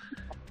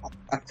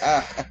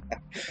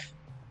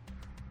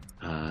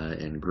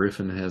 And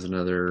Griffin has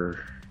another.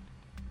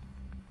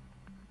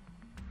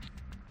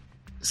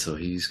 So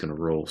he's going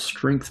to roll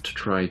strength to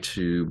try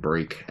to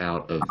break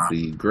out of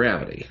the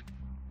gravity.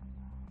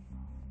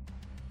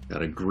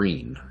 Got a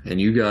green.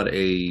 And you got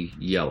a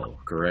yellow,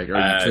 correct? Or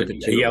you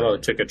took a yellow,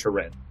 took it to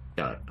red.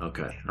 Got it.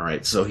 Okay. All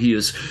right. So he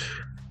is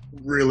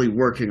really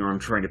working on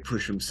trying to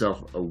push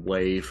himself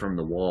away from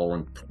the wall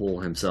and pull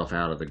himself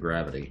out of the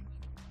gravity.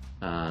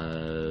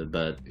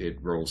 But it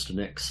rolls to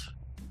Nix.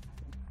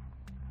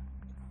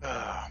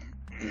 As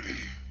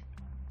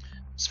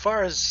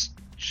far as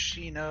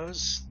she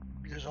knows,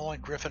 There's only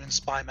Griffin and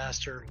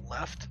Spymaster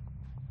left.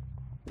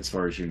 As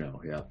far as you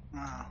know, yeah.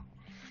 Oh.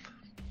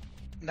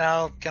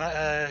 Now,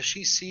 can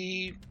she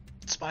see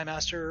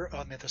Spymaster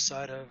on the other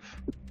side of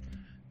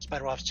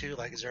Spider Wasp 2?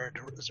 Like, is there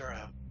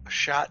a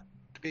shot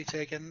to be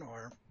taken,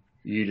 or?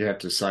 You'd have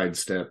to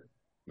sidestep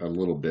a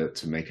little bit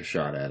to make a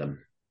shot at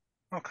him.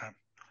 Okay.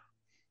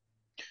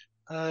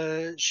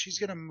 She's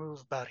gonna move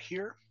about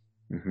here.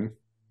 Mm-hmm.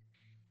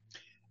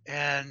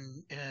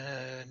 And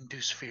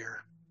induce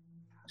fear.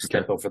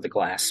 Step over the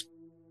glass.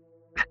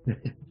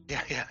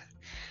 Yeah.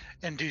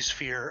 Induce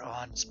fear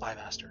on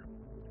Spymaster.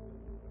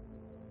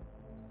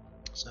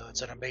 So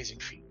it's an amazing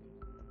feat.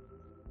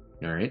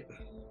 All right.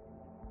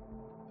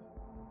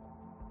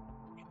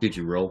 Did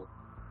you roll?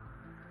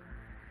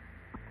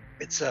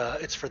 It's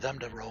for them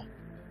to roll.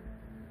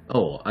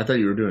 Oh, I thought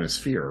you were doing a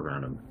sphere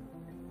around him.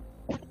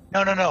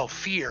 No,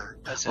 fear.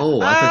 That's it.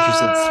 Oh, I thought you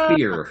said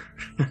spear.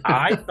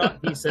 I thought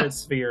he said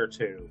sphere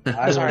too.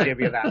 I will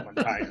give you that one,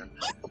 Tiger.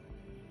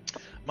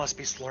 Must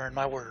be slurring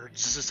my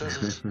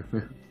words.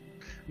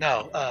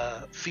 No,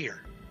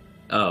 fear.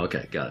 Oh,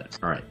 okay, got it.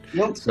 All right.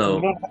 You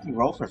So don't have to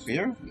roll for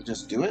fear. You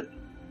just do it.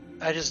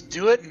 I just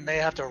do it, and they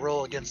have to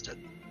roll against it.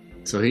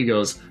 he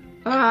goes,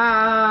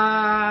 ah.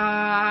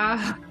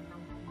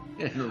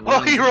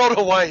 Oh, he rolled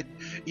a white.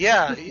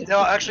 Yeah.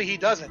 No, actually, he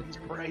doesn't.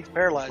 He's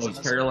paralyzed. Oh, he's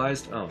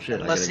paralyzed? Oh,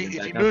 shit. Unless if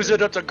he moves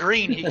it up to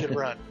green, he could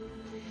run.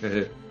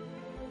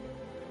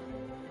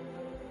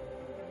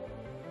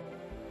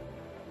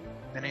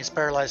 And he's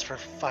paralyzed for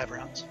 5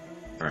 rounds.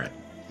 All right.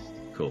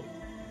 Cool.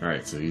 All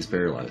right, so he's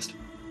paralyzed.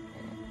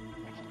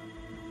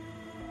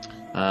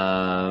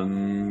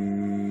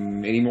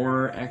 Any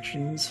more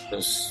actions?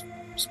 This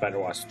Spider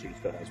Wasp 2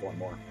 still has one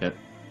more. Yep.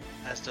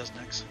 As does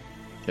Nyx.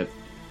 Yep.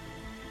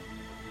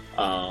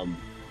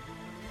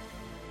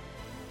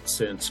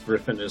 Since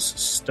Griffin is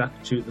stuck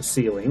to the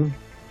ceiling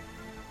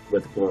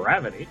with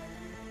gravity,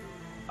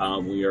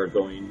 we are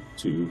going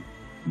to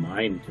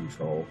mind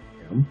control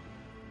him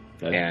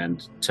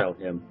and tell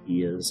him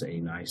he is a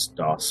nice,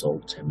 docile,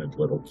 timid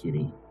little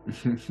kitty.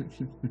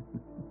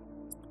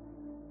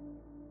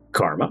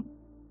 Karma.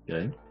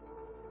 Okay.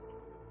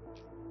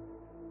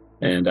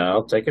 And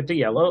I'll take it to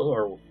yellow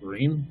or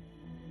green.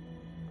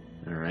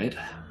 All right.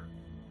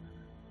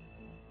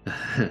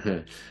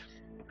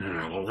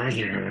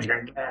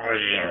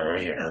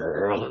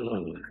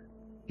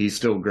 He's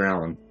still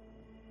growling.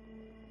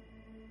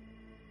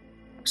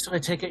 So I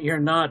take it you're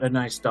not a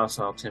nice,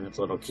 docile, timid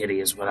little kitty,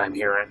 is what I'm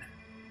hearing.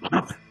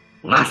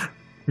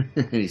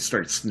 He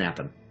starts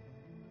snapping.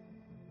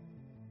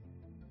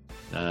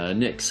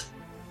 Nyx.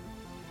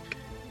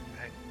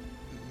 Right.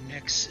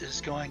 Nyx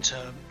is going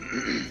to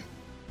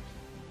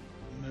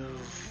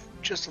move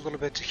just a little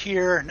bit to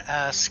here and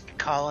ask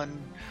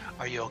Colin,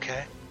 "Are you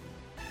okay?"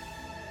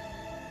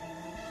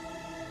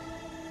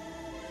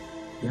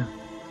 Yeah.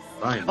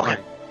 Fine. Okay.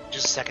 Fine.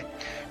 Just a second.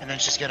 And then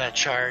she's going to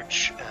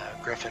charge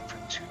Griffin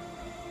from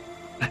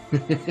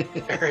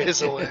 2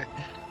 areas away.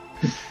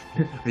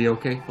 Are you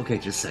okay? Okay,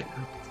 just a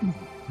second.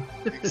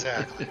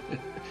 Exactly.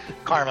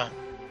 Karma.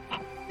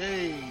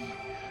 Yay.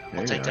 I'll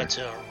There take you that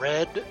to a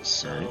red.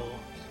 So Alright.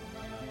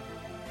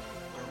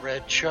 a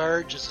red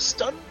charge is a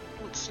stun.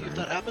 Let's see if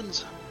that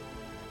happens.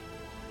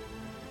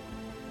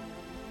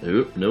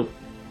 Oop, nope.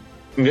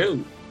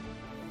 No.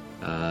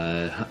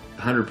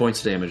 100 points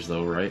of damage,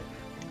 though, right?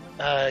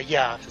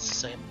 Yeah, if it's the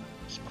same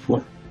as before.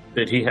 What?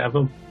 Did he have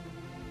a... Did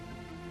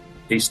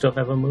he still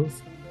have a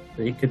move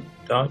that he could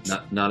dodge?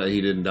 Not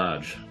he didn't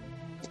dodge.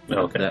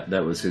 Okay.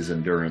 That was his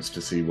endurance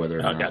to see whether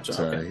or not gotcha,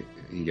 okay.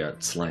 he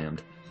got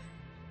slammed.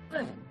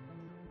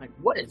 Like,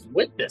 what is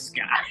with this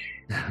guy?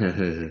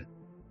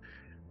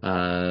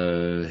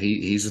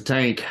 He's a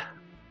tank.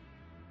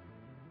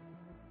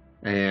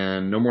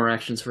 And no more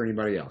actions for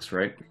anybody else,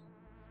 right?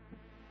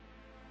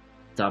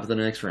 Top of the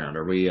next round.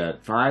 Are we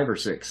at 5 or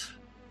 6?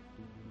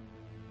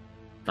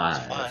 5.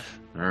 It's 5.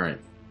 All right.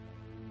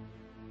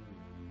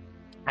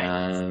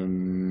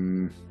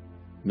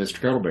 Mr.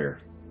 Cuddlebear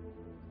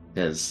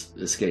has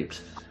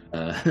escaped.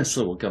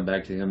 So we'll come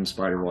back to him.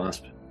 Spider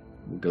Wasp,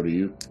 we'll go to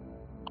you.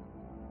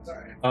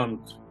 Sorry.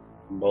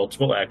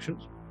 Multiple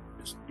actions,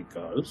 just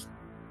because,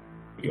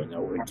 even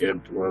though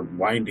we're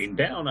winding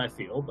down, I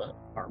feel, but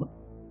Karma.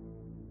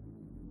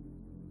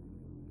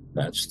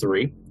 That's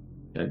 3.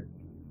 Okay.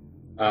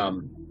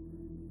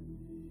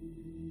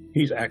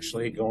 He's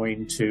actually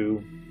going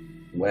to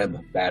web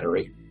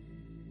battery.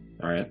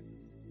 All right.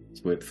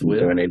 Whip.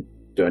 Do I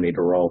need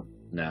to roll?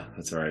 No,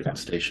 that's all right. Okay.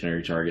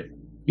 Stationary target.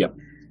 Yep.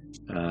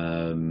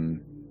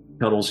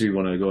 Cuddles, you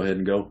want to go ahead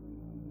and go?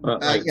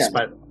 Yeah.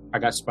 I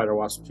got Spider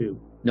Wasp too.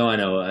 No, I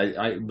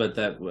know. But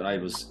I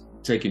was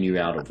taking you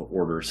out of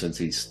order since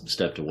he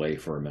stepped away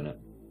for a minute.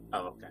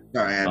 Oh, okay.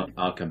 Sorry,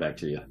 I'll come back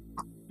to you.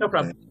 No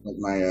problem.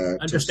 my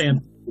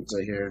Understand.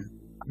 pizza here.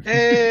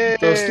 Hey!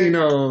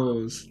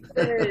 Tostinos.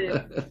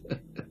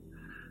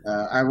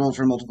 I rolled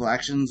for multiple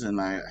actions,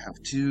 and I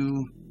have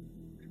 2.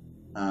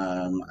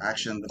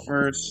 Action the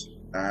first.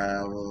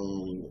 I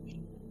will.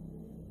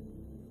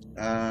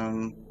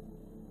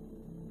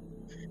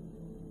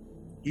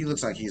 He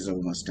looks like he's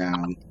almost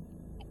down.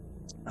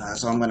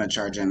 So I'm going to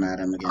charge in at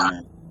him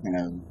again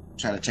and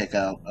try to take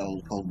out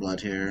old cold blood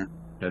here.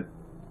 Good.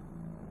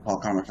 All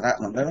karma for that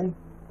one, though.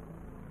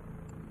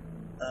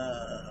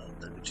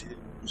 32,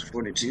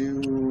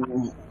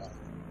 42.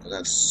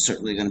 That's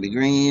certainly going to be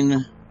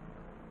green.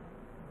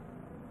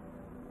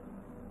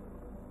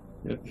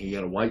 Yep, you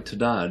got a white to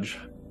dodge.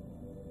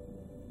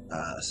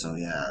 So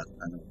yeah,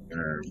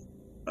 another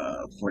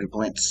 40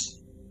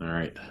 points. All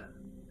right.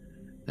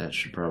 That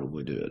should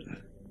probably do it.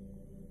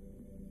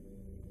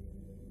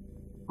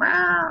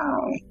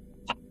 Wow.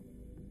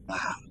 All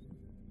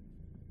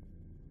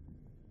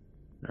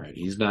right,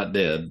 he's not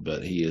dead,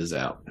 but he is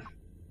out.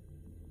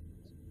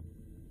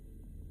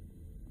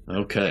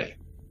 Okay.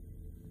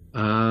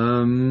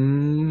 Avenge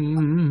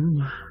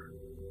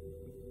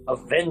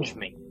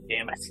me,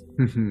 damn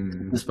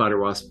it. Spider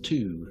Wasp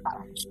 2.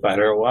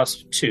 Spider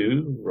Wasp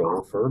 2,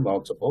 roll for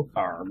multiple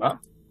karma.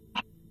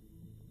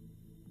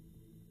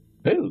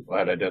 Ooh,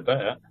 glad I did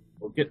that.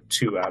 We'll get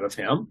 2 out of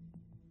him.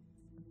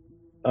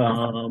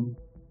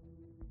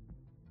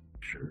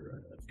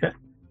 Sure. Okay.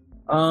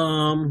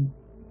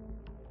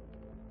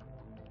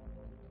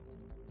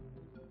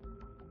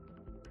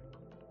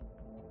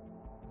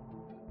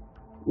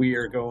 We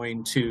are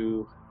going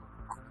to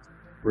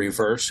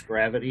reverse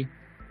gravity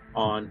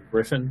on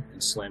Griffin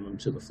and slam him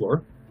to the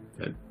floor.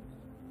 Okay.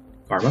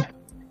 Karma.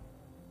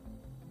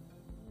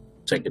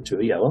 Take it to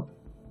a yellow.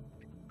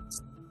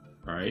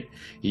 All right.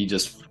 He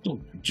just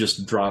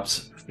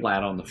drops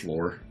flat on the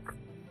floor.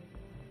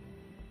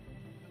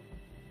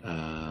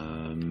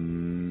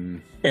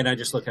 And I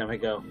just look at him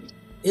and go,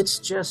 it's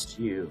just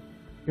you.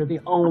 You're the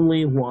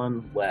only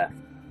one left.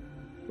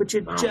 Would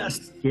you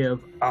just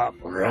give up?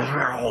 Fine.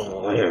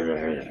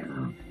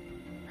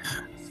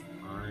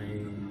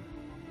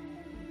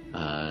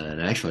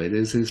 And actually, it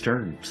is his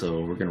turn, so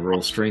we're going to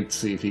roll strength to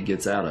see if he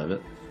gets out of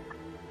it.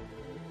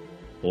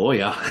 Oh,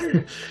 yeah.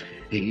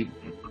 He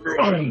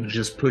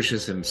just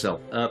pushes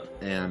himself up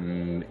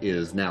and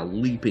is now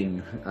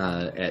leaping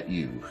at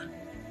you.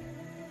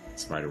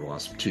 Spider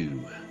Wasp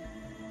 2.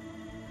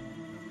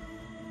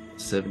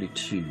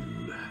 72.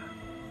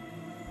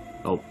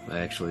 Oh,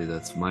 actually,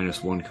 that's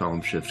 -1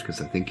 column shift because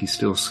I think he's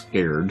still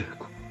scared,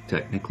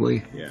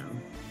 technically. Yeah.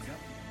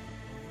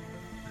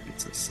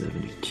 It's a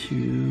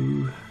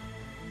 72.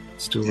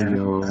 Still Yeah, a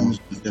yellow.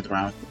 good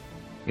round.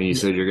 And you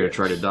said you're going to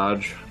try to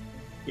dodge?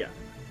 Yeah.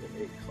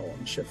 A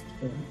column shift.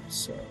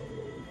 So.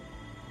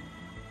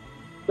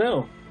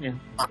 No. Yeah.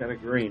 Got a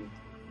green.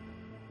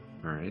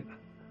 All right.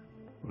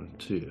 1,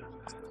 2.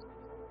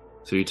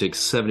 So you take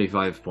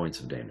 75 points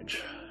of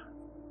damage.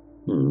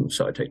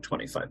 So I take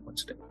 25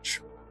 points of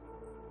damage.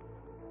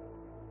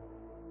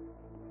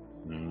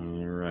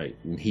 All right.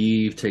 And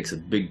he takes a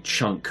big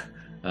chunk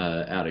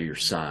out of your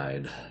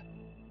side.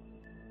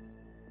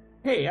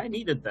 Hey, I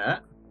needed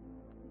that.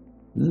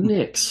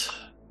 Nyx.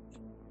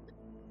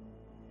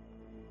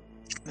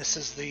 This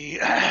is the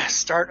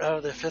start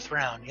of the 5th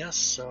round, yes?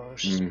 So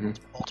it's just Mhm.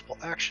 multiple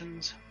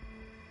actions.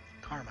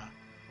 Karma.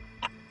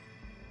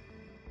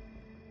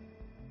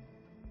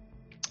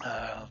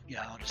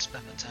 Yeah, I'll just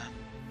spend the 10.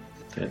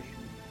 Okay.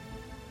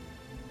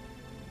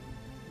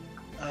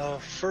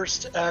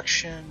 First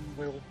action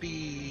will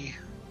be...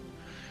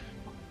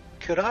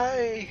 Could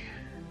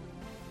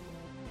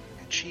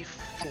she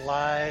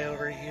fly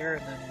over here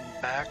and then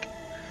back?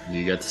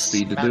 You got the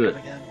speed to Smack do him it.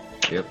 again?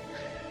 Yep.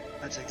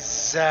 That's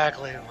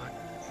exactly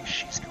what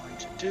she's going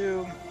to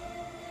do.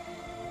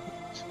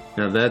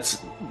 Now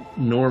that's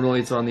normally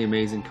it's on the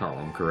amazing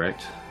column,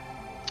 correct?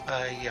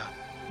 Yeah.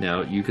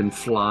 Now you can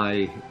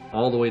fly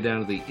all the way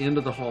down to the end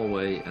of the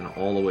hallway and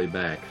all the way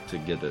back to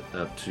get it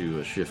up to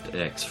a shift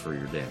X for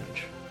your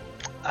damage.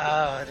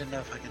 I didn't know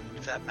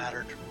if that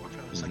mattered or if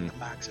it was like the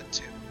max at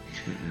 2.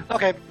 Mm-mm.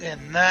 Okay,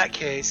 in that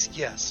case,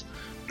 yes.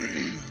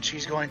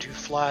 She's going to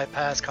fly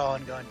past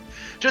Colin going,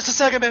 just a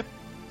second, babe.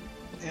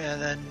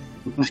 And then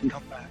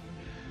come back.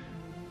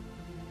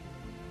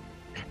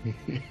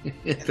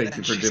 Thank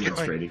you for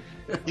demonstrating.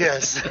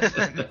 Yes.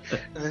 And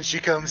then she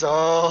comes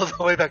all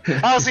the way back.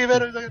 I'll see you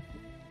later. In a second.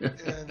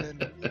 And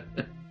then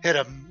hit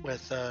him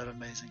with an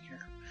amazing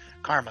here.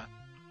 Karma.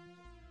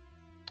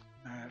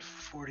 All right,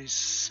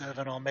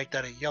 47. I'll make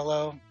that a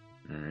yellow.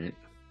 All right.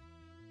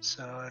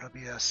 So it'll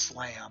be a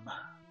slam.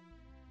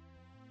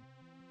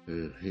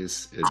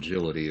 His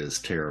agility is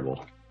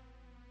terrible.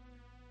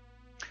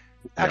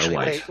 Actually,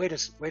 white. wait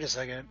a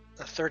second.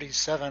 A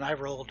 37. I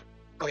rolled.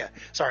 Oh yeah.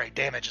 Sorry,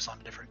 damage is on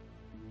a different.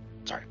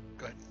 Sorry.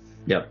 Go ahead.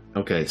 Yep.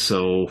 Okay,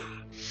 so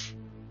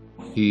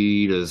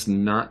he does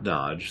not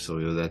dodge,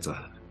 so that's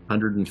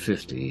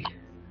 150.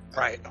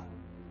 Right.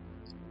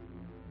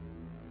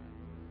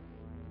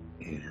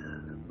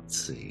 And let's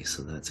see,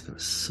 so that's going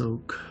to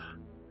soak.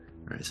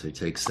 All right, so he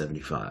takes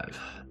 75.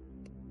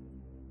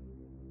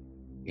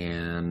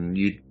 And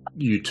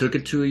you took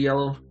it to a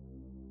yellow?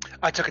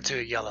 I took it to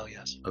a yellow.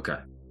 Yes. Okay.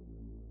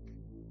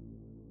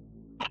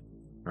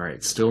 All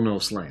right, still no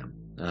slam.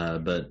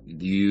 But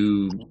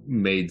you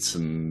made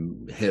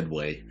some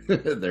headway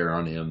there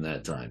on him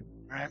that time.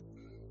 Right.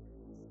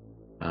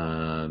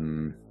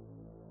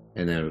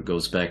 And then it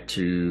goes back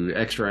to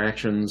extra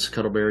actions.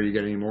 Cuddlebear, you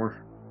got any more?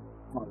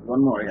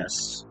 One more,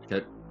 yes.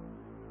 Okay.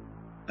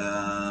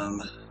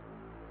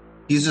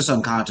 He's just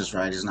unconscious,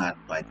 right? He's not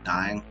like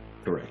dying.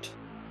 Correct.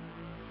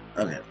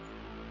 Okay.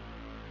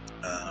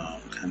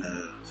 Kind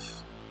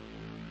of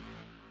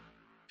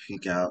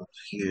peek out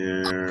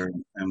here,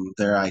 and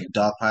they're like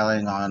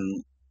dogpiling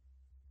on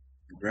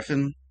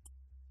Griffin.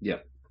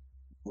 Yep.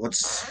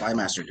 What's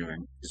Spymaster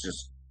doing? He's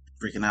just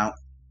freaking out.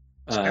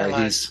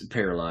 He's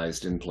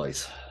paralyzed in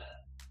place.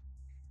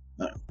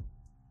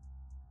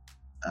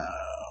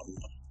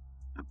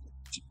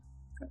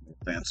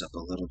 Advance up a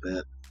little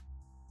bit.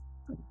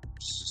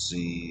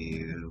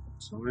 See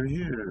what's over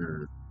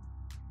here.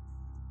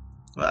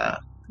 Wow.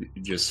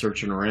 Just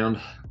searching around.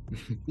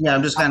 Yeah,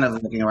 I'm just kind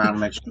of looking around to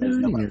make sure there's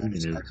nobody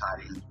like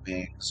hiding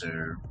things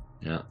or.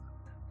 Yeah.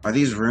 Are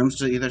these rooms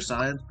to either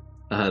side?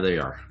 They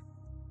are.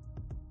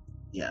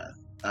 Yeah.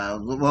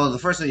 Well, the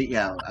first thing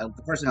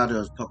I'll do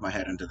is poke my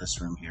head into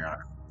this room here.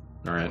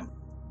 All right.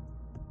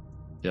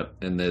 Yep,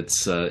 and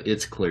it's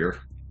clear.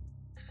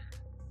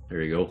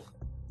 There you go.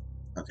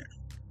 Okay.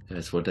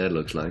 That's what that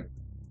looks like.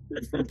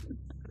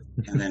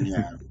 And then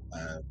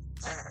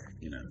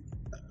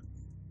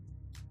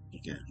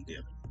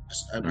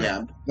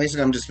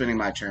basically I'm just spending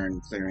my turn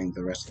clearing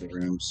the rest of the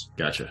rooms.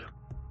 Gotcha.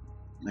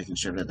 Making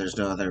sure that there's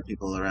no other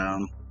people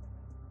around.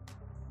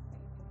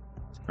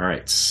 All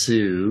right,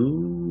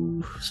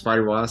 so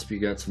Spider Wasp, you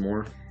got some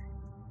more?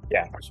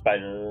 Yeah,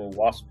 Spider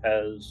Wasp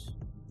has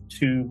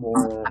 2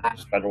 more.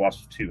 Spider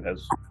Wasp 2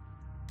 has.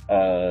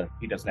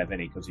 He doesn't have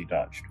any because he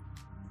dodged.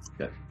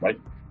 Okay. Right.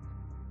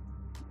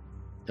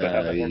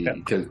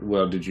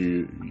 Well,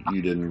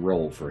 you didn't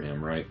roll for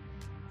him, right?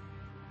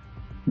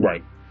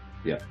 Right.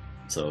 Yeah.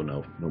 So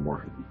no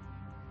more.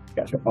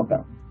 Gotcha.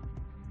 Okay.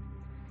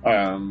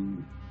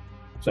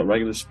 So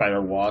regular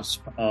Spider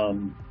Wasp.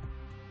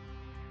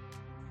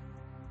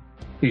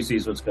 He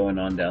sees what's going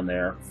on down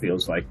there.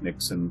 Feels like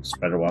Nyx and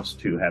Spider Wasp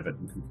 2 have it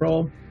in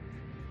control.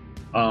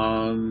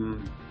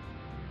 Going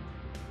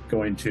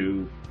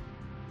to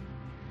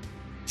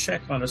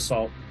check on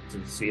Assault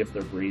to see if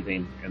they're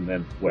breathing, and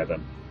then web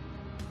them.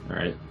 All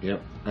right.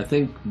 Yep. I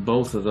think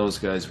both of those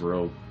guys were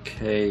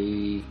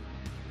okay.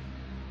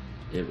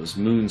 It was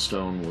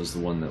Moonstone was the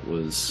one that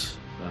was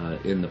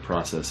in the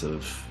process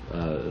of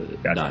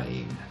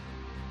dying.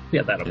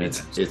 Yeah, that'll be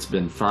it's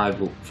been five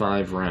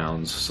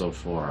rounds so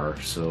far,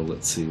 so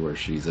let's see where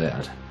she's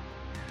at.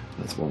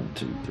 That's 1,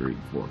 2, 3,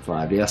 4,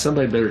 5. Yeah,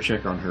 somebody better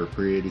check on her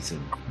pretty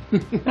soon.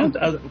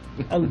 I'll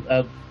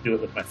do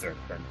it with my third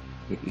turn.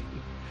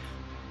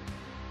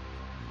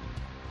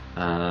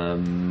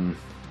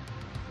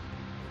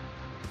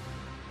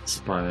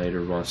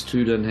 Spider Wasp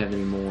 2 doesn't have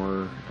any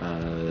more.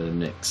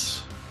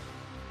 Nyx.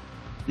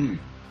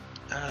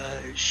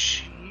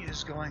 She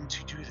is going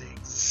to do the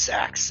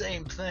exact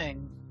same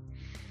thing.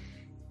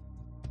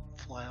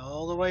 Fly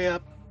all the way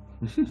up.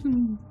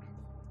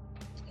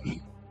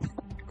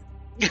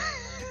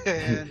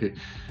 And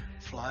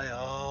fly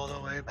all the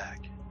way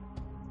back.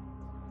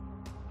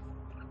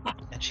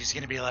 And she's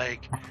going to be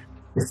like,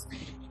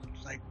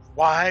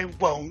 why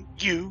won't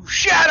you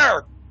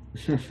shatter?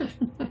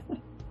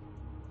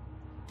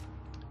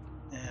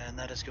 And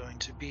that is going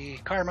to be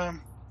Karma.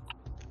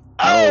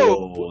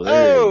 Oh,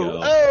 there you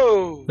go.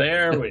 Oh!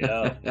 There we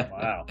go.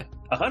 Wow.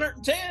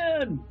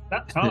 110!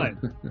 Not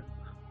time.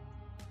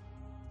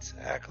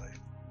 Exactly.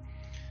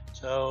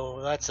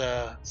 So that's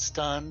a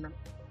stun.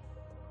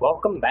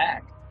 Welcome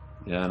back.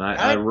 Yeah, and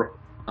I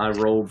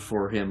rolled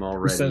for him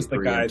already. Says the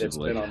guy that's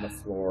been on the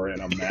floor in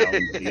a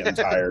mound the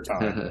entire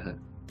time.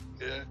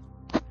 Yeah.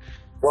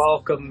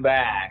 Welcome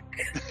back.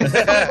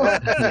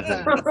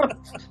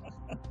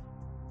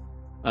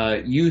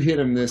 You hit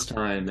him this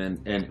time, and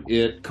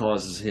it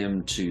causes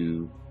him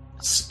to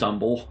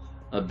stumble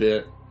a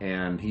bit,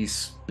 and he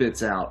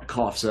spits out,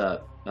 coughs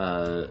up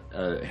a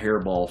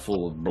hairball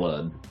full of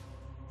blood.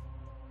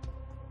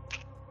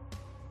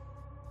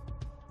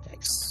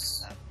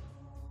 Thanks.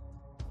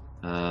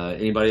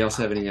 Anybody else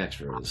have any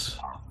extras?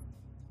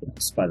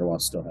 Spider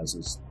Wasp still has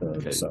his third.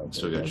 Okay, so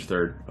still got your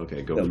third?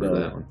 Okay, go They'll for go.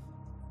 that one.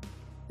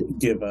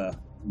 Give a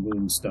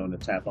Moonstone a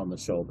tap on the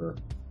shoulder.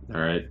 All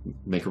right,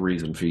 make a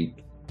reason feat.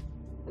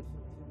 What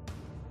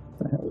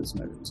the hell is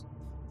my reason?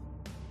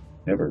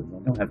 I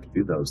don't have to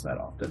do those that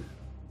often.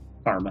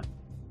 Karma.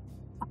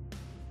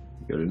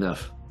 Good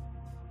enough.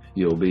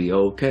 You'll be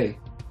okay.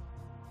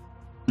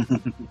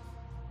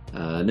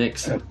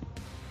 Nyx.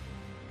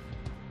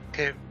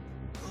 Okay.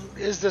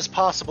 Is this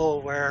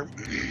possible where,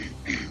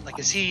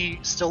 is he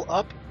still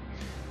up?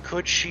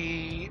 Could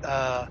she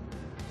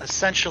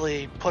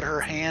essentially put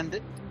her hand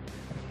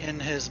in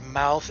his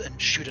mouth and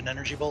shoot an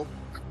energy bolt?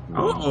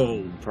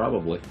 Oh,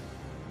 probably.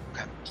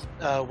 Okay.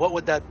 What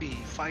would that be?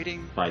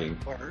 Fighting? Fighting.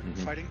 Or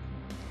fighting?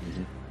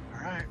 Mhm.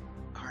 All right.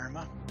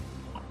 Karma.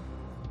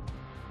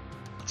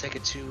 I'll take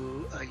it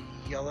to a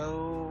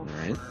yellow. All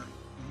right.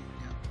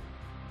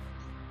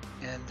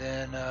 And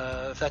then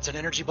if that's an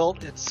energy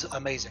bolt, it's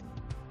amazing.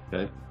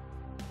 Okay.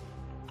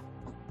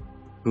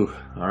 Ooh,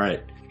 all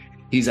right.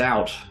 He's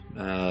out,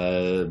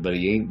 but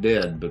he ain't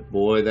dead. But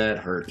boy, that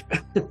hurt.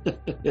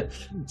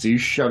 So you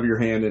shove your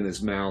hand in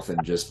his mouth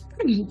and just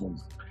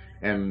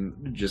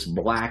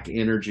black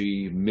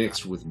energy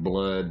mixed with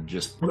blood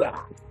just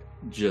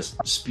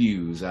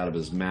spews out of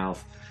his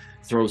mouth,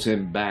 throws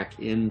him back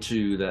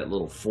into that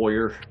little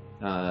foyer,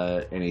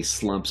 and he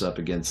slumps up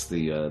against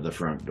the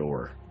front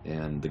door.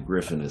 And the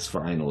griffin is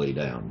finally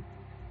down.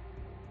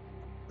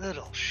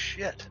 Little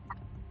shit.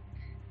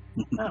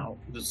 Now,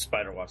 the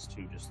spider wasp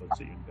 2 just looks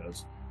at you and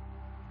goes,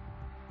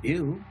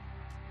 "Ew."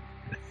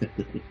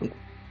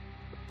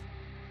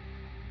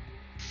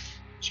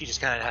 She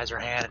just kind of has her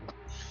hand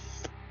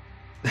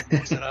and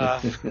pulls it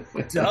off.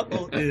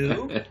 Double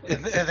ew.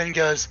 And then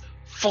goes,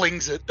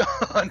 flings it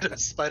onto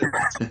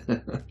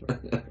Spider-Man.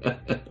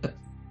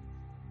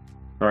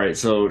 All right,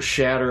 so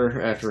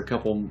Shatter, after a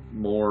couple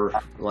more,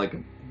 like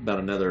about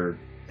another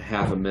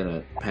half a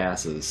minute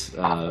passes,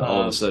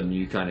 all of a sudden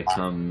you kind of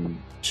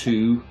come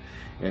to,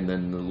 and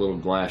then the little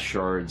glass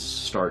shards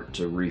start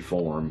to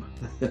reform,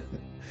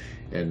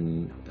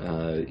 and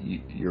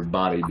your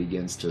body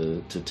begins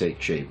to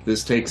take shape.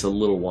 This takes a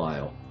little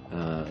while,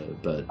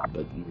 but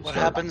you What start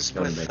happens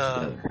coming with?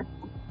 back together.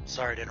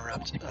 Sorry to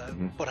interrupt.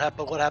 What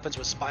happens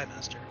with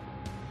Spymaster?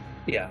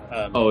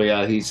 Yeah. Oh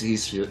yeah, he's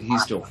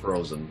still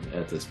frozen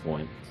at this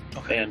point.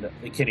 Okay. And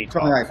can he It's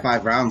only talk? like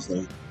 5 rounds,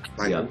 though.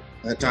 Like, Yeah.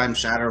 at the time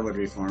Shatter would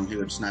reform, he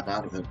would snap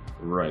out of it.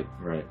 Right,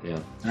 yeah.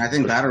 And I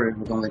think Battery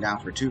was only down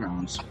for 2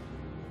 rounds.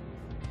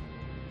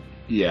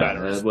 Yeah,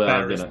 Batter's I'm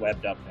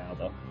webbed up now,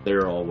 though.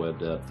 they're all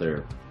webbed up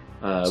there.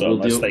 So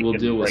We'll unless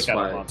deal with break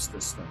out a Spy.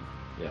 monstrous thing.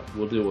 Yeah,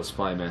 we'll deal with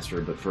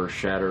Spymaster, but first,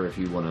 Shatter, if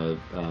you want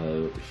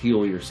to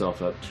heal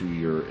yourself up to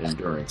your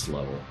endurance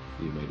level,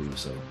 you may do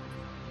so.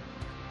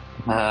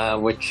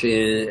 Which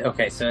is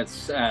okay. So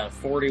it's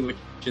 40, which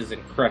is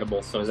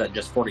incredible. So is that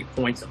just 40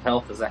 points of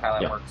health? Is that how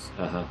that works?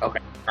 Uh-huh. Okay,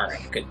 all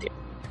right, good deal.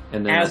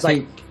 And then As I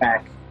get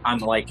back, I'm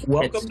like,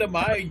 Welcome to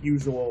my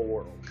usual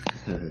world.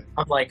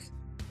 I'm like,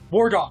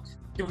 War Dogs.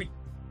 Did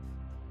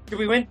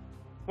we win?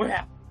 What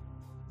happened?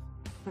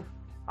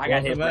 I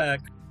got hit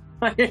back.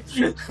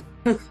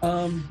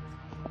 Got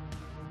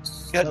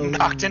So-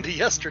 knocked into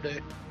yesterday.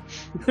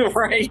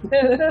 right.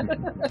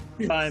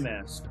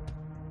 Spymaster.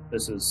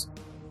 This is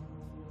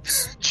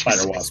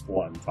Spider Wasp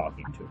 1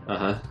 talking to him.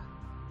 Uh-huh.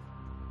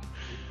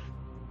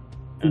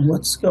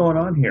 What's going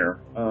on here?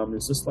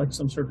 Is this like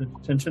some sort of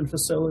detention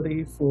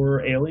facility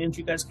for aliens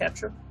you guys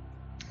capture?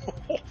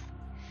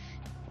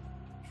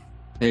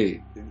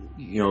 Hey,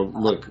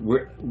 look,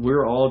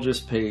 we're all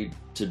just paid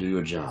to do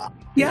a job.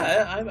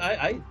 Yeah,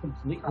 I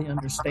completely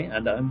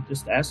understand. I'm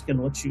just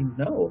asking what you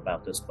know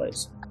about this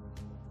place.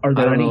 Are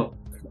there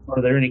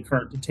any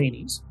current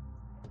detainees?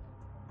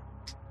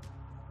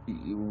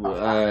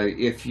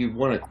 If you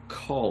want to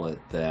call it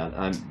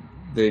that,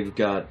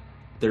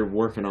 they're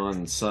working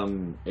on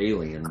some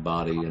alien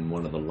body in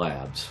one of the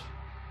labs.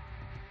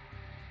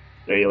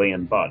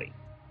 Alien body.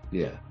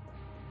 Yeah.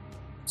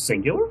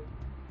 Singular?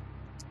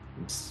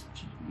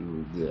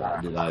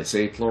 Did I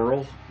say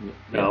plural?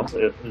 No,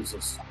 it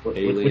was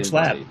Alien which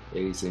lab? body,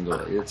 a single.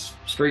 It's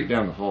straight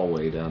down the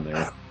hallway down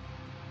there.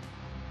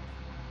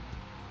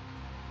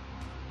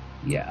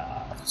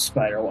 Yeah,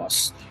 Spider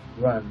Wasp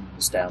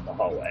runs down the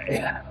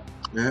hallway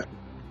Yeah.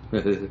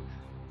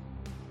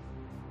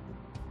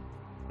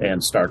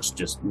 and starts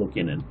just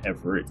looking in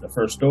the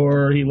first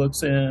door he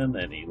looks in,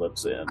 and he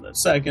looks in the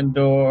second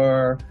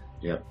door.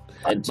 Yep.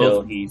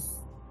 Until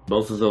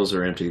Both of those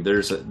are empty.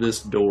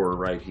 This door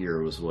right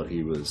here was what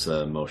he was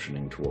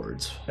motioning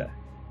towards. Okay.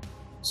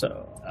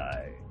 So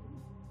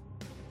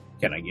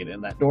can I get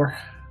in that door?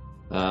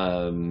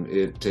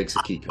 It takes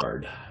a key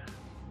card.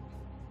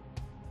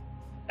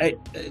 Hey,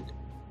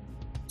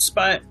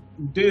 spy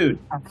dude,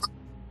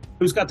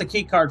 who's got the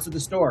key card for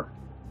this door?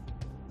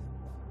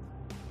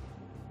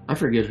 I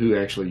forget who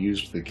actually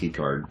used the key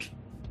card.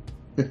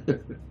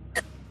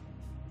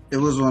 It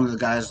was one of the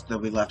guys that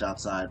we left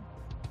outside.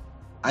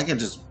 I could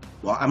just...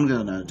 Well, I'm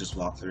gonna just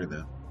walk through,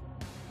 though.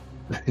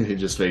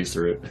 Just phase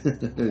through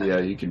it. Yeah,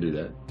 you can do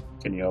that.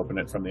 Can you open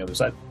it from the other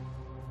side?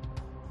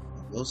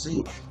 We'll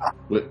see.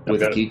 With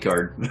Okay. a key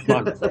card.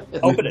 Come on,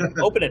 open it,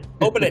 open it,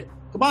 open it.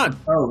 Come on.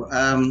 Oh,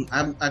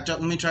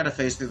 let me try to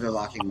phase through the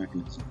locking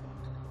mechanism.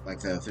 Like,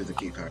 through the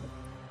key card.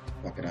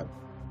 Lock it up.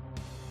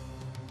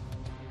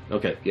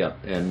 Okay, yeah,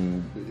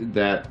 and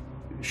that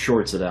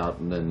shorts it out,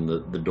 and then the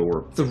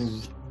door.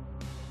 Okay.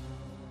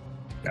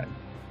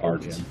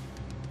 Arjun.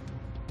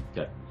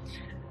 Okay.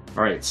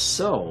 All right,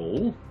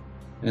 so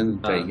And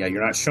yeah,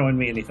 you're not showing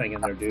me anything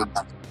in there, dude.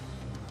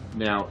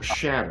 now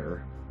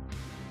Shatter.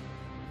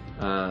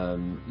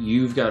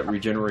 You've got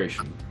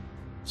regeneration,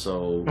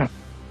 so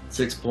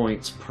 6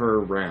 points per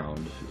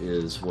round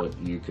is what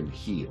you can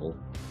heal.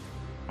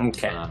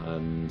 Okay.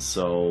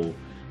 So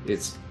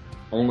it's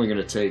only going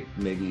to take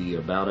maybe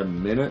about a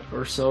minute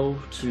or so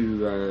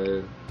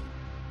to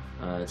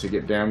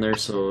get down there.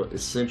 So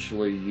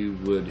essentially, you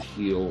would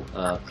heal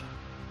up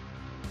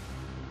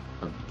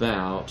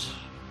about.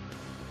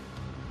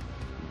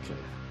 Okay,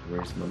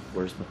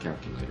 where's my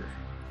calculator?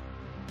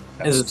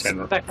 Is it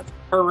seconds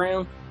per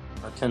round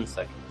or 10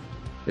 seconds?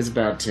 It's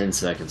about 10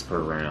 seconds per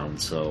round,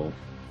 so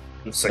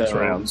 6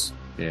 rounds.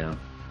 Yeah.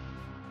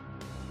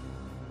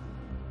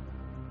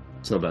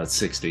 So about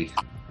 60.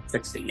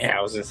 60. Yeah,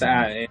 I was just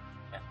I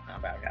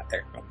about got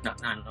there.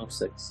 Not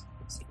 906.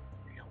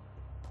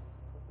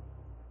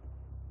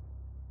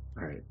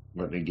 All right,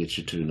 let me get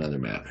you to another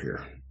map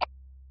here.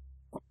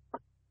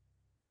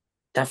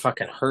 That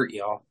fucking hurt,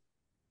 y'all.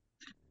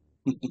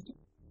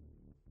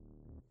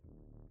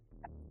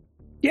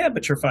 Yeah,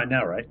 but you're fine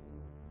now, right?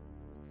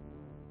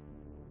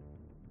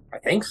 I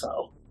think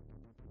so.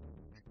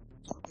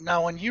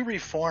 Now, when you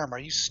reform, are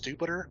you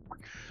stupider?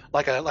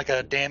 Like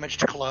a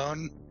damaged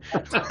clone?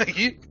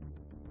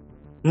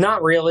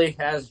 Not really.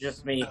 That's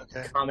just me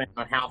Okay. commenting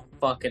on how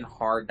fucking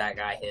hard that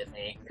guy hit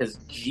me. Because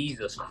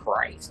Jesus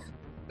Christ.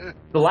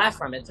 The last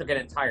time it took an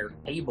entire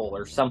table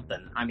or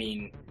something. I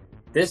mean,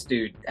 this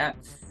dude...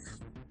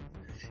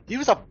 He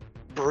was a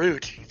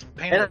brute. He's a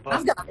pain in the And butt.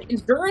 I've got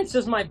endurance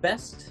is my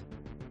best.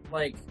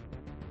 Like,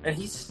 and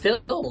he's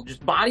still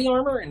just body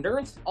armor,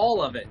 endurance,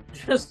 all of it.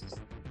 Just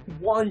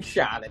one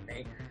shot at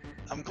me.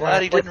 I'm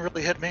glad he didn't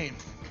really hit me.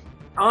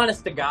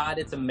 Honest to God,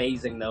 it's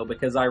amazing though,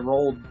 because I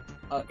rolled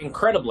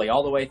incredibly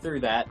all the way through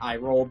that. I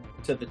rolled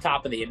to the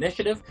top of the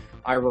initiative.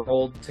 I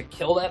rolled to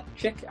kill that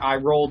chick. I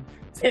rolled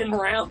 10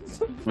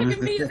 rounds of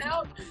fucking me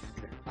out.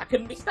 I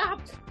couldn't be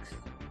stopped.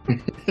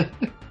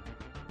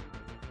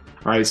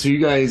 All right, so you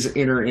guys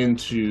enter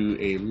into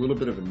a little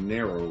bit of a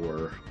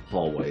narrower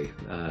hallway.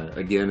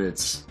 Again,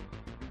 it's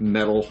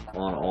metal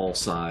on all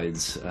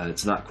sides.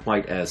 It's not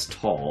quite as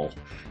tall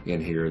in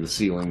here. The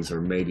ceilings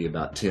are maybe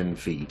about 10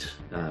 feet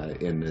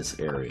in this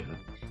area.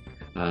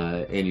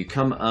 And you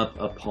come up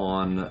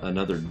upon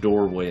another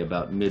doorway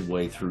about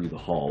midway through the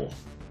hall.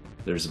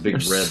 There's a big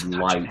red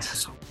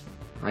light.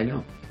 I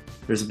know.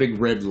 There's a big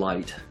red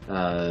light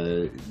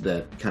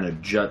that kind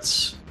of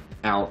juts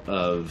out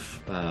of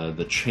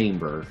the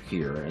chamber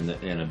here,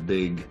 and a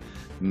big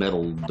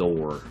metal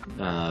door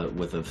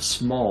with a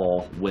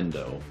small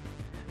window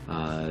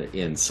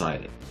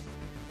inside it.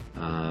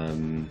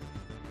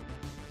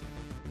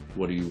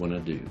 What do you want to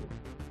do?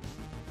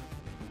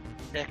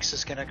 Nix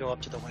is gonna go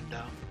up to the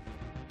window.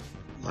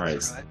 All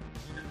right.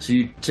 So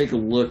you take a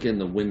look in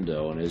the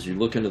window, and as you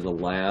look into the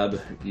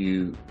lab,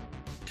 you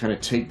kind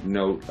of take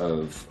note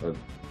of a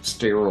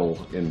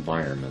sterile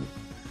environment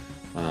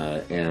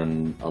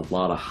and a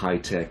lot of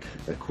high-tech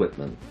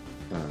equipment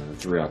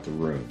throughout the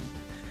room.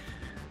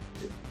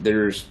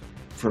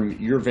 From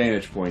your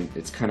vantage point,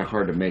 it's kind of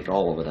hard to make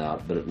all of it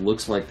out, but it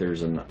looks like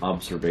there's an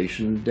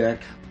observation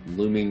deck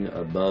looming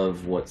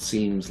above what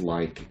seems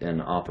like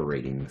an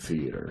operating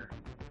theater.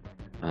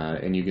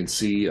 And you can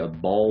see a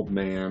bald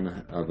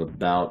man of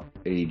about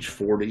age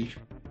 40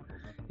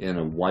 in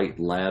a white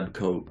lab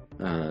coat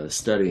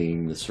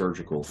studying the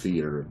surgical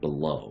theater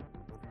below.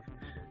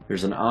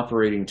 There's an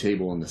operating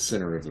table in the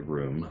center of the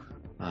room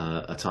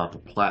atop a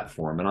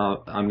platform, and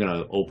I'm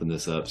going to open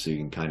this up so you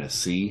can kind of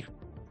see,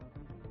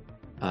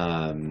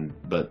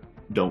 but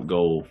don't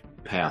go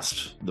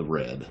past the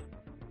red.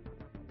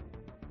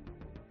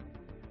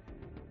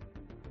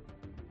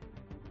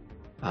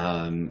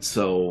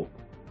 So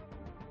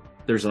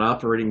there's an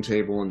operating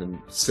table in the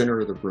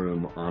center of the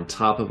room on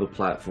top of a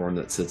platform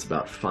that sits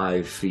about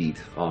 5 feet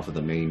off of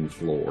the main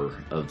floor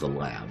of the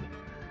lab.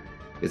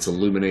 It's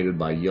illuminated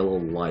by yellow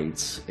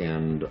lights,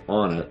 and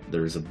on it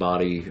there's a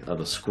body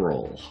of a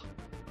scroll,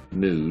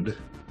 nude,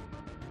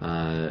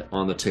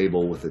 on the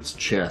table with its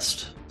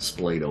chest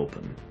splayed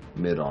open,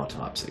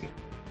 mid-autopsy.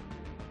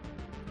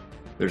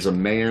 There's a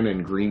man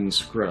in green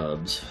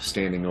scrubs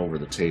standing over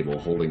the table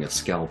holding a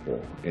scalpel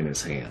in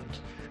his hand.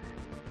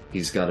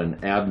 He's got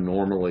an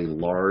abnormally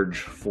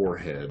large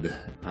forehead,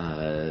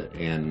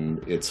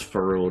 and it's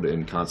furrowed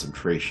in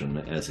concentration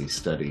as he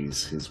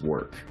studies his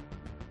work.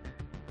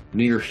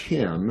 Near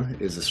him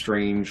is a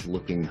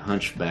strange-looking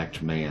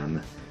hunchbacked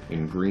man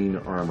in green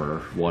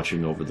armor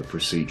watching over the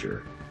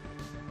procedure.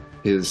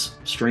 His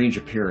strange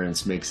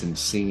appearance makes him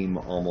seem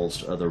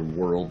almost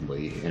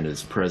otherworldly, and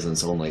his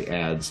presence only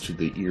adds to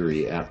the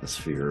eerie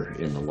atmosphere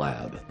in the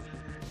lab.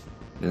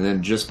 And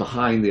then just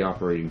behind the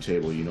operating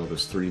table, you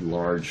notice 3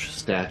 large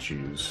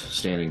statues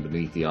standing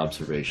beneath the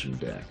observation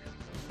deck.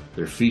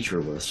 They're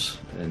featureless,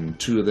 and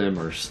 2 of them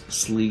are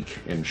sleek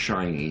and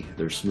shiny,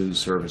 their smooth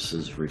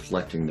surfaces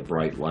reflecting the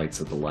bright lights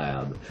of the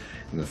lab.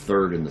 And the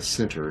third in the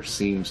center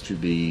seems to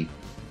be,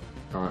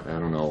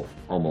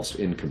 almost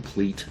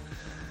incomplete,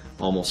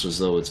 almost as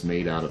though it's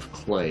made out of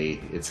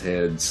clay, its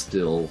head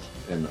still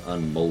an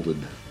unmolded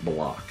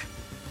block.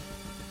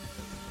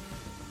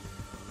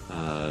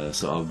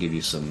 So I'll give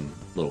you some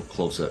little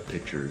close-up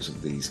pictures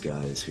of these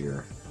guys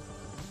here.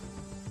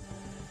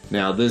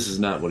 Now, this is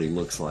not what he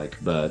looks like,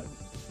 but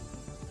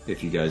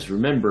if you guys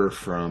remember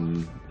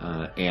from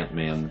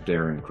Ant-Man,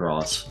 Darren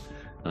Cross,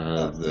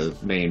 the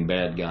main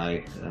bad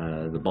guy,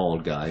 the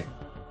bald guy,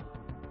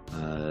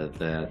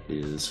 that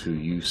is who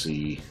you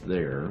see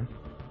there.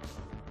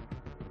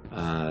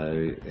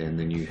 And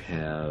then you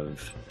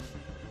have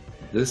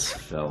this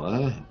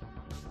fella,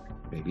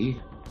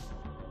 maybe.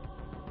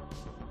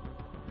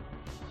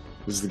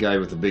 This is the guy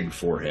with the big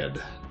forehead.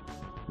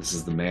 This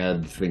is the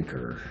mad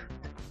thinker.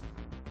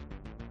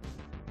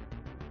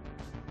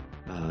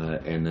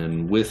 And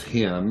then with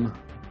him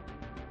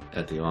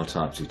at the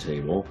autopsy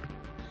table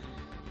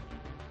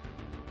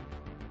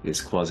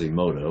is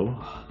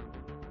Quasimodo.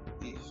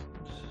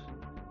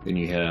 Then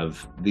you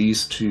have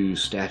these two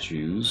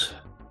statues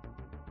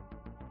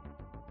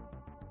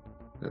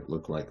that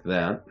look like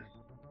that.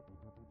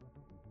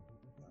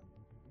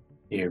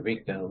 Here we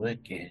go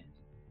again.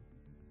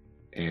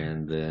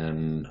 And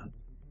then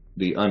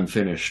the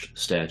unfinished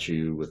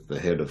statue with the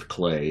head of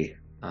clay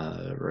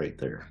right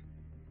there.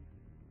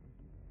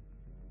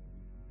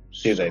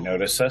 Do they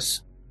notice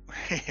us?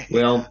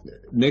 Well,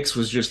 Nix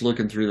was just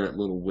looking through that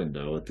little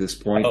window. At this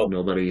point,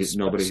 nobody has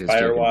taken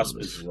Spider Wasp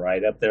notice. is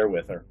right up there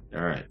with her.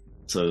 All right.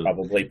 So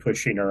probably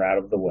pushing her out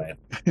of the way.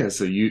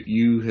 So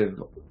you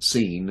have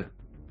seen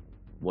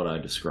what I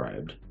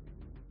described.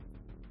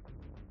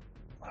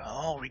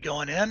 Well, are we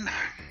going in?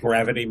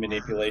 Gravity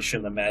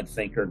manipulation, the mad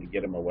thinker, to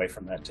get him away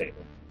from that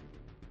table.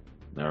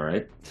 All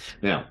right.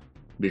 Now,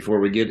 before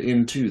we get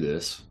into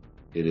this,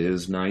 it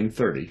is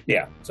 9:30.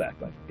 Yeah,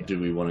 exactly. Yeah. Do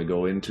we want to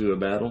go into a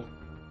battle?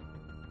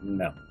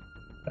 No,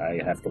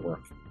 I have to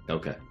work.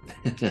 Okay.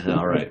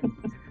 All right.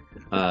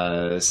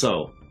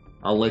 So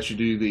I'll let you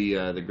do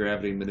the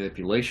gravity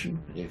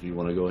manipulation if you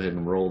want to go ahead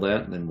and roll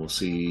that, and then we'll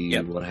see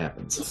what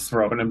happens.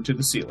 Throwing him to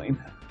the ceiling.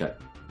 Okay.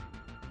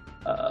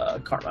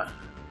 Karma.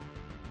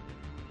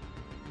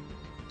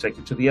 Take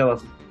it to the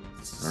yellow.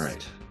 All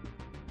right.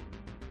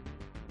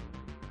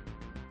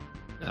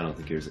 I don't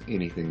think there's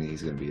anything that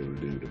he's going to be able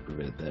to do to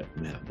prevent that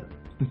from happening.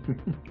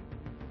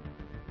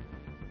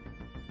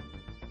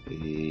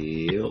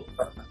 Yep.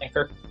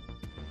 Anchor.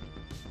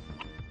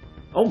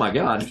 Oh my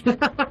God!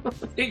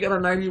 He got a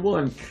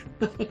 91.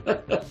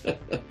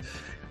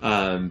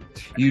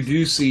 You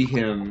do see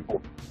him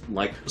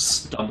like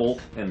stumble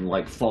and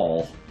like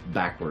fall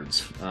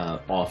backwards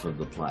off of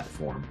the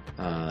platform,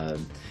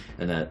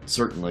 and that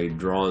certainly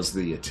draws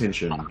the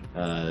attention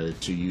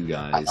to you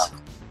guys.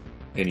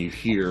 And you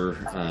hear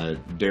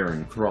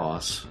Darren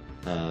Cross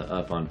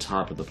up on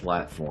top of the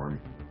platform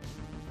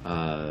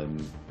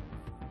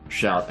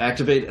shout,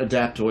 "Activate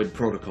adaptoid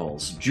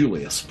protocols.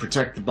 Julius,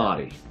 protect the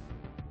body."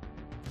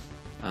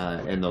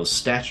 And those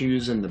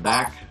statues in the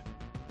back,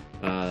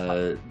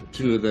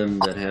 two of them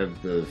that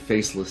have the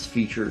faceless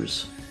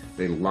features,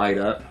 they light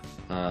up,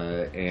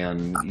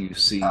 and you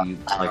see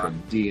like a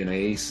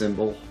DNA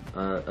symbol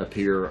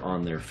appear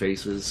on their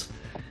faces.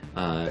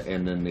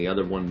 And then the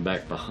other one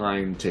back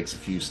behind takes a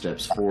few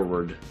steps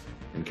forward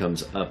and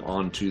comes up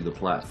onto the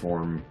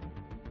platform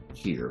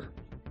here.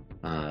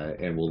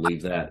 And we'll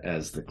leave that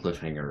as the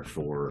cliffhanger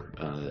for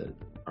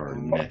our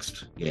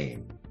next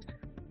game.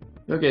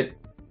 Okay.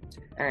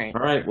 All right.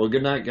 All right. Well,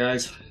 good night,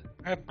 guys.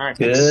 All right.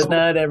 Good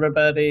night,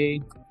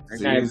 everybody.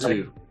 See you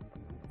too.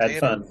 Had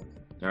fun.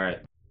 All right.